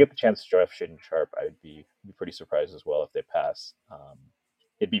yeah, if they get the chance to draft Shaedon Sharpe, I would be pretty surprised as well if they pass.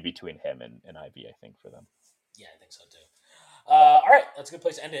 It'd be between him and Ivy, I think, for them. Yeah, I think so too. All right, that's a good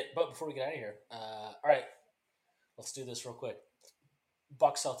place to end it. But before we get out of here, all right, let's do this real quick.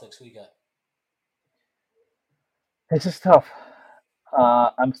 Bucks Celtics, who you got? This is tough.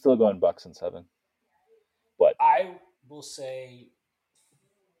 I'm still going Bucks in 7. But I will say,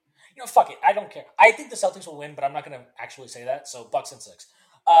 fuck it. I don't care. I think the Celtics will win, but I'm not going to actually say that. So Bucks in 6.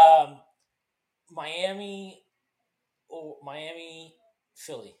 Miami,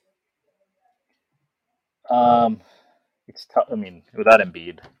 Philly. It's tough. I mean, without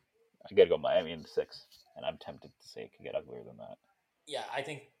Embiid, I got to go Miami in 6, and I'm tempted to say it could get uglier than that. Yeah, I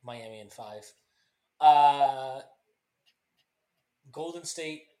think Miami in 5. Golden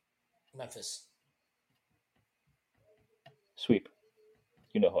State, Memphis. Sweep.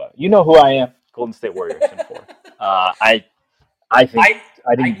 You know who I am. Golden State Warriors in 4. I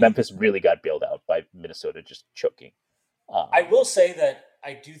think Memphis really got bailed out by Minnesota just choking. I will say that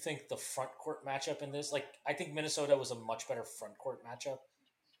I do think the front court matchup in this, I think Minnesota was a much better front court matchup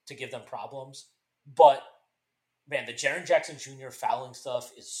to give them problems. But man, the Jaren Jackson Jr. fouling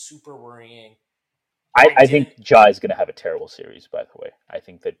stuff is super worrying. I think Ja is going to have a terrible series, by the way. I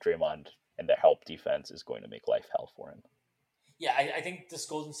think that Draymond and the help defense is going to make life hell for him. Yeah, I think this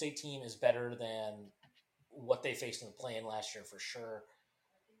Golden State team is better than what they faced in the play-in last year for sure.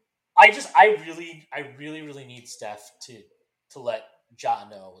 I really need Steph to let Ja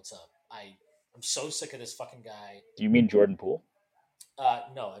know what's up. I'm so sick of this fucking guy. Do you mean Jordan Poole?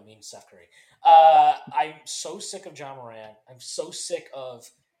 No, I mean Steph Curry. I'm so sick of Ja Morant. I'm so sick of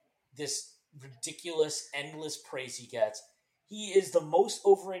this ridiculous, endless praise he gets. He is the most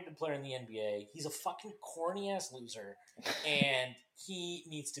overrated player in the NBA. He's a fucking corny ass loser, and he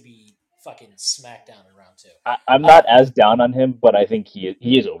needs to be fucking smacked down in round 2. I'm not as down on him, but I think he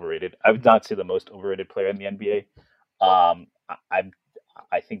is overrated. I would not say the most overrated player in the NBA.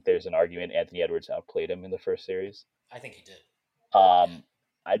 I think there's an argument Anthony Edwards outplayed him in the first series. I think he did. I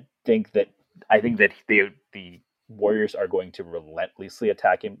think that the Warriors are going to relentlessly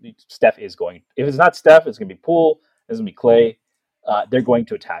attack him. Steph is going. If it's not Steph, it's going to be Poole. It's going to be Clay. They're going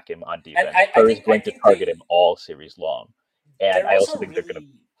to attack him on defense. Curry's going to target him all series long. And I also think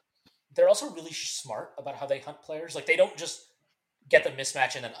they're also really smart about how they hunt players. They don't just get the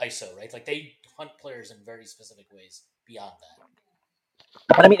mismatch and then ISO, right? They hunt players in very specific ways beyond that.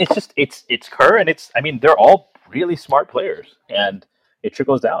 But I mean, it's Kerr, and they're all really smart players, and it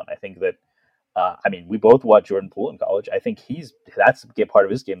trickles down. I think that I mean, we both watched Jordan Poole in college. I think that's a part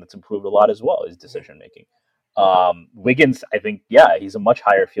of his game that's improved a lot as well, his decision making. Wiggins, I think, yeah, he's a much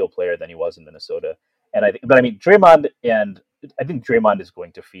higher field player than he was in Minnesota. But I mean, Draymond, and I think Draymond is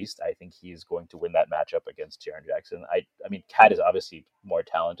going to feast. I think he's going to win that matchup against Jaren Jackson. I mean, Cat is obviously more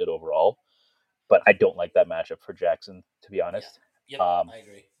talented overall, but I don't like that matchup for Jackson, to be honest. I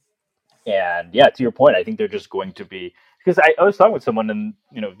agree. And yeah, to your point, I think they're just going to be, because I was talking with someone and,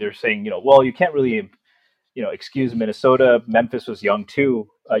 they're saying, well, you can't really, excuse Minnesota. Memphis was young too.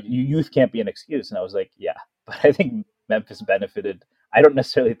 Youth can't be an excuse. And I was like, yeah, but I think Memphis benefited. I don't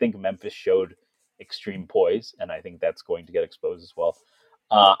necessarily think Memphis showed extreme poise, and I think that's going to get exposed as well.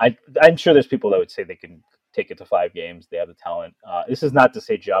 I'm sure there's people that would say they can take it to 5 games. They have the talent. This is not to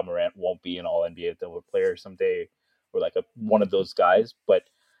say Ja Morant won't be an All-NBA player someday, or like one of those guys, but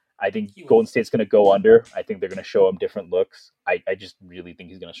I think Golden State's going to go under. I think they're going to show him different looks. I just really think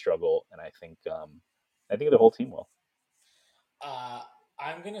he's going to struggle, and I think the whole team will.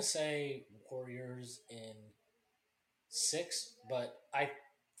 I'm going to say Warriors in 6, but I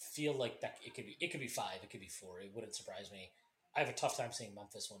feel like that it could be 5, it could be 4. It wouldn't surprise me. I have a tough time seeing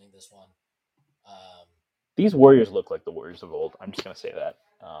Memphis winning this one. These Warriors look like the Warriors of old. I'm just going to say that.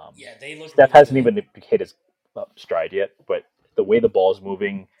 Yeah, they look. Steph really hasn't good. even hit his stride yet, but the way the ball's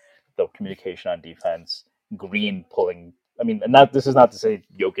moving, the communication on defense, Green pulling. I mean, this is not to say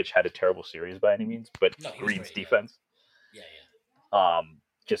Jokic had a terrible series by any means, but Green's defense. Yeah.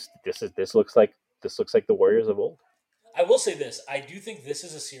 This looks like the Warriors of old. I will say this: I do think this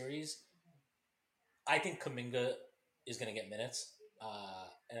is a series. I think Kuminga is going to get minutes,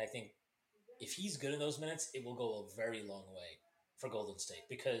 and I think if he's good in those minutes, it will go a very long way for Golden State,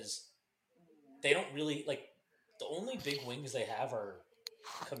 because they don't really like the only big wings they have are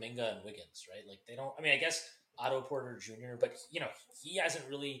Kuminga and Wiggins, right? Like they don't. I mean, I guess Otto Porter Jr., but he hasn't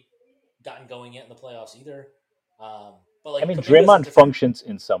really gotten going yet in the playoffs either. But like, I mean, Kuminga's Draymond functions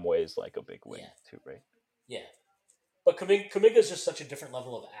in some ways like a big wing too, right? Yeah, but Kuminga is just such a different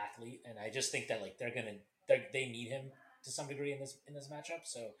level of athlete, and I just think that like they need him to some degree in this matchup.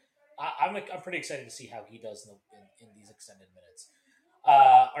 So I'm pretty excited to see how he does in these extended minutes.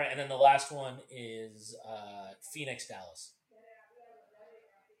 All right, and then the last one is Phoenix Dallas.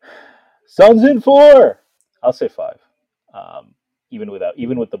 Suns in 4. I'll say 5. Even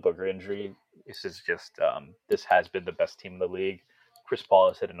with the Booker injury, this is just this has been the best team in the league. Chris Paul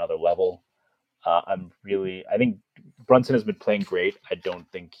has hit another level. I think Brunson has been playing great. I don't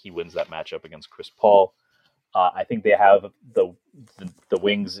think he wins that matchup against Chris Paul. I think they have the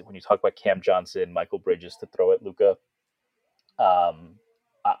wings when you talk about Cam Johnson, Michael Bridges to throw at Luka.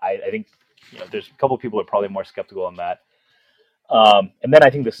 I think there's a couple of people are probably more skeptical on that. And then I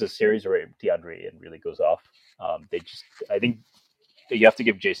think this is a series where DeAndre really goes off. I think you have to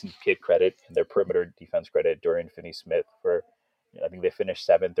give Jason Kidd credit and their perimeter defense credit. Dorian Finney-Smith for, I think they finished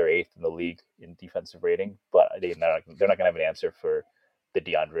 7th or 8th in the league in defensive rating, but they're not going to have an answer for the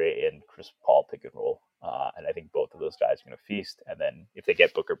DeAndre and Chris Paul pick and roll. And I think both of those guys are going to feast. And then if they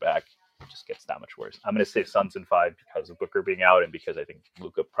get Booker back, it just gets that much worse. I'm going to say Suns in 5 because of Booker being out and because I think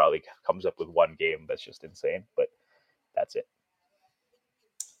Luka probably comes up with one game that's just insane, but that's it.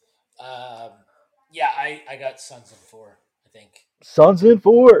 Yeah, I got Suns in 4, I think. Suns in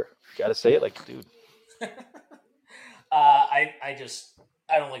 4. Gotta say it like a dude. I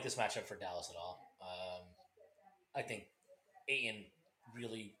don't like this matchup for Dallas at all. I think Ayton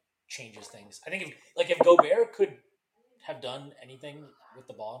really changes things. I think if Gobert could have done anything with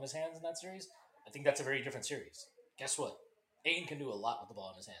the ball in his hands in that series, I think that's a very different series. Guess what? Ayton can do a lot with the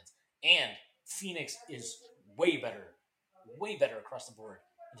ball in his hands. And Phoenix is way better across the board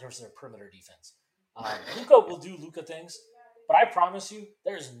in terms of their perimeter defense. Luka will do Luka things, but I promise you,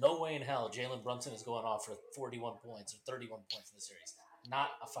 there is no way in hell Jalen Brunson is going off for 41 points or 31 points in the series.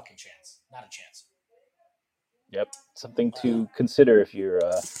 Not a fucking chance. Not a chance. Yep. Something to consider if you're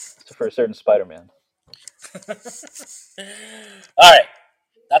for a certain Spider-Man. All right.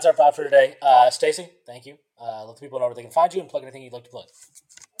 That's our pod for today. Stacy, thank you. Let the people know where they can find you and plug anything you'd like to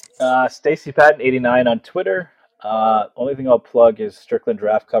plug. Stacy Patton 89 on Twitter. Only thing I'll plug is Strickland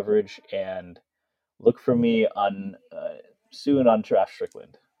draft coverage, and look for me on soon on Draft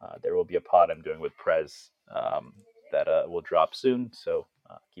Strickland. There will be a pod I'm doing with Prez that will drop soon, so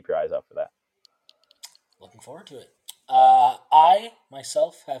keep your eyes out for that. Looking forward to it. I,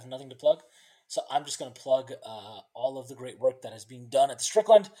 myself, have nothing to plug, so I'm just going to plug all of the great work that is being done at the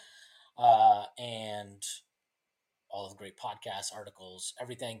Strickland and all of the great podcasts, articles,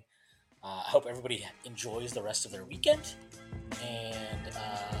 everything. I hope everybody enjoys the rest of their weekend, and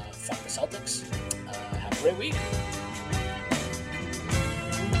fuck the Celtics. Have a great week.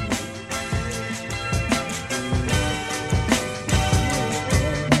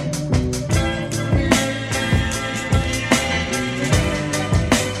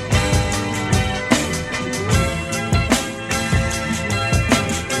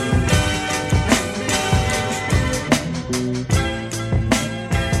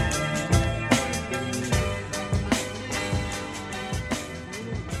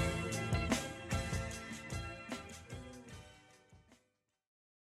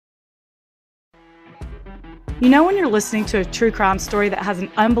 You know when you're listening to a true crime story that has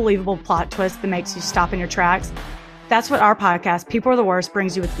an unbelievable plot twist that makes you stop in your tracks? That's what our podcast, People Are the Worst,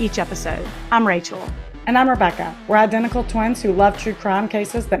 brings you with each episode. I'm Rachel. And I'm Rebecca. We're identical twins who love true crime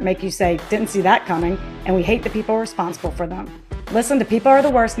cases that make you say, didn't see that coming, and we hate the people responsible for them. Listen to People Are the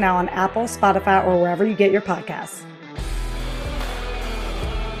Worst now on Apple, Spotify, or wherever you get your podcasts.